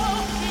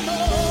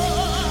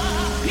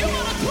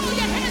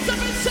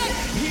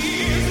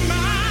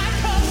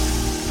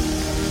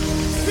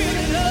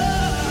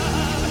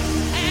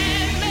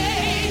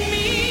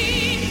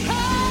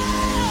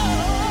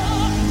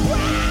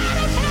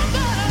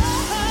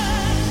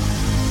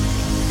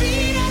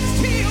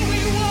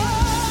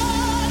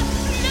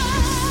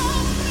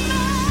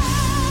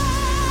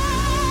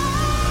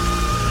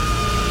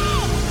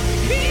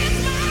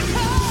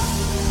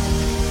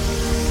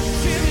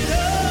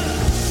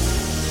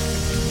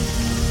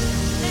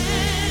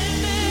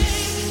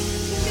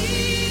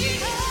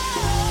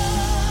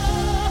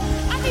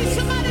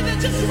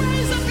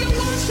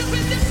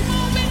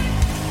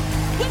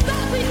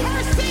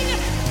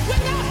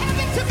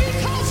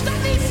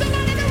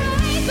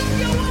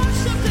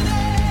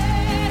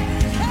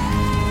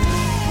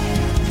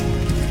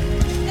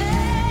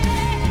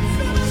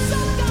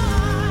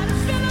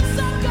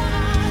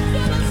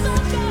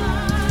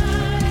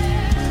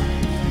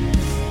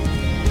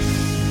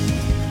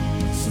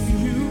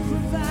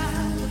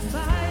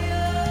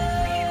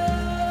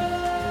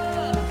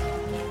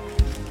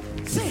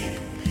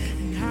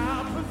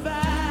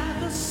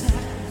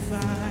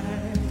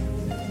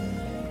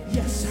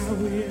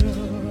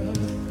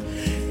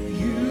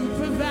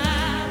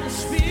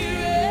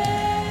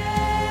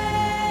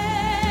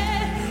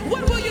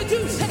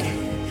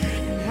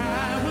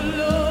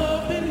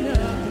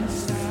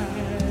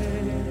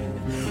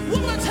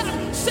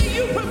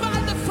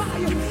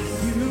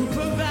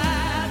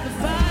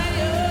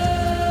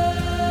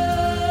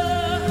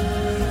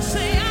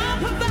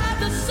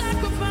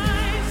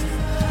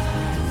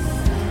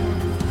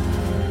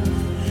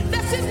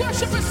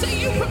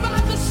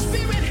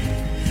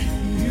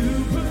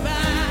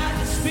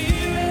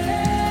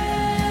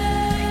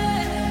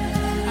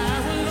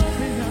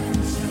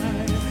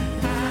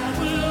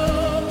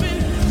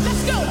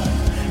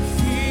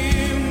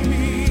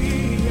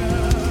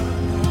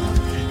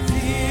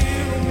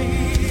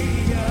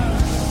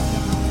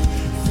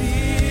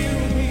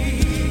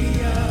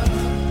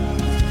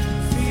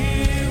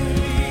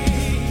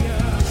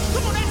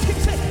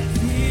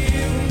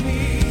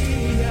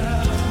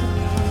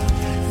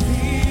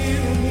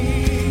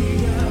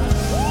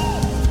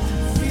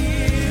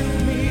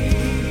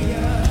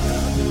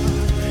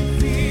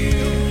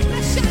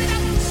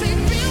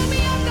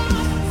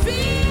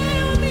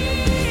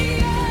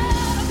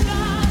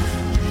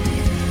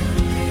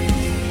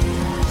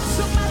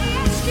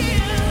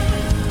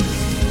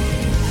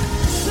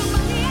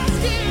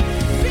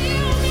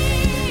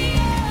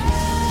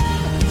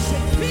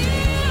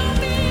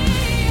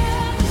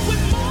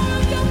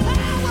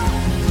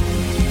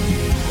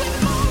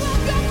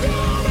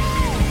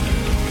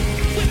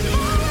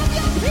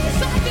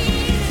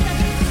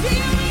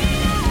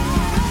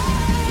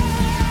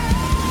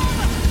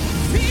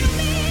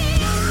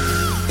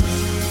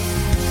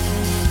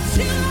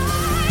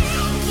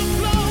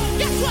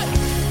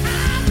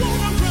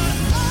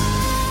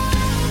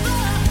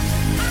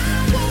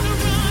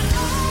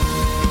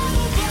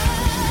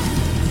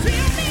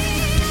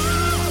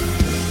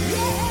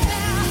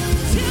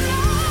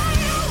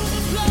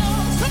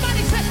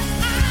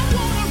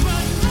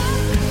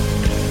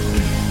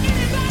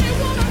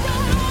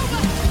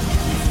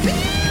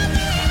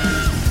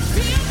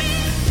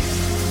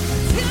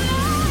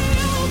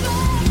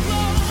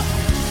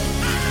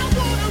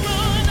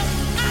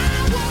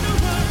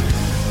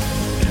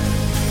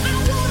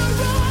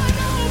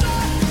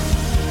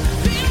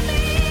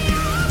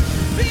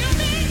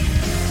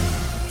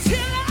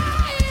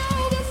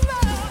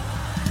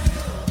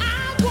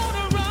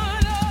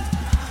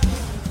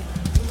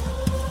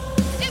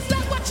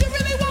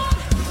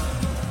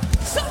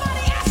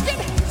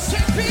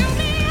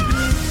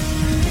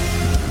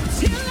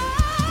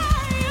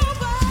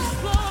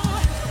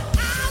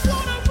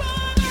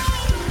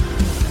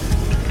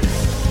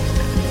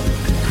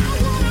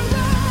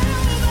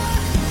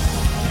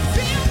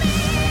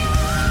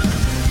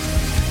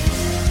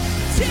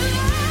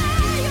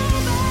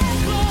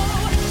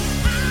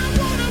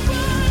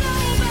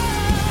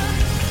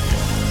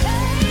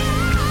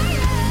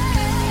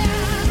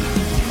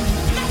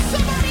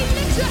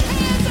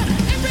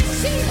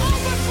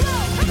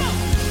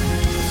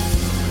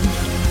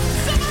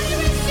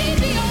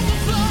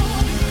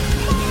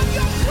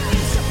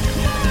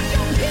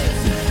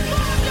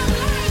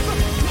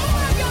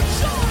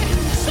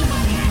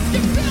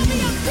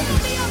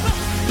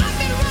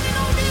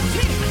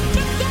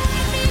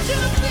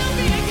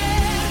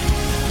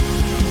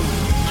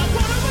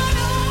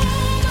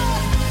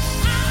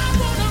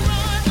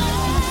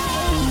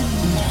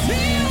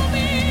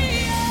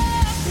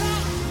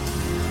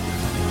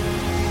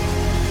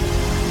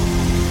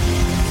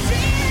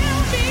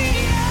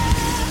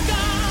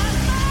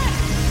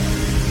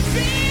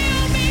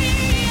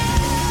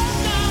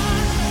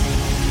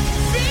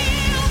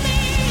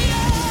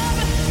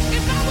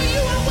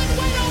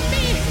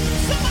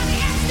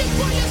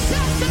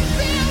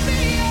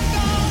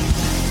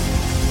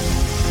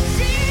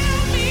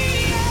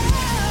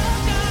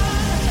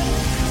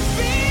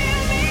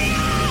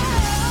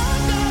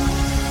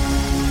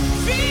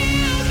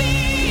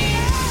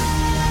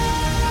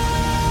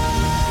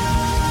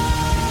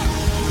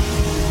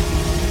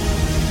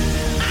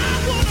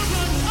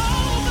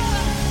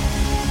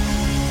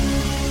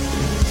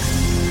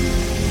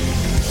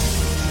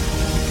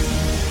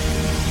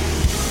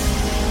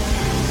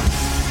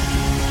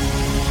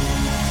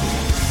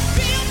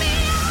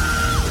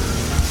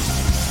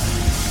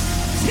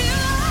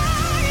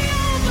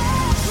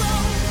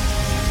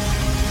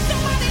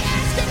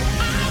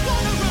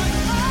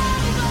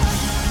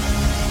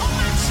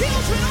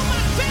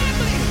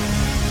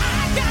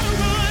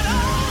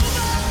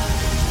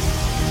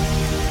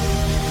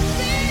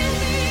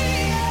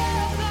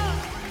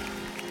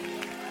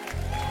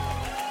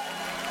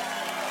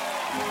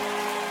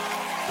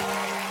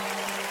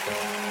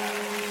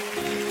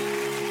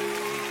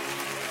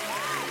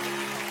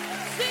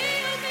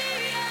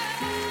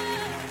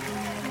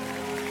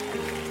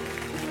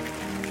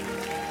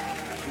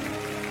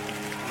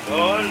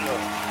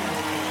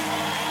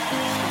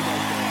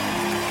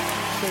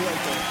Stay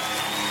right there.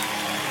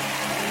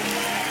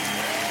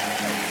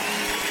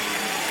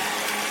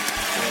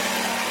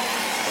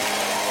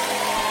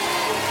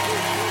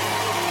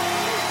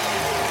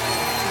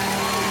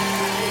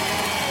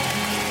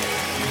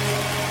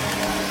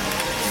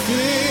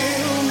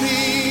 Fill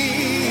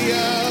me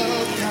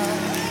up,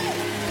 God.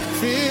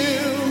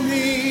 Fill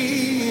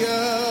me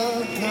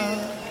up,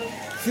 God.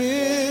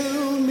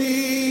 Fill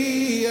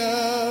me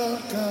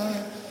up,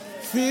 God.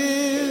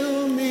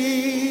 Fill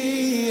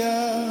me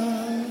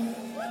up.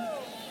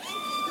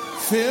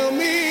 Fill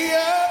me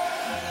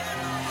up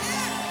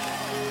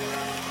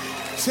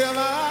till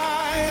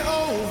I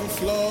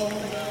overflow.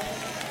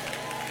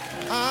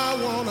 I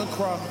wanna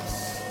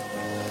cross.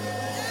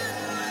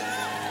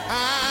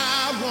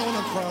 I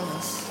wanna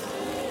cross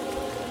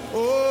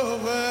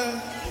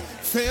over.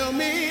 Fill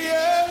me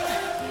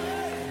up,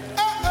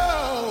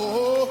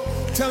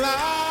 oh, till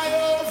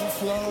I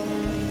overflow.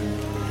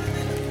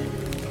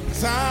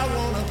 'Cause I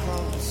wanna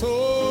cross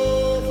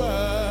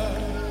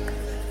over.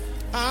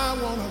 I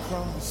wanna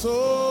cross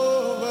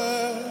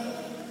over.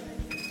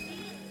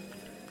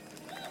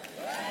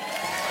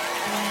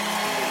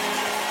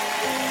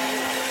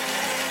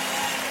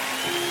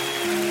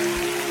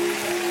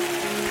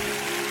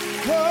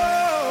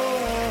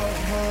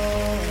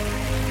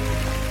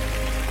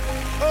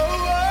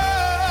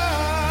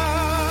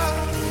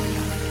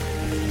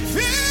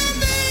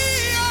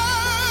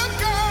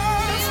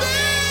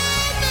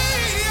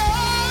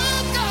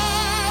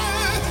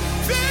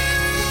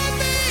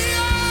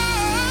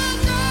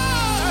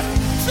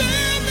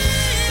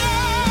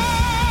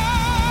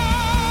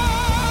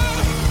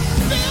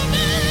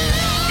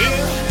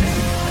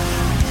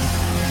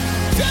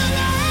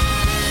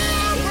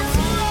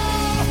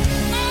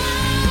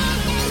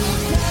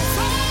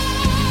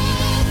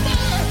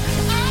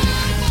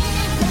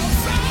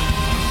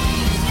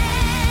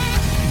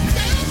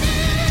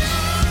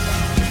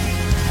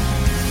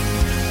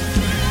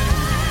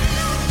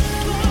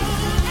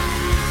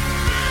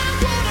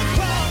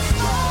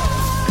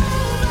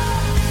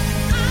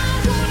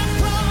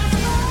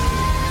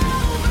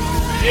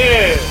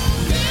 Yeah.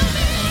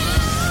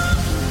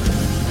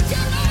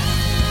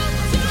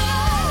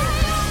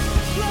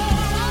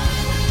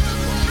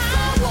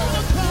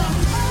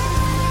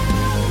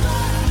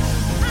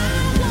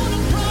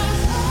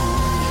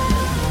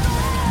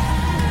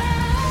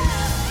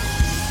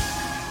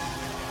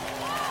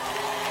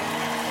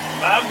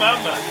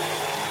 My.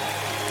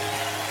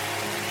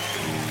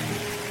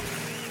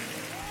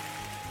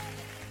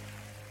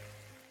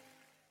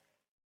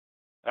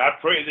 I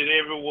pray that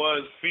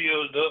everyone's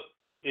filled up.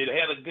 It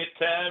had a good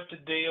time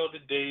today on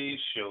today's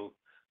show.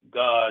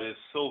 God is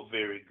so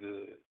very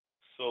good.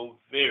 So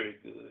very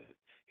good.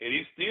 And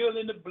he's still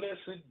in the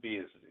blessed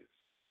business.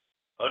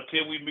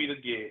 Until we meet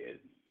again,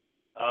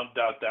 I'm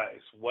Dr.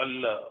 Ice.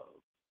 One love.